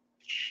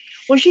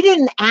 Well, she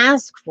didn't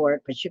ask for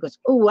it, but she goes,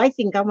 "Oh, I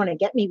think I want to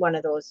get me one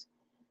of those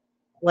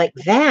like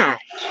that."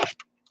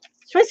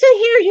 So I said,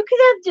 "Here, you can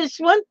have this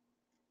one."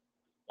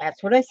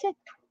 That's what I said.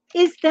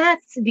 Is that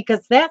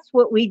because that's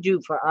what we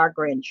do for our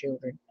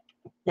grandchildren,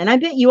 and I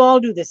bet you all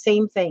do the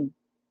same thing.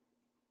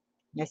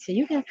 I said,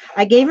 "You can."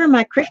 I gave her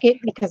my Cricket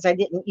because I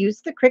didn't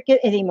use the Cricket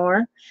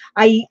anymore.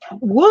 I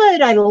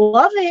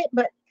love it,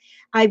 but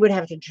I would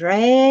have to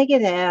drag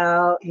it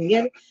out and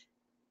get it.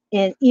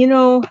 And you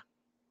know,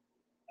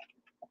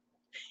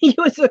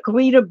 use a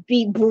queen of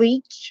beet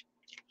bleach.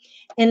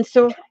 And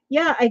so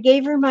yeah, I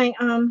gave her my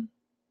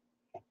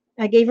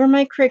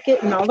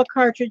Cricket and all the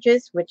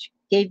cartridges, which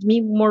gave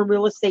me more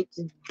real estate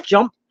to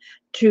jump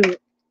to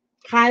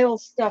pile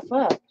stuff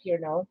up,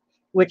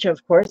 which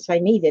of course I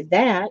needed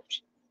that.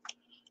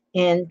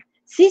 And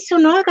see, so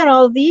now I got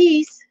all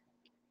these.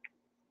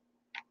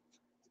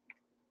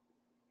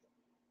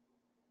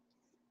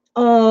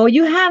 Oh,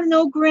 you have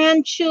no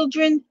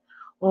grandchildren?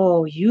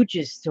 Oh, you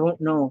just don't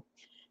know.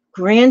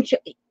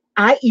 Grandchildren.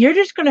 You're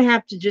just gonna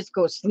have to just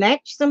go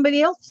snatch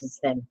somebody else's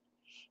then.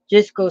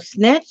 Just go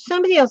snatch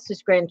somebody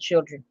else's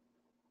grandchildren.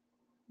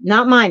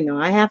 Not mine though.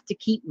 I have to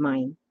keep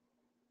mine.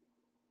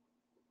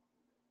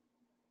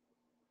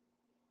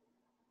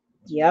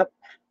 Yep.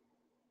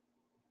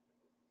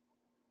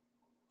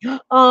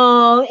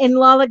 Oh, and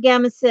Lala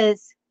Gamma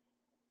says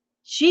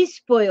she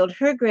spoiled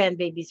her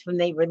grandbabies when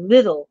they were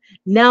little.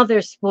 Now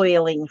they're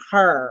spoiling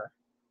her.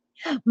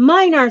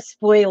 Mine are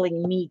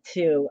spoiling me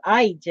too.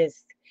 I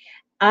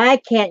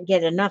can't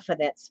get enough of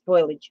that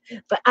spoilage.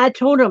 But I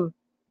told them,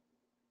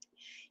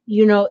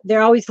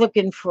 they're always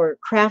looking for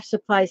craft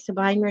supplies to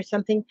buy me or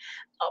something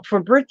for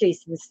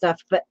birthdays and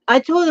stuff. But I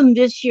told them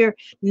this year,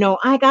 no,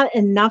 I got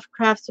enough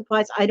craft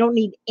supplies. I don't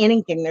need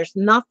anything. There's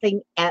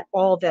nothing at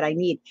all that I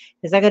need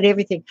because I got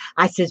everything.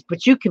 I says,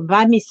 but you can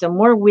buy me some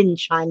more wind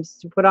chimes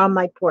to put on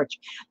my porch.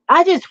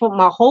 I just want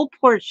my whole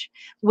porch.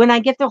 When I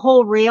get the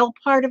whole rail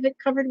part of it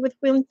covered with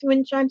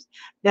wind chimes,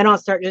 then I'll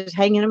start just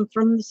hanging them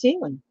from the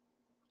ceiling.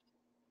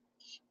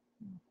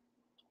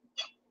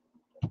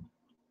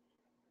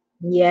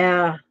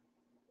 Yeah.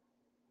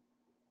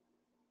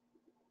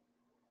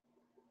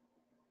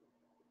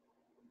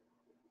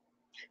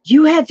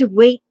 You had to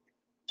wait.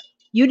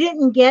 You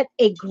didn't get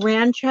a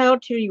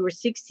grandchild till you were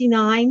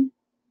 69?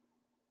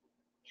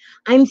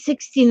 I'm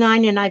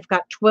 69 and I've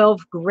got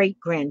 12 great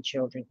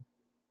grandchildren.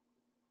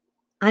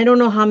 I don't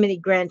know how many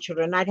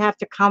grandchildren. I'd have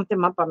to count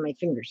them up on my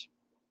fingers.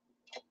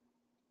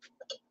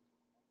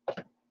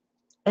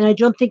 And I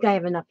don't think I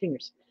have enough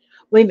fingers.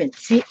 Wait a minute.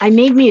 See, I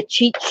made me a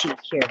cheat sheet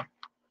here.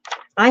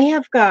 I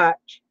have got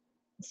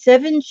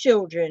 7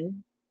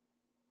 children,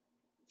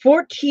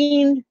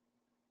 14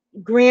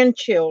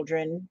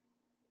 grandchildren,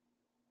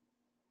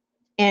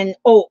 and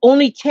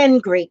only 10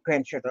 great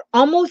grandchildren.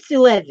 Almost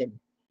 11.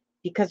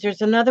 Because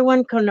there's another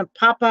one going to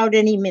pop out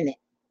any minute.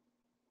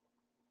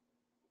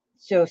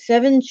 So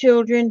 7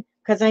 children,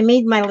 because I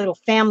made my little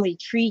family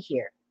tree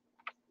here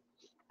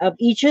of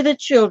each of the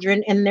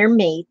children and their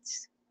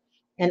mates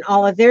and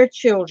all of their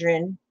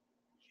children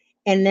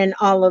and then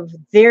all of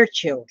their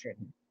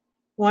children.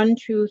 1,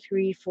 2,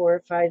 3,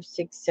 4, 5,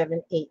 6,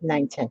 7, 8,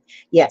 9, 10.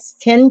 Yes,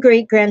 10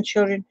 great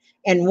grandchildren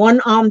and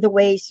 1 on the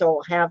way. So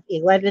I'll have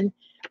 11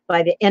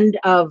 by the end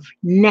of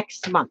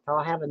next month.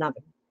 I'll have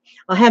another.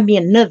 I'll have me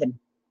another.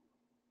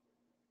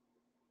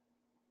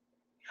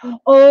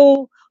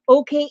 Oh,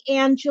 okay,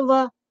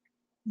 Angela.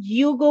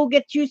 You go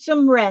get you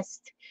some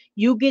rest.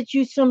 You get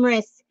you some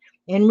rest.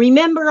 And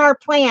remember our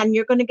plan.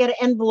 You're going to get an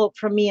envelope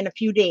from me in a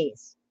few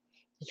days.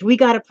 We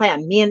got a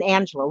plan. Me and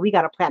Angela, we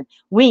got a plan.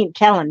 We ain't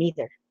telling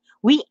either.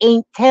 We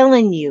ain't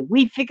telling you.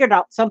 We figured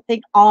out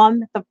something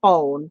on the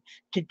phone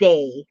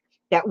today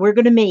that we're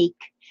going to make,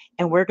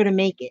 and we're going to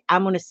make it.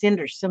 I'm going to send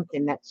her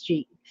something that's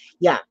she,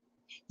 yeah.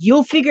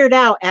 You'll figure it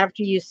out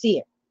after you see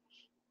it.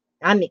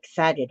 I'm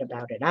excited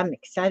about it. I'm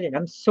excited.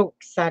 I'm so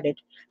excited.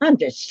 I'm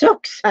just so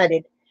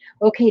excited.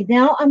 Okay,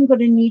 now I'm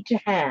going to need to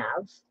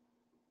have,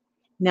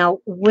 now,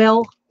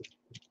 well,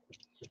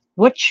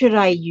 what should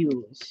I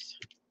use?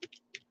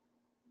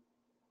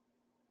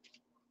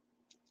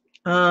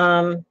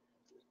 And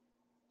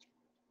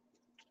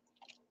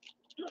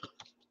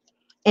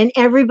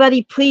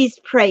everybody, please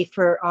pray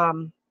for,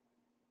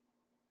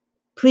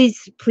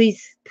 please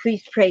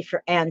pray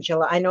for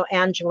Angela. I know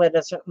Angela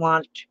doesn't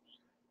want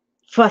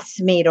fuss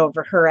made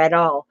over her at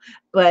all,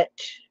 but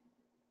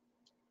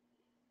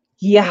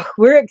yeah,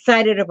 we're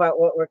excited about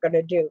what we're going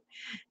to do.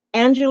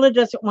 Angela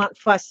doesn't want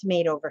fuss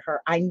made over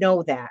her. I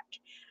know that,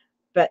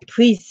 but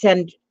please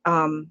send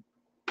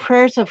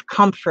prayers of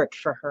comfort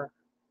for her.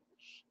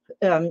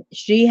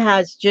 She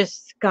has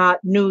just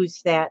got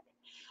news that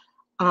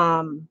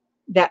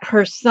that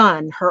her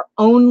son, her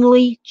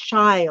only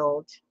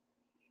child,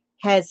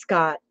 has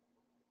got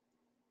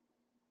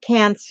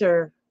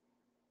cancer,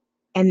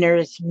 and there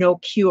is no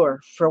cure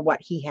for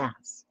what he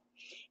has.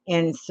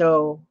 And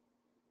so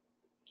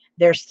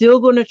they're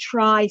still going to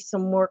try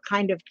some more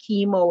kind of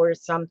chemo or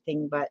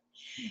something, but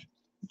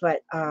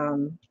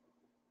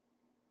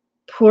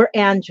poor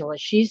Angela,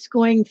 she's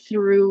going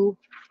through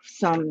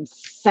some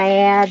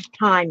sad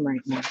time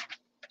right now.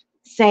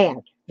 Sad,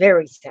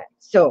 very sad.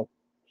 So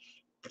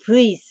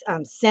please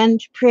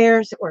send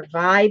prayers or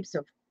vibes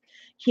of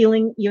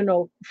healing, you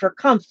know, for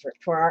comfort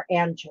for our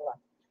Angela,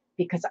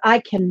 because I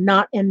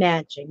cannot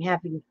imagine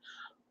having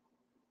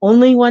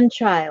only one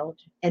child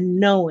and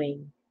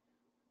knowing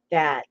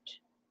that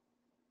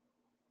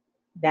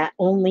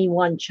only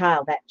one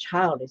child, that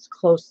child is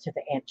close to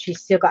the end.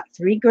 She's still got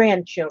 3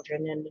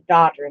 grandchildren and a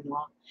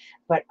daughter-in-law,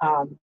 but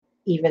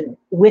even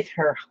with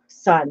her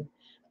son.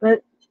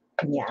 But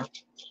yeah,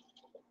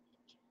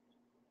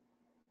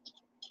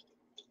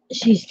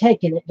 she's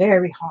taking it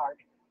very hard.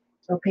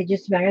 Okay,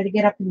 just better to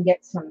get up and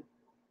get some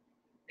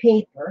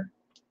paper.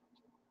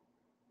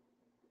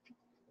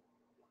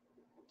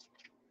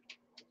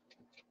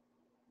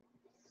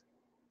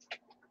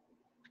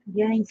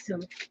 Getting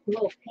some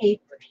little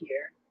paper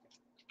here.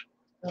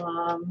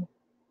 I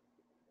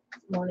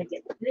want to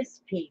get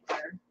this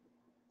paper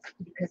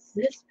because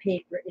this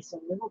paper is a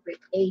little bit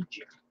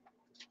aged.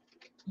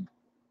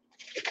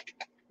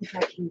 If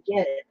I can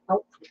get it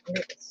out from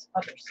this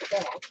other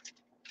stuff.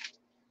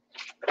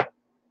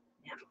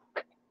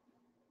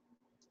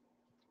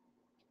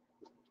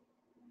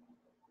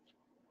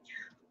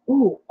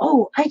 Ooh,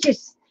 oh, I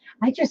just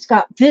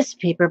got this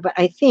paper, but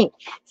I think,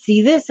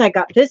 see this, I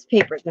got this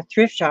paper at the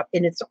thrift shop,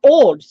 and it's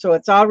old, so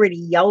it's already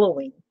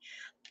yellowing.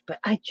 But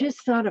I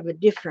just thought of a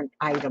different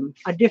item,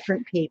 a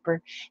different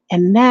paper,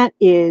 and that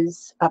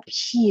is up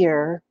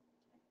here.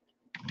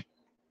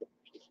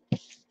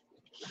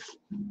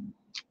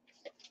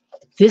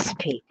 This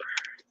paper.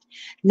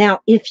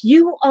 Now, if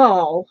you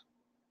all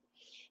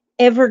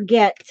ever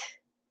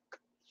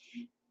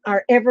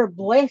are ever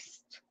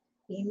blessed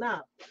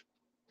enough,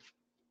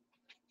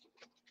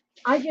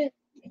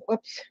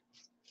 whoops,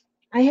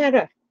 I had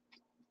a,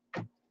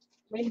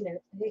 wait a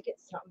minute, let me get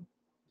something.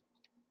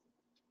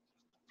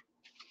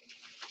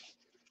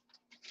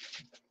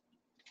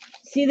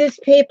 See this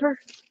paper?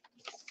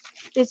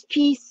 This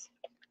piece?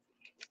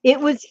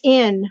 This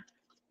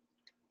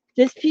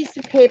piece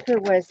of paper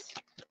was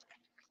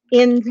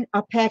in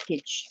a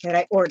package that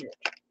I ordered.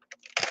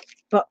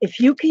 But if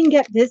you can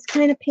get this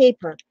kind of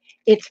paper,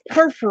 it's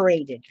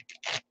perforated.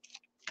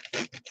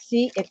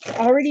 See, it's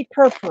already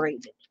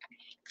perforated.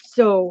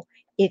 So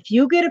if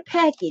you get a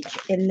package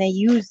and they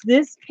use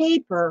this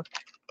paper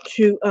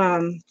to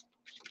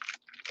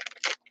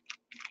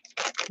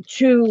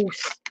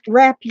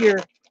wrap your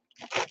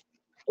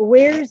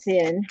wares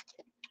in,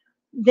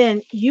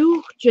 then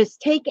you just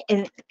take it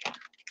and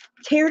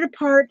tear it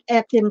apart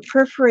at them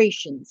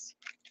perforations.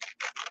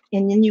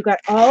 And then you got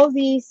all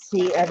these,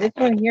 see, this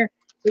one here,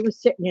 it was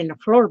sitting in the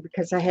floor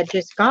because I had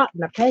just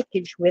gotten a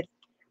package with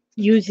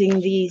using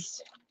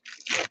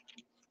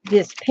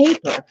this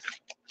paper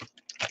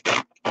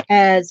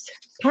as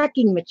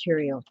packing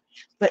material.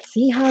 But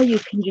see how you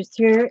can just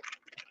tear it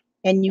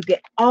and you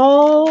get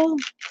all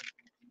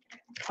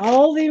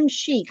them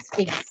sheets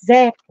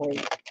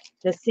exactly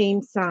the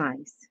same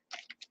size.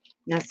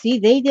 Now see,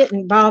 they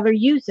didn't bother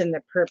using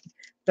the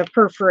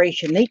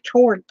perforation. They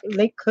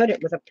cut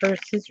it with a pair of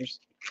scissors.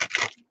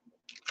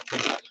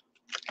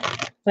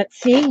 But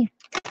see,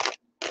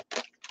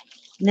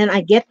 and then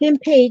I get them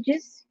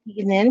pages,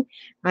 and then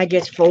I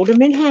just fold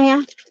them in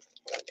half.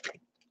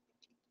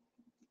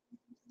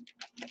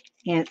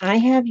 And I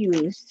have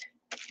used,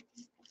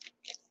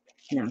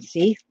 now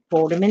see,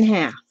 fold them in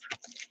half.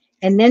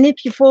 And then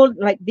if you fold,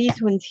 like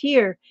these ones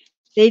here,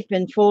 they've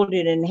been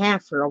folded in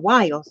half for a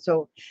while,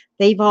 so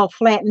they've all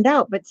flattened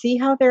out. But see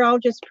how they're all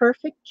just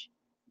perfect?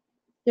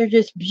 They're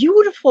just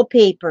beautiful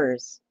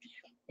papers.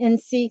 And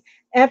see,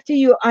 after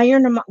you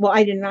iron them, well,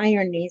 I didn't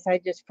iron these. I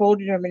just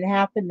folded them in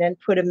half and then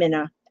put them in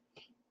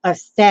a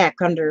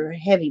stack under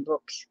heavy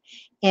books.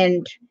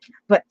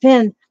 But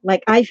then,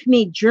 like, I've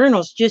made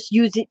journals, just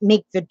use it,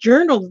 make the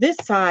journal this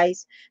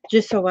size,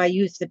 just so I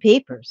use the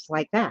papers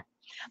like that.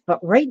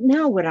 But right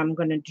now, what I'm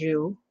going to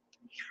do,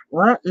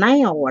 oh,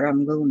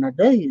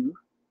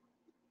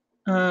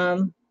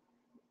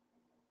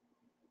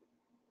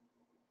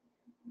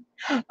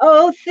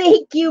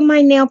 thank you.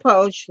 My nail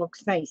polish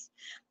looks nice.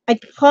 I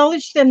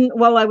polished them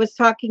while I was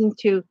talking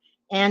to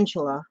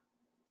Angela.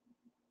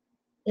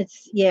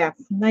 Yeah,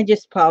 I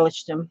just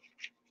polished them.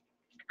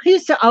 I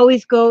used to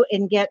always go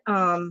and get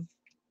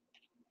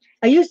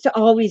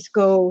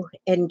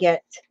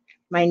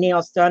my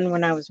nails done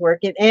when I was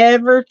working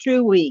every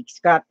 2 weeks.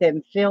 Got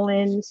them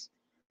fill-ins,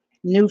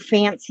 new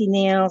fancy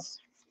nails.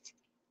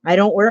 I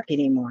don't work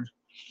anymore.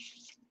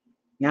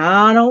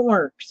 Now I don't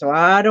work, so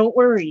I don't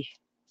worry.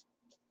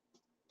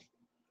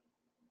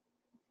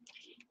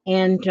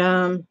 And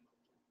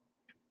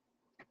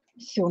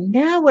so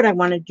now what I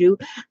want to do,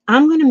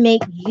 I'm going to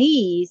make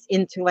these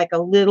into like a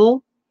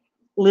little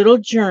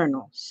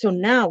journal. So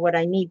now what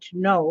I need to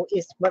know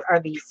is, what are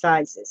these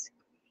sizes?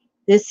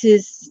 This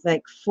is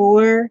like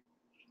 4.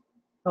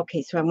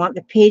 Okay, so I want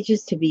the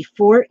pages to be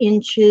 4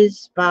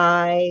 inches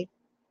by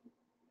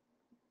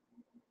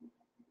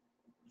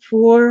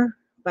 4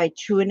 by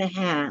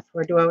 2.5,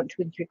 or do I want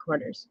 2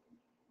 3/4?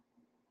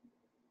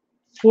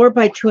 4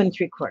 by 2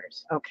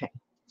 3/4. Okay.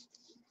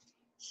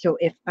 So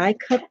if I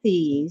cut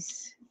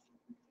these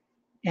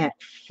at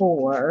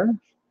 4,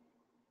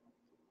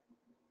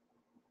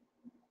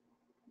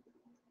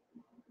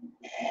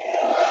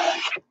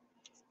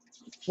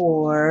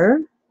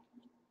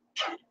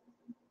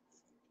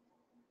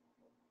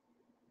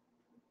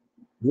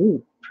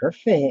 ooh,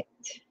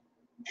 perfect.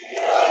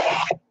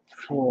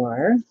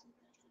 4,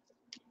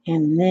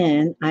 and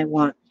then I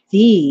want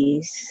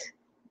these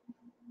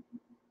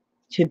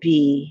to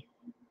be,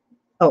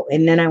 oh,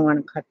 and then I want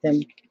to cut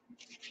them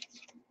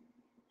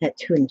at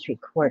 2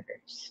 3/4.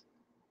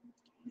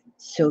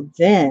 So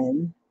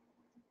then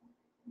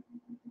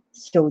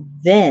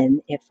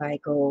if I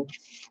go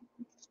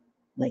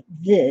like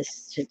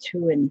this to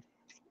 2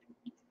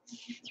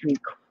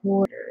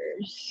 3/4,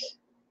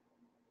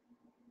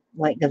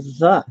 like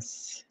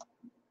thus,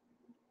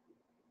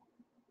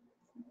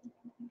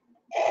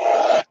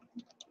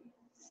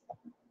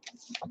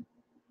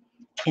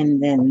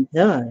 and then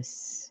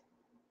thus,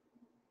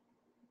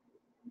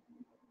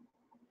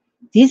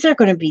 these are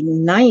going to be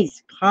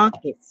nice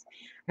pockets.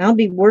 I'll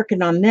be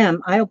working on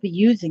them. I'll be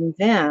using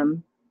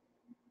them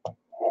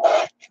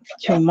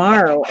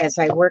tomorrow as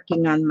I'm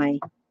working on my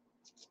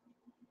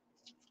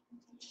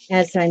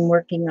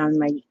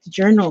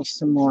journal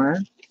some more.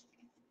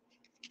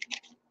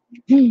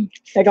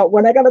 I got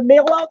one I got to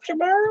mail out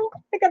tomorrow.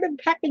 I got to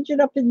package it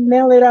up and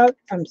mail it out.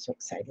 I'm so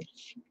excited.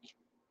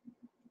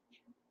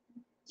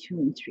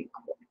 2 3/4.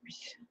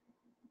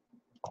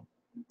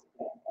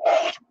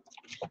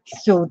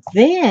 So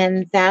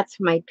then that's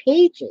my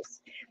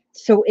pages.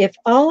 So if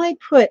all I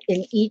put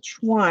in each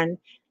one,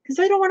 because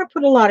I don't want to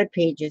put a lot of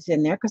pages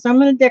in there, because I'm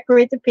going to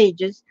decorate the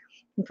pages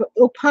and put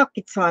little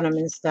pockets on them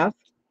and stuff.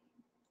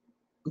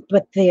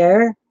 But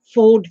there,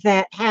 fold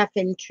that half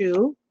in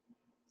 2,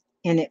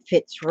 and it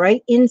fits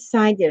right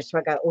inside there. So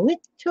I got a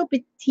little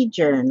bitty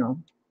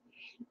journal.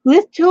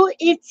 Little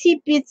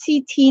itsy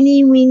bitsy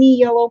teeny weeny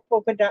yellow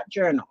polka dot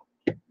journal.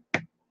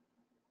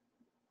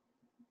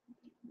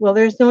 Well,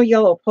 there's no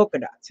yellow polka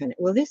dots in it.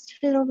 Will this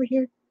fit over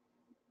here?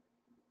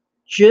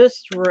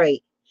 Just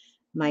right.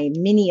 My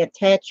mini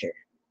attacher.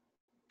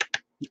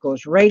 It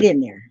goes right in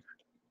there.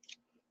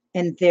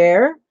 And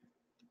there,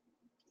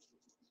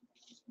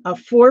 a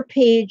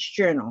 4-page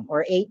journal,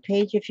 or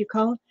 8-page if you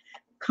call it.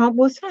 Count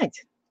both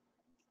sides.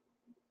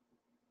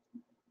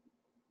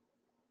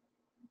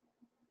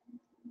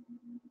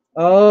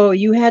 Oh,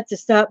 you had to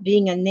stop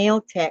being a nail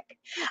tech.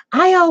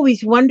 I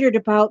always wondered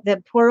about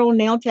the poor old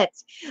nail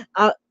techs.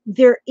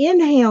 They're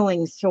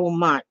inhaling so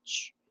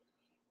much.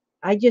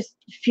 I just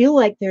feel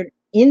like they're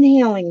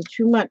inhaling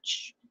too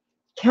much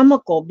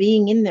chemical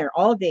being in there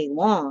all day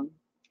long.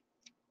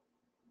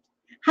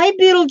 Hi,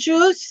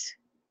 Beetlejuice,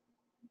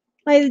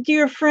 my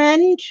dear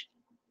friend.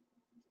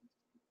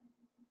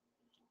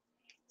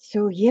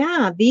 So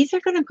yeah, these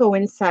are going to go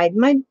inside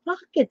my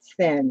buckets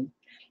then.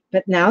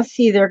 But now,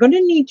 see, they're going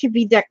to need to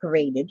be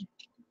decorated.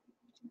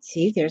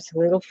 See, there's a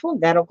little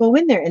fold that'll go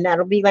in there, and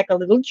that'll be like a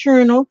little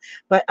journal.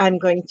 But I'm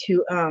going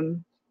to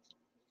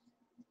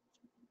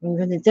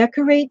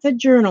decorate the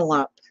journal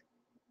up.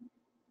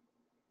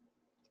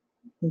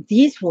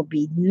 These will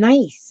be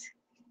nice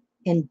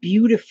and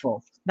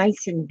beautiful.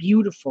 Nice and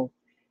beautiful.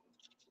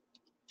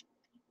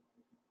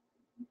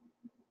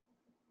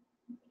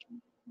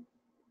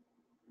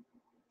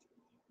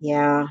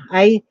 Yeah,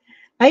 I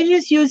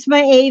just used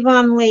my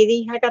Avon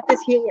lady. I got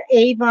this here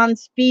Avon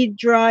Speed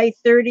Dry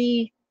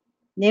 30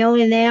 nail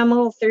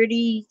enamel,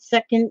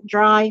 30-second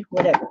dry,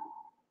 whatever.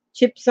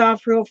 Chips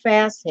off real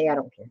fast. Hey, I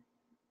don't care.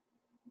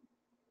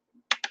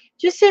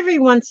 Just every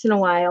once in a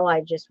while,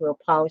 I just will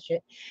polish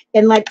it.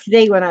 And like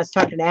today when I was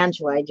talking to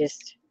Angela, I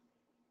just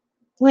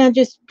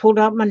pulled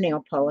out my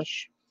nail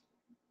polish.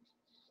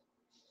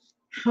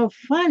 How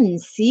fun,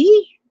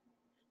 see?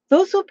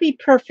 Those will be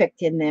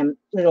perfect in them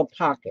little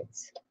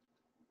pockets.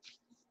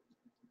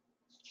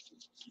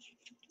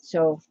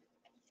 So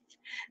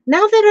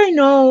now that I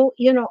know,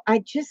 I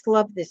just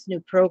love this new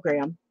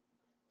program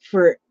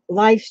for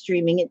live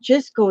streaming. It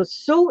just goes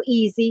so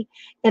easy,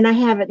 and I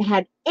haven't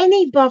had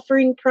any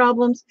buffering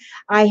problems.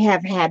 I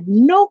have had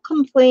no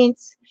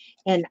complaints,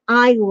 and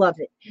I love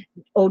it.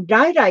 Oh,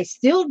 Dai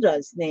still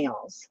does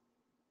nails.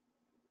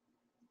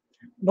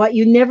 But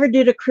you never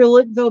did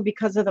acrylic, though,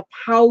 because of the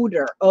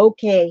powder.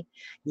 Okay.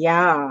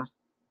 Yeah.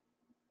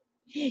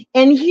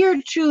 And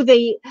here too,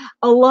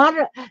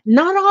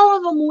 not all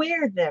of them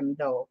wear them,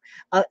 though.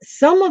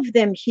 Some of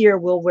them here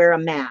will wear a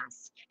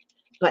mask,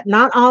 but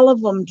not all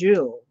of them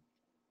do.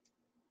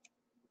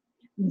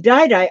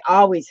 Dai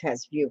always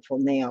has beautiful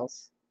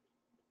nails.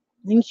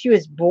 I think she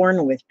was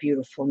born with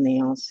beautiful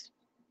nails,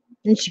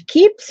 and she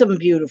keeps them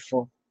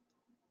beautiful.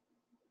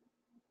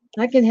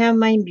 I can have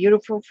mine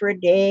beautiful for a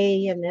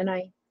day, and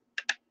then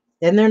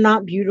they're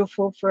not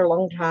beautiful for a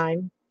long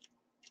time.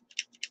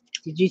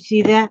 Did you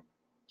see that?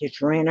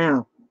 Just ran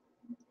out.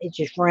 It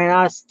just ran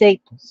out of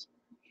staples.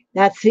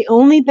 That's the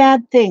only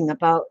bad thing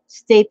about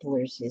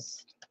staplers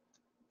is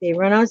they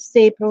run out of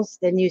staples.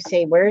 Then you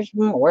say, "Where's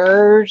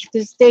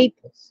the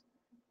staples?"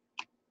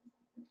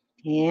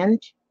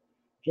 And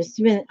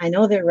just a minute. I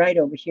know they're right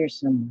over here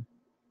somewhere.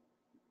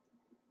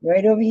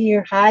 Right over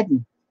here,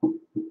 hiding.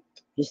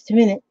 Just a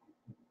minute.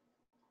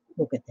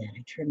 Look at that.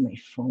 I turned my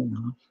phone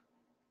off.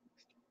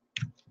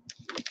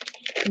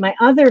 My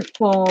other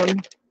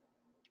phone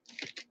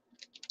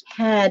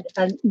had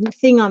a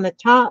thing on the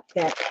top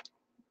that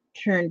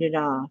turned it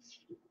off.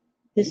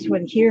 This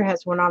one here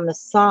has one on the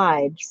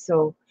side.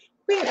 So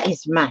where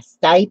is my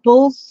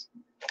staples?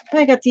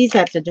 I got these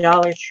at the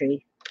Dollar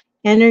Tree.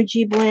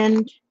 Energy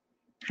blend,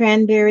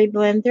 cranberry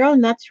blend. They're all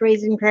nuts,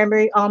 raisin,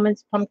 cranberry,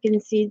 almonds, pumpkin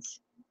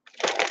seeds.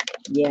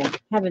 Yeah,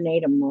 haven't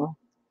ate them all.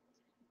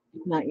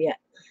 Not yet.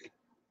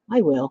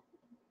 I will.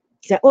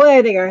 So, oh,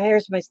 there they are.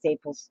 Here's my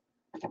staples.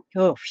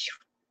 Oh, phew,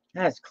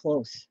 that was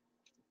close.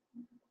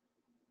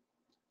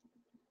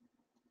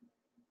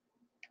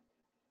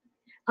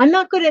 I'm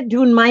not good at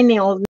doing my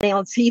nails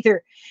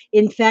either.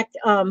 In fact,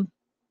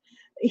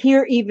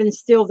 here even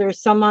still,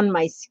 there's some on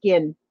my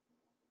skin.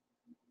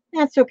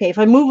 That's okay. If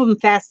I move them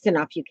fast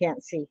enough, you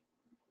can't see.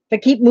 If I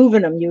keep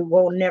moving them, you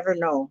will never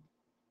know.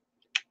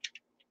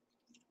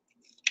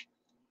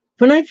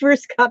 When I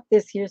first got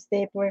this here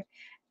stapler,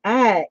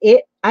 I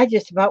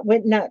just about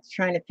went nuts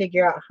trying to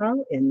figure out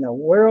how in the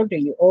world do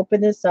you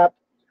open this up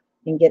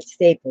and get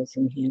staples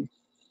in here.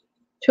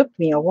 Took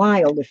me a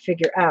while to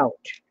figure out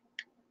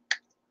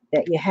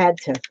that you had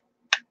to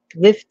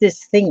lift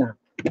this thing up.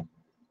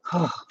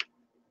 Oh,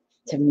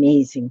 it's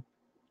amazing.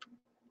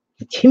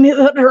 Give me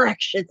the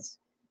directions.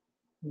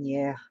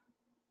 Yeah.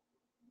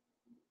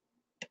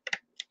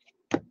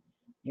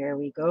 There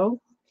we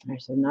go.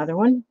 There's another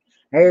one.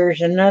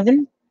 There's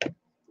another.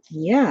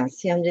 Yeah,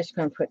 see, I'm just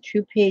going to put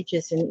 2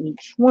 pages in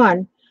each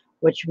one,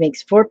 which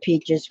makes 4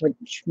 pages,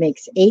 which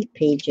makes 8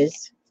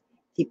 pages,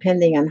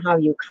 depending on how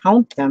you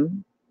count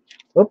them.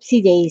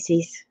 Whoopsie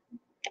daisies.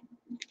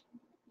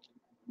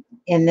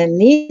 And then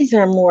these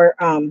are more,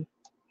 I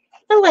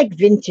like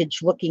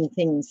vintage looking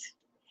things.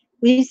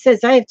 Lee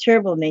says, I have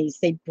terrible nails.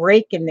 They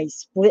break and they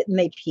split and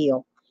they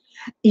peel.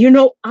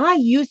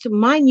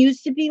 Mine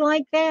used to be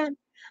like that,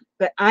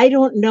 but I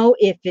don't know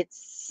if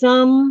it's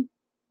some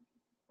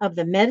of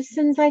the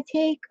medicines I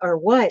take or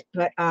what,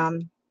 but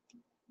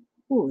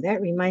ooh,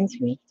 that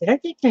reminds me. Did I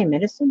take my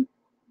medicine?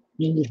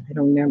 I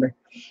don't remember.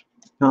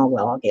 Oh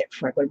well, I'll get it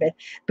before I go to bed.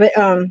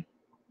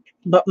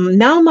 But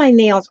now my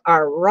nails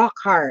are rock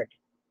hard.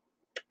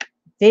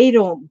 They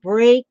don't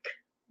break.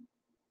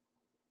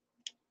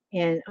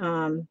 And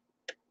no,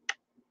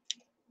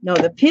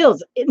 the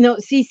peels. No,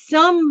 see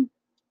some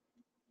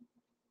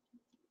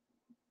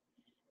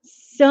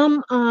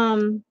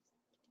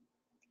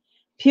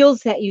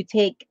pills that you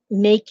take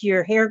make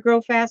your hair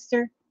grow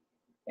faster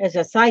as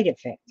a side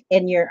effect,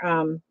 and your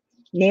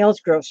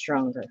nails grow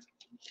stronger.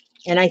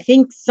 And I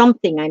think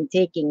something I'm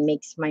taking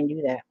makes mine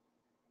do that.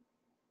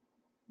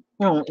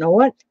 I don't know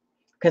what,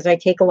 because I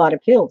take a lot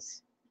of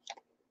pills.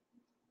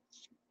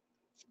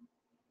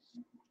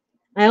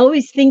 I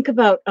always think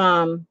about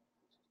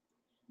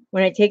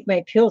when I take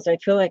my pills, I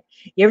feel like,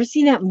 you ever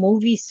seen that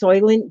movie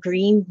Soylent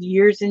Green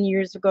years and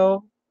years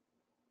ago?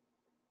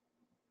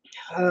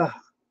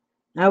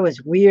 That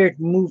was weird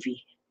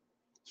movie.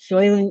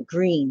 Soylent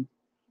Green.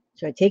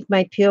 So I take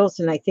my pills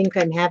and I think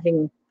I'm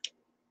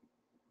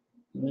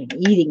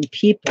eating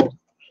people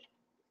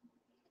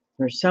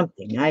or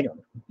something. I don't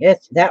know.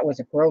 Yes, that was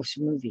a gross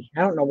movie.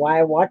 I don't know why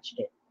I watched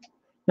it.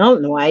 I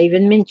don't know why I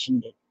even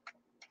mentioned it.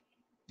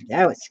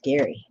 That was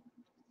scary.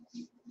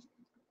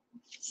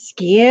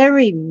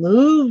 Scary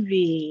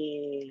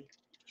movie.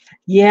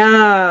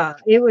 Yeah,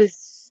 it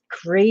was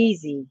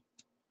crazy.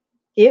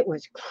 It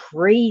was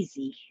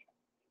crazy.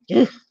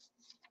 Ugh.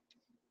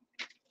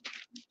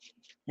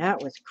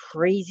 That was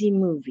crazy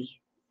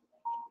movie.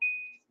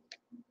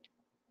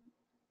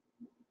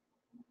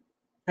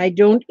 I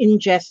don't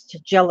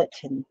ingest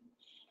gelatin.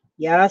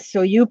 Yeah,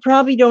 so you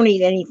probably don't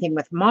eat anything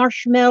with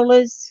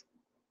marshmallows.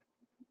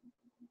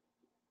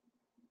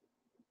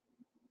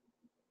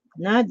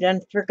 No, I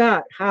done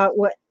forgot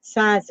what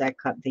size I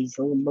cut these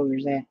little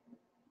boogers at.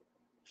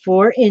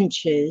 4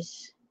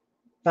 inches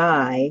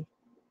by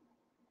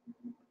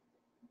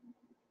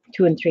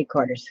 2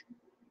 3/4.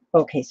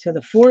 Okay, so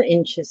the 4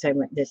 inches I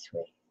went this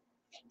way.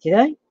 Did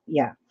I?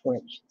 Yeah, 4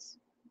 inches.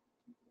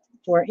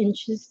 4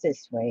 inches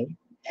this way.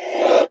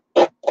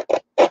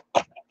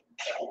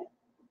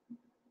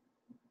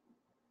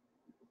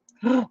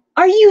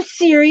 Are you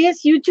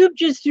serious? YouTube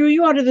just threw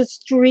you out of the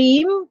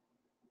stream?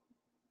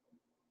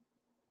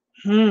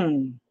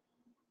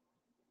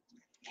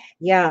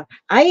 Yeah,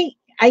 I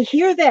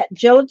hear that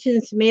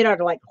gelatin's made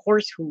out of like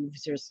horse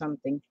hooves or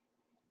something.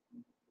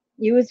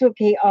 You was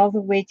okay all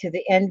the way to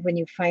the end when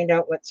you find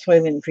out what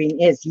Soylent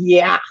Green is.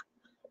 Yeah.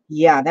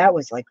 Yeah, that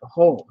was like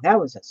that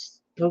was a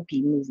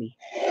spooky movie.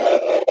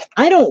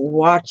 I don't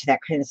watch that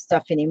kind of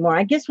stuff anymore.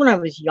 I guess when I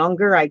was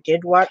younger, I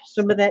did watch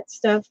some of that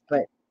stuff,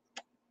 but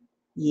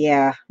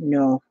yeah,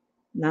 no,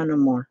 not no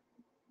more.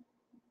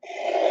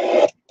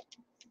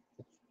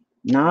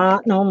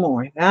 Not no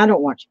more. I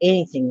don't watch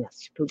anything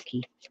that's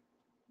spooky.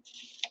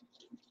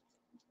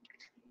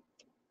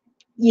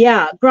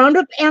 Yeah, ground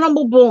up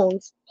animal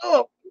bones.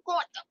 Oh,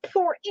 God, the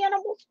poor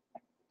animals.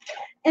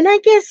 And I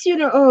guess,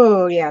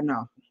 oh, yeah,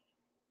 no.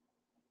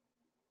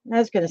 I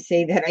was going to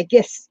say that. I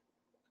guess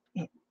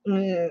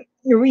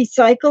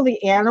recycle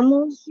the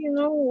animals,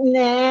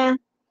 nah.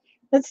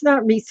 Let's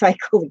not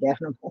recycle the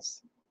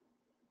animals.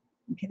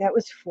 Okay, that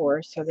was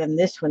 4. So then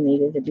this one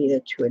needed to be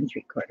the 2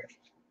 3/4.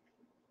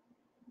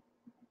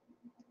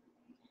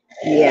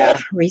 Yeah,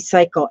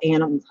 recycle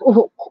animals.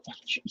 Oh,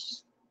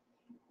 jeez.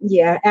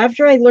 Yeah,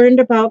 after I learned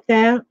about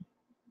that,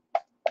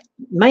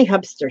 my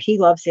hubster, he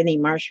loves any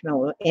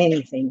marshmallow,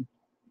 anything.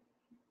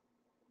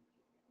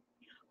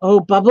 Oh,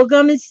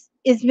 bubblegum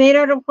is made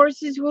out of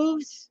horses'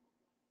 hooves?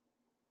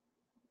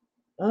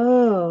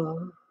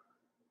 Oh.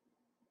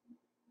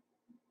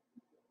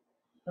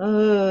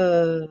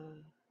 Oh.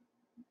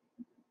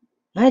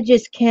 I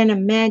just can't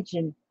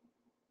imagine.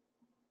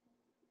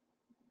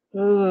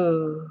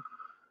 Oh.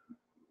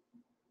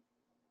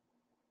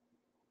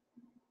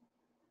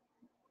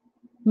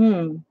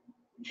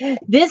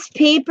 This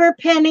paper,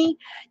 Penny,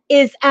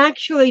 is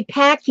actually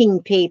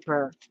packing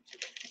paper.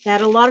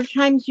 That a lot of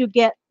times you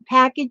get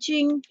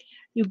packaging,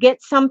 you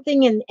get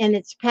something and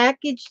it's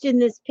packaged in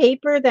this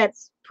paper that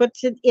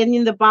puts it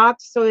in the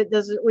box so it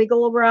doesn't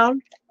wiggle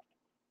around.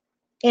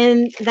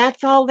 And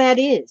that's all that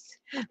is.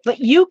 But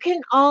you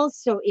can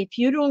also, if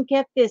you don't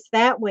get this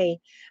that way,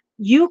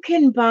 you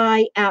can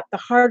buy at the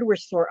hardware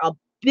store a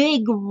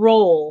big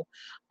roll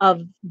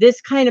of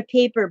this kind of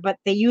paper, but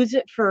they use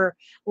it for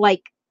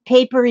like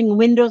papering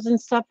windows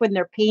and stuff when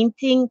they're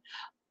painting.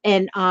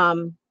 And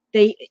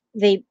they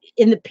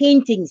in the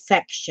painting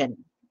section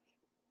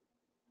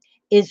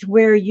is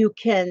where you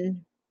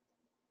can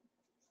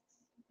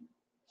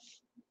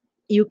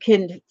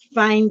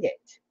find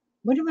it.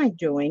 What am I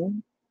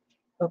doing?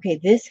 Okay,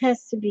 this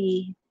has to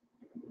be,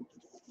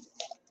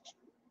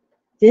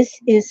 this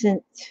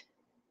isn't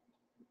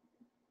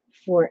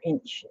 4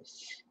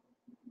 inches.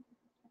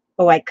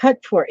 Oh, I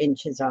cut 4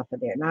 inches off of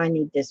there. Now I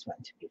need this one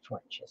to be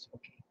 4 inches.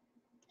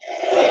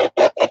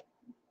 Okay.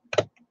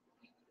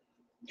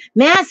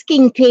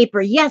 Masking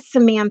paper. Yes,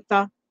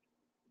 Samantha.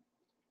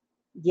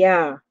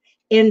 Yeah.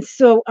 And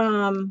so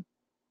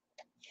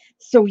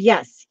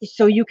yes,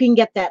 so you can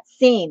get that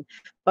same.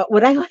 But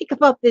what I like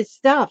about this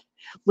stuff,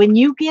 when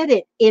you get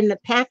it in the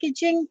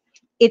packaging,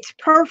 it's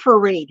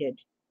perforated.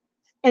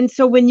 And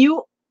so when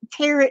you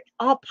tear it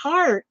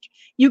apart,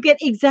 you get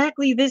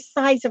exactly this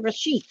size of a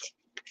sheet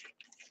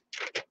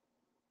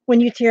when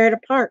you tear it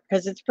apart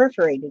because it's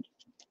perforated.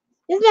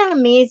 Isn't that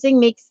amazing?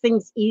 Makes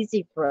things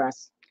easy for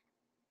us.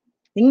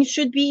 Things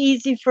should be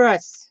easy for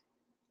us.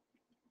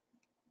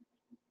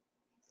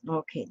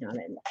 Okay, now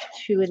then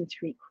 2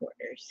 3/4.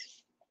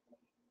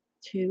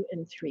 2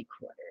 3/4.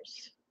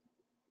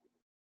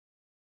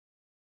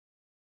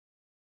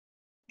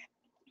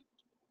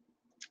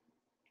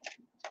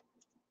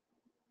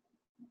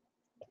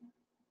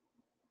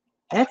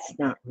 That's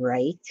not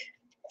right.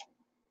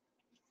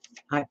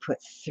 I put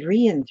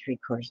 3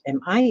 3/4. Am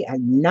I a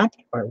nut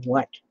or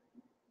what?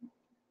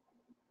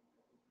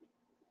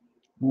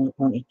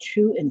 Only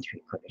 2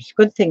 3/4.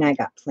 Good thing I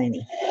got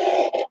plenty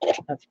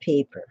of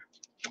paper.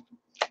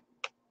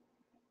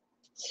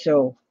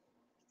 So,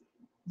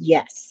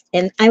 yes.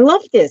 And I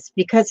love this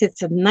because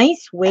it's a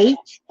nice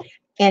weight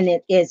and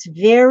it is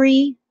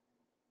very,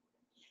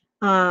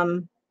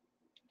 to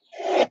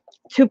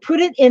put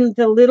it in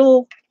the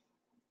little,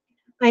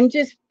 I'm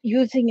just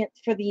using it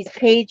for these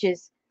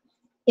pages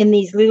in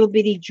these little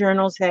bitty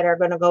journals that are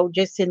going to go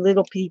just in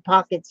little bitty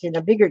pockets in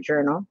a bigger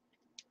journal.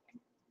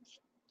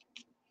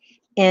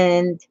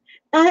 And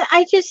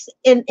I just,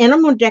 and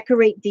I'm going to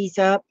decorate these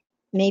up.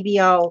 Maybe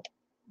I'll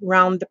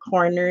round the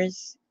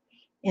corners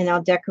and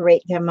I'll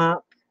decorate them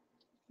up.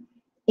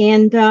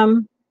 And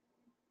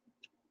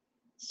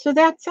so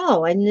that's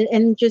all.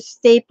 And just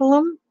staple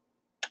them.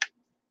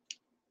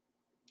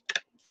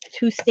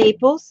 2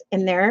 staples,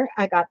 and there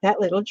I got that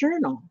little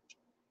journal.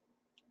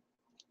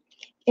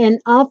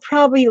 And I'll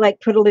probably like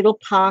put a little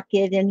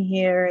pocket in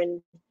here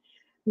and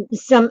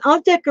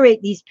I'll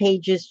decorate these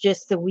pages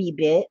just a wee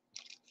bit.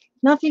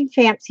 Nothing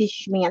fancy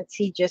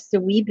schmancy, just a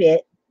wee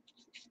bit.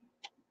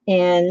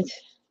 And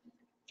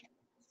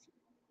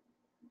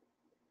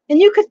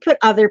you could put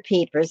other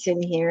papers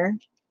in here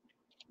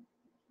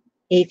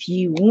if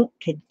you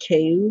wanted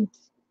to.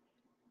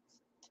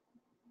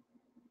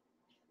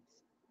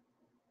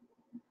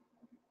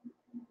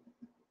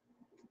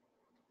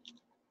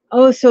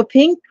 Oh, so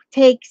Pink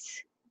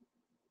takes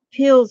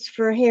pills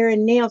for hair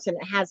and nails and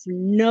it has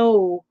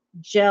no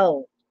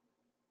gel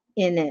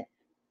in it.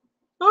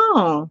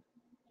 Oh,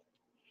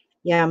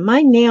 yeah,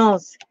 my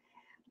nails,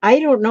 I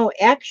don't know.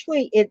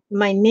 Actually,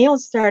 my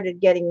nails started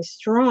getting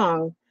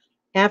strong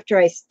after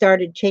I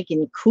started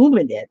taking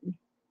Coumadin,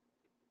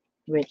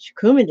 which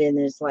Coumadin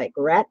is like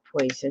rat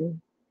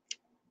poison.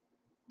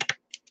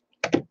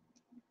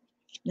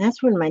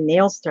 That's when my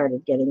nails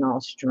started getting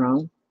all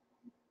strong.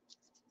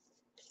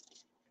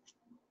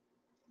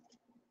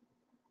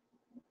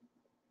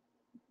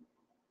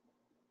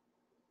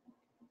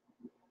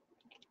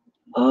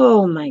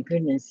 Oh my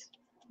goodness.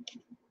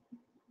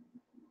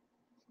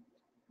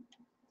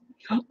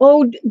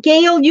 Oh,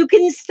 Gail, you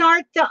can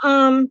start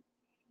the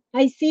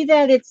I see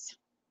that it's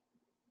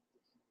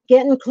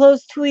getting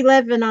close to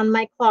 11 on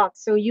my clock,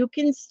 so you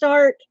can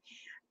start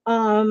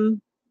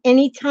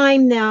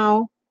anytime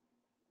now.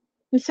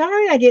 I'm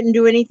sorry I didn't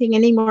do anything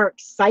any more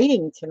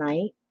exciting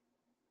tonight.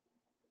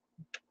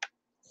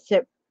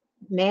 Except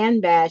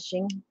man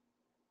bashing.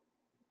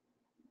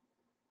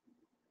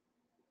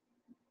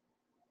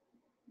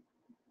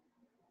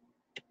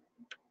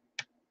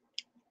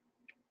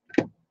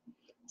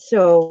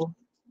 So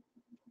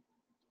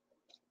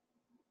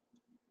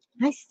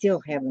I still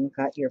haven't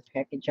got your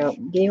package out,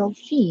 Gail.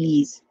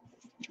 Jeez.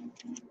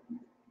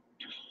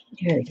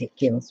 Gotta get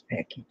Gail's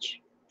package.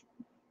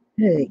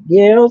 Hey,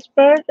 Gail's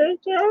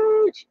package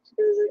out.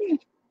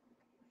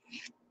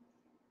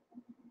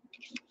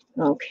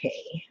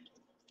 Okay.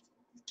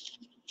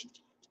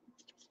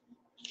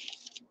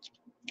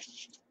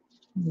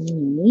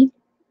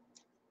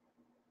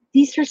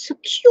 These are so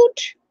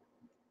cute.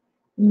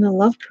 I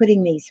love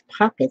putting these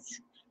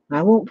pockets.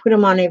 I won't put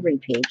them on every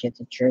page of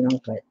the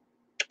journal, but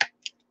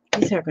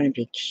these are going to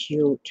be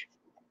cute.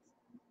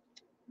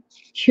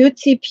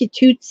 Cutesy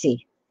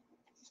patootsy.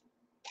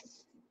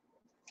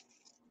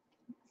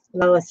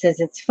 Lola says,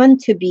 it's fun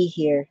to be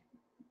here.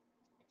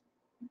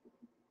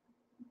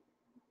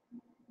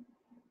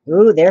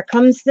 Ooh, there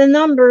comes the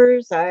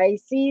numbers. I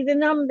see the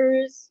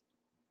numbers.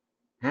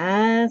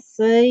 I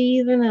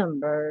see the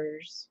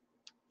numbers.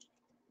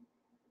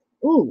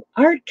 Ooh,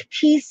 Art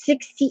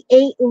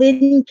P68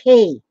 Lynn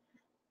K.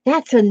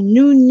 That's a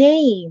new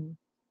name.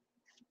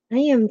 I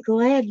am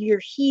glad you're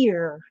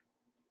here.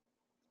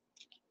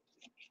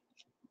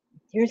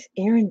 There's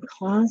Aaron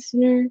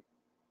Klosner.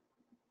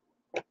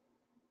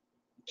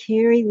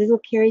 Little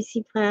Carrie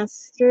C.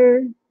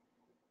 Plaster.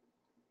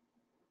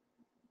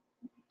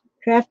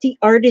 Crafty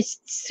Artist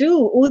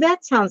Sue. Oh,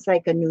 that sounds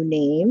like a new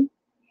name.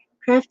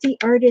 Crafty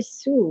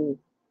Artist Sue.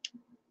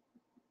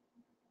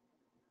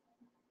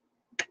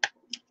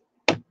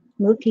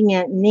 Looking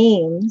at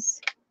names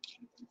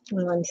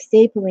while I'm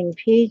stapling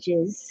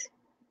pages.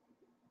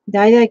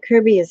 Dye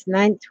Kirby is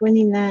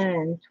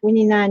 29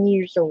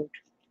 years old.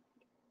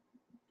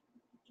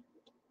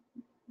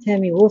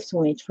 Tammy Wolf's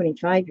only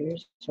 25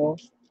 years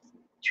old.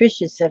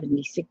 Trish is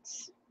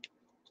 76.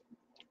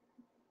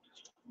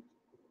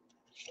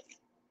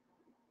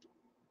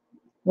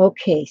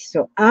 Okay,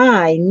 so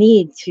I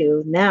need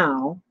to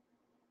now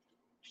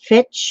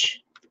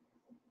fetch,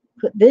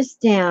 put this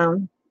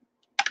down.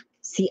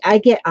 See, I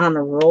get on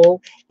a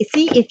roll.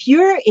 See, if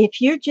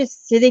you're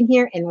just sitting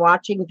here and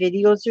watching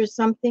videos or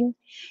something,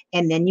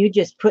 and then you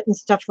just putting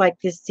stuff like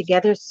this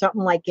together, something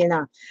like in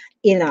a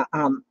you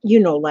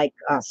know, like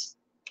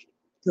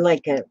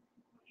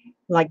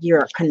you're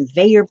a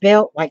conveyor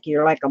belt, like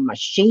you're like a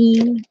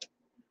machine,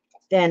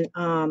 then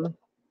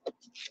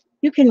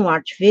you can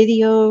watch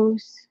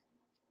videos,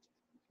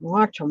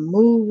 watch a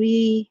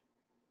movie.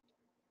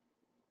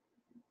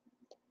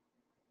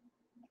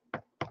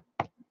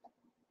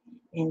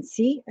 And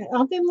see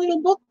all them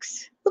little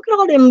books. Look at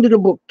all them little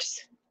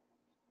books.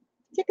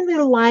 It's like a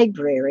little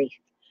library.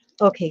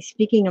 Okay,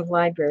 speaking of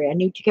library, I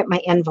need to get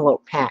my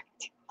envelope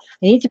packed.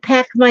 I need to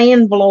pack my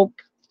envelope.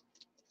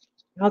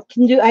 I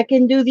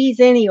can do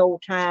these any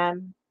old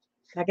time.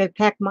 I gotta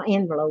pack my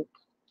envelope.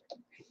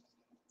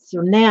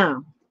 So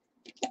now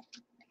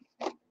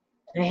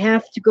I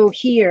have to go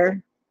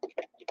here.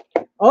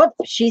 Oh,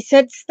 she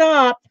said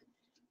stop.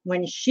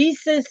 When she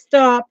says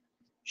stop,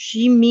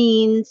 she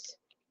means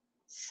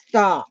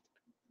stop.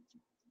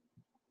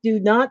 Do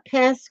not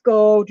pass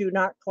go. Do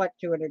not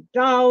collect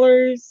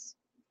 $200.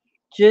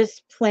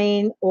 Just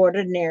plain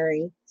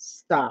ordinary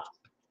stop.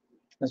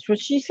 That's what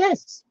she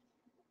says.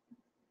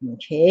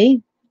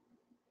 Okay.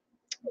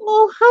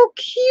 Oh, how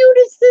cute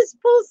is this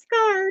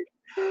postcard?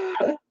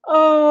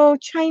 Oh,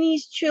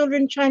 Chinese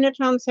children,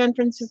 Chinatown, San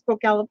Francisco,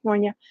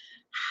 California.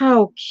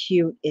 How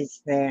cute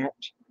is that?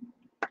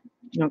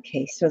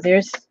 Okay, so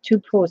there's 2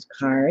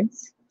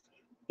 postcards.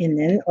 And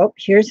then, oh,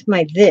 here's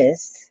my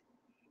this.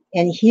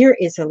 And here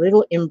is a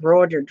little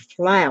embroidered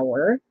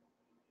flower.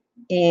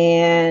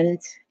 And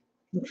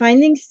I'm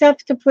finding stuff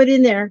to put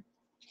in there.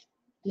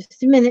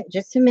 Just a minute,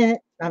 just a minute.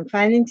 I'm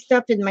finding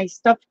stuff in my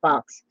stuff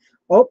box.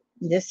 Oh,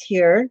 this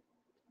here.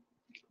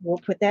 We'll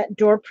put that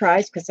door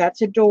prize because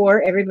that's a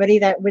door. Everybody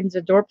that wins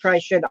a door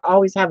prize should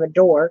always have a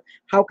door.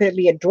 How could it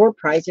be a door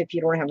prize if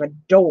you don't have a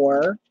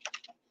door?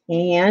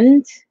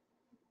 And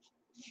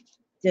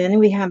then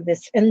we have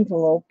this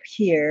envelope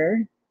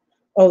here.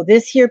 Oh,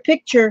 this here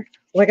picture.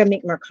 Oh, I gotta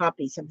make more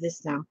copies of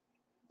this now.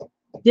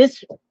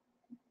 This,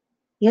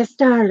 yes,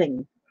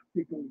 darling.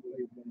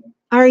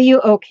 Are you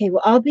okay?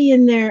 Well, I'll be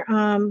in there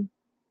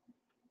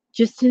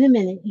just in a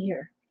minute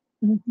here.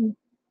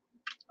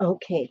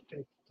 Okay.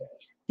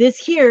 This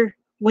here,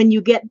 when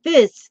you get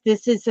this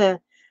is a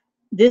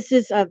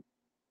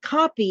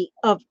copy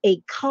of a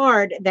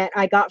card that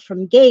I got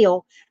from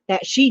Gail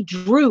that she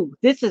drew.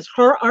 This is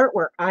her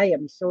artwork. I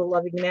am so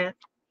loving that.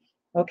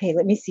 Okay,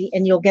 let me see.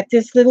 And you'll get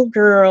this little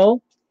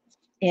girl.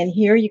 And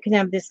here you can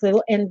have this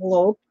little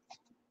envelope.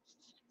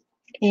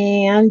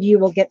 And you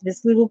will get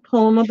this little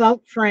poem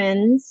about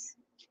friends.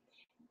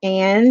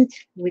 And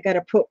we got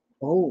to put,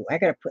 oh, I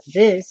got to put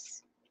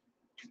this.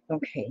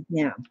 Okay,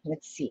 now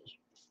let's see.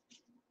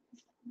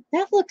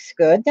 That looks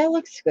good. That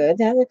looks good.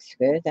 That looks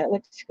good. That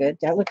looks good.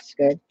 That looks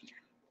good.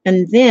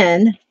 And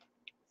then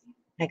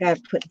I got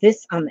to put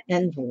this on the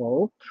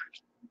envelope.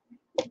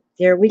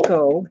 There we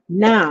go.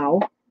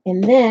 Now,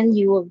 and then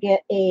you will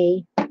get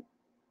a, let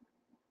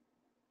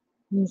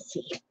me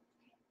see,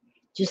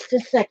 just a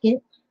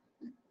second.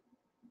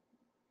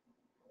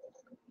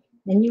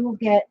 And you will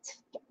get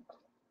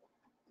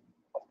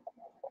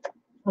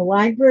a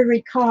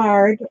library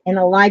card and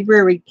a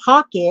library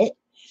pocket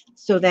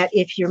so that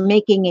if you're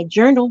making a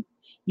journal,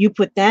 you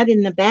put that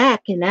in the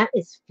back, and that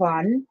is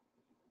fun.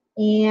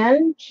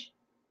 And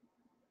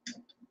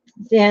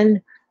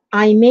then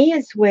I may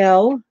as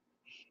well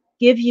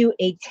give you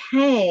a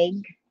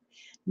tag.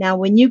 Now,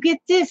 when you get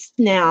this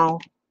now,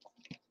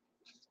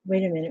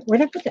 wait a minute,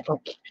 where'd I put that?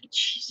 Okay,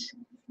 jeez.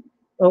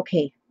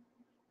 Okay,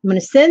 I'm going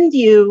to send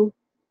you,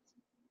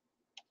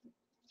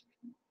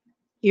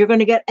 you're going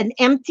to get an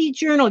empty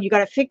journal. You got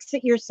to fix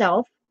it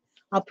yourself.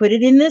 I'll put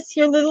it in this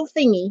here little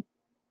thingy.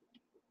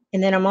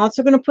 And then I'm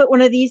also going to put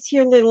one of these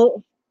here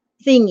little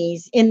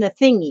thingies in the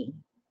thingy.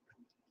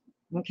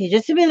 Okay,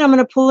 just a minute. I'm going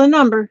to pull a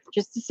number.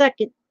 Just a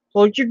second.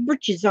 Hold your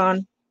britches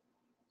on.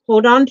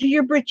 Hold on to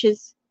your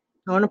britches.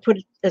 I want to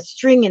put a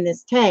string in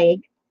this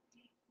tag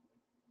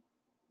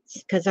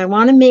because I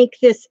want to make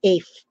this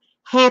a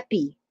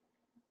happy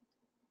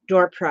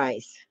door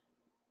prize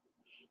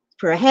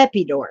for a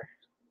happy door.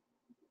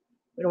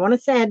 We don't want a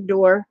sad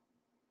door.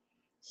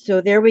 So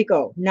there we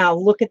go. Now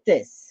look at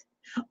this.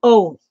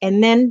 Oh,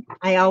 and then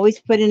I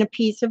always put in a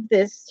piece of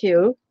this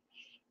too.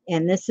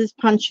 And this is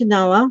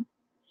punchinella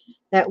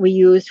that we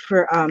use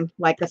for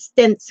like a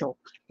stencil.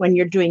 When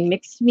you're doing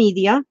mixed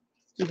media,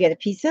 you get a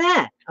piece of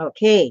that.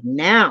 Okay,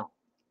 now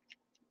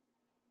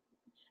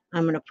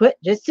I'm going to put,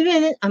 just a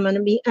minute, I'm going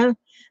to be,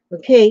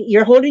 okay,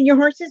 you're holding your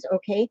horses?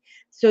 Okay,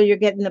 so you're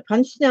getting the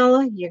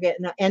punchinella, you're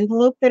getting an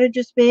envelope that I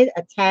just made,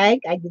 a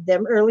tag, I did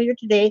them earlier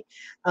today,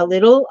 a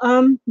little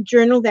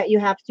journal that you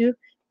have to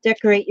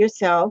decorate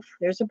yourself.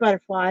 There's a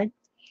butterfly.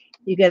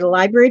 You get a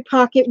library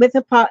pocket with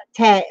a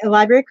tag, a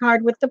library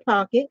card with the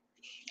pocket.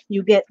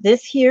 You get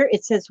this here.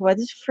 It says, what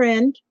is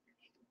friend?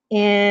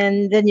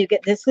 And then you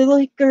get this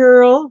little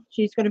girl.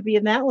 She's going to be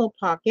in that little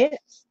pocket.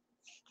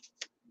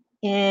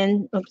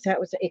 And, oops, that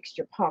was an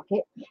extra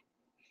pocket.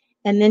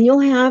 And then you'll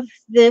have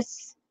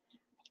this,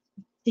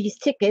 these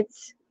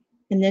tickets.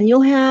 And then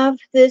you'll have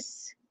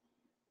this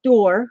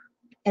door.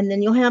 And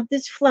then you'll have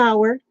this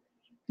flower.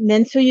 And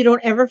then so you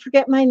don't ever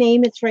forget my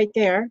name, it's right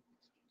there.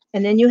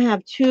 And then you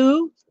have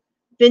 2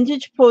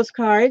 vintage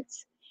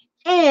postcards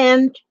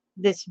and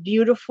this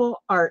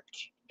beautiful art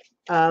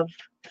of,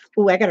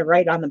 oh, I got to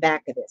write on the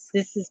back of this.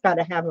 This has got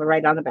to have a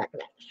write on the back of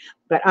that.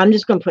 But I'm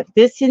just going to put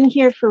this in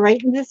here for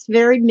right in this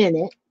very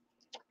minute.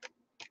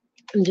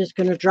 I'm just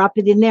going to drop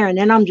it in there, and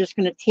then I'm just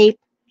going to tape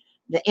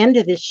the end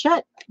of this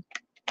shut.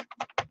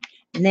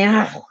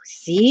 Now,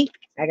 see,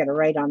 I got to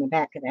write on the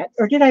back of that.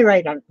 Or did I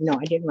write on? No,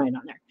 I didn't write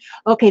on there.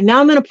 Okay, now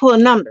I'm going to pull a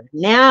number.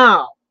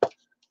 Now,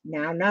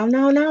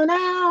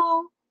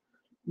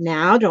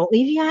 Now, don't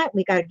leave yet.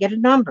 We got to get a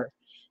number.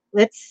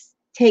 Let's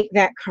take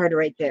that card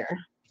right there.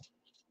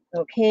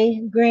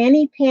 Okay,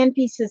 Granny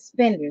Panty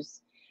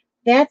Suspenders.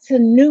 That's a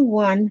new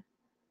one.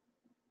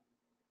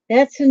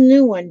 That's a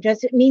new one.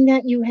 Does it mean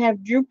that you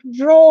have droop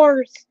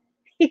drawers?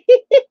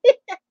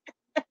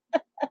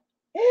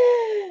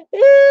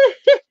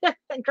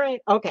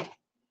 Great. Okay.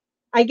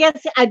 I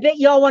bet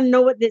y'all want to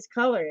know what this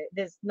color,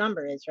 this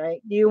number is,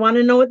 right? Do you want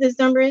to know what this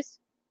number is?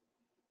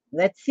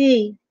 Let's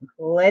see.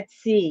 Let's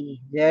see.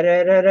 Da,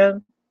 da, da, da,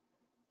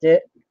 da.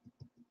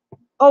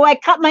 Oh, I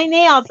cut my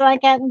nails and I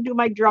can't do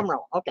my drum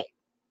roll. Okay.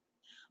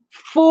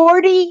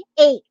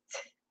 48.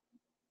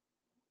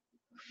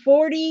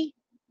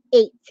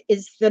 48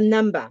 is the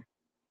number.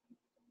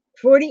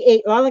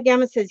 48. Lala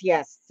Gamma says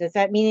yes. Does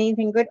that mean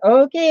anything good?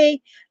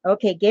 Okay.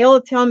 Okay. Gail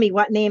will tell me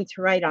what name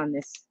to write on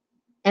this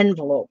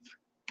envelope.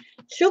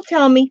 She'll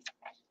tell me.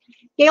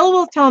 Gail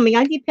will tell me.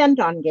 I depend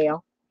on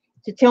Gail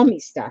to tell me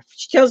stuff.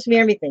 She tells me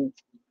everything.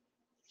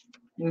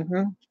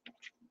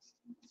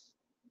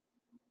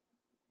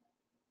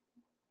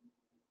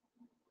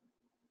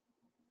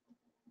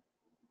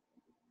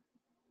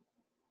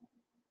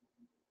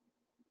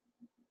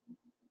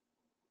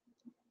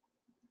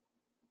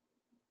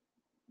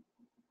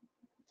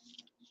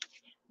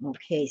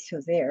 Okay,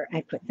 so there.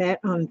 I put that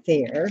on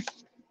there.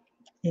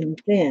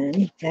 And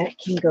then that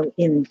can go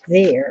in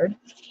there.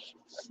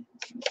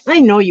 I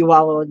know you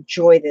all will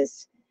enjoy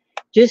this.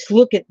 Just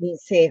look at me and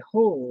say,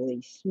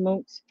 holy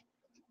smokes.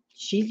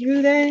 She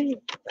drew that?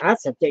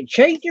 That's a big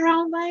figure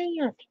on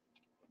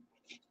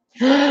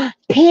that.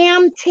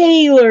 Pam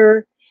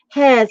Taylor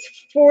has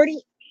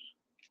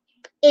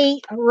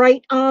 48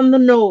 right on the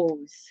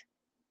nose.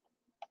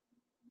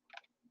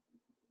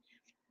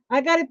 I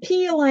got a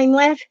peel. I'm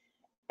laughing.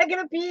 I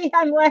got a pee.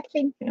 I'm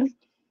laughing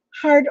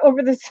hard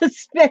over the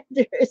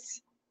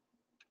suspenders.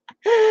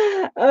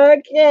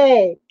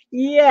 Okay.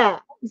 Yeah.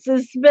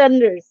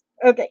 Suspenders.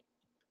 Okay.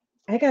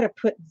 I got to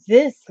put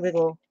this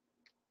little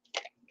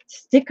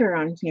sticker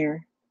on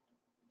here.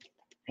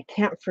 I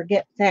can't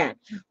forget that.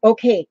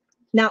 Okay.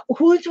 Now,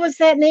 whose was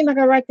that name? I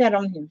got to write that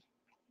on here.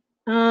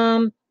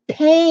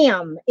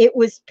 Pam. It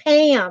was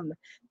Pam.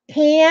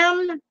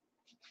 Pam,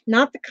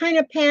 not the kind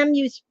of Pam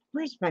you.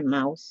 Where's my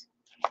mouse?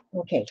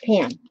 Okay,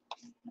 Pam.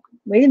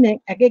 Wait a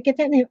minute. I gotta get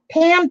that name.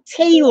 Pam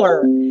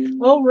Taylor.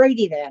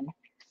 Alrighty then.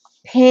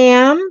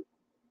 Pam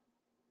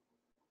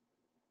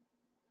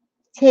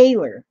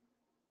Taylor.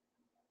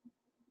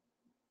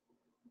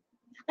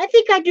 I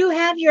think I do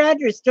have your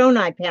address, don't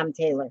I, Pam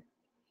Taylor?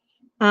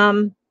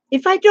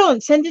 If I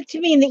don't, send it to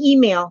me in the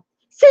email.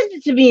 Send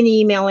it to me in the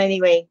email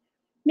anyway.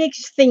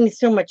 Makes things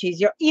so much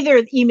easier.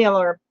 Either email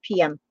or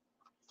PM.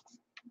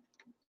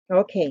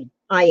 Okay,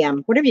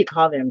 whatever you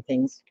call them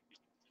things.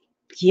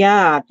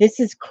 Yeah, this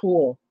is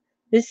cool.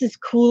 This is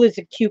cool as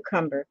a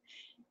cucumber.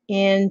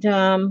 And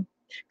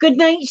good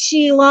night,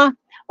 Sheila.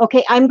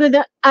 Okay, I'm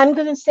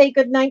gonna say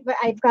good night, but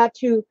I've got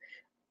to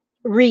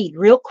read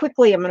real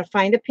quickly. I'm gonna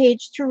find a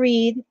page to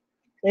read.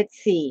 Let's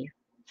see.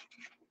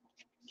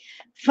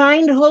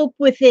 Find hope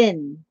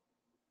within.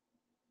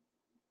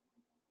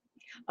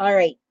 All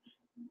right.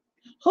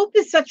 Hope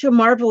is such a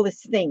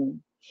marvelous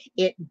thing.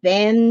 It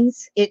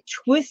bends, it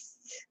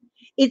twists,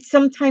 it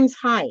sometimes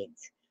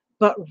hides,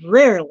 but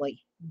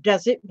rarely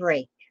does it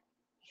break.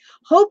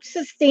 Hope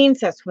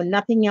sustains us when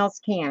nothing else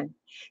can.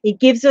 It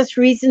gives us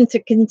reason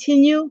to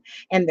continue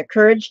and the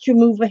courage to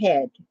move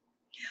ahead.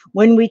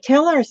 When we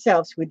tell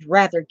ourselves we'd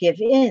rather give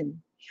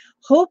in,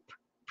 hope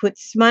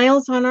puts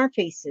smiles on our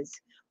faces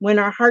when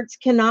our hearts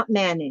cannot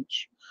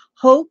manage.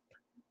 Hope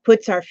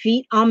puts our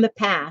feet on the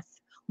path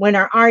when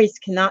our eyes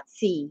cannot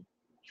see.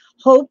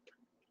 Hope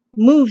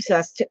moves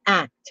us to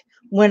act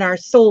when our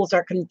souls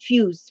are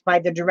confused by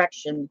the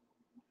direction.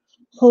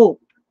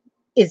 Hope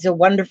is a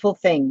wonderful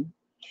thing,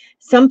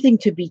 something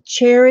to be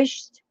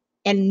cherished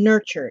and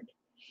nurtured,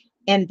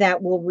 and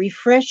that will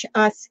refresh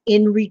us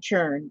in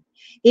return.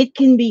 It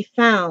can be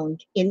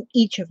found in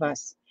each of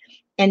us,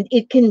 and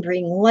it can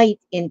bring light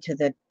into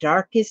the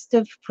darkest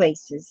of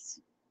places.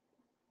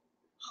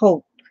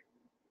 Hope.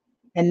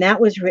 And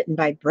that was written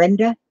by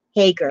Brenda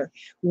Hager.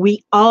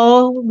 We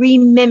all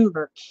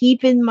remember,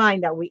 keep in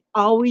mind that we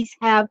always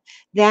have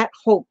that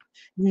hope,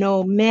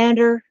 no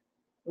matter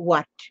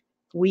what.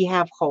 We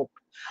have hope.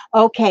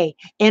 Okay,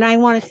 and I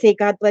want to say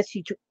God bless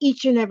you to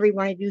each and every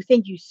one of you.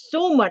 Thank you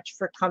so much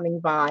for coming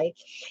by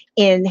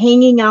and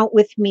hanging out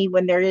with me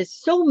when there is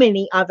so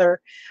many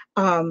other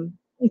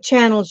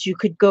channels you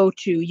could go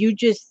to. You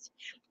just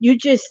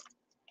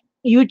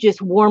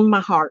warm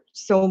my heart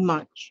so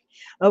much.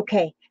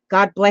 Okay.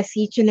 God bless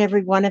each and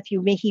every one of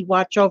you. May He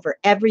watch over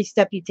every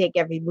step you take,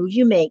 every move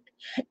you make.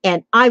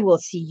 And I will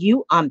see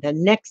you on the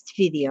next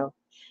video.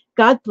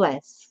 God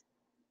bless.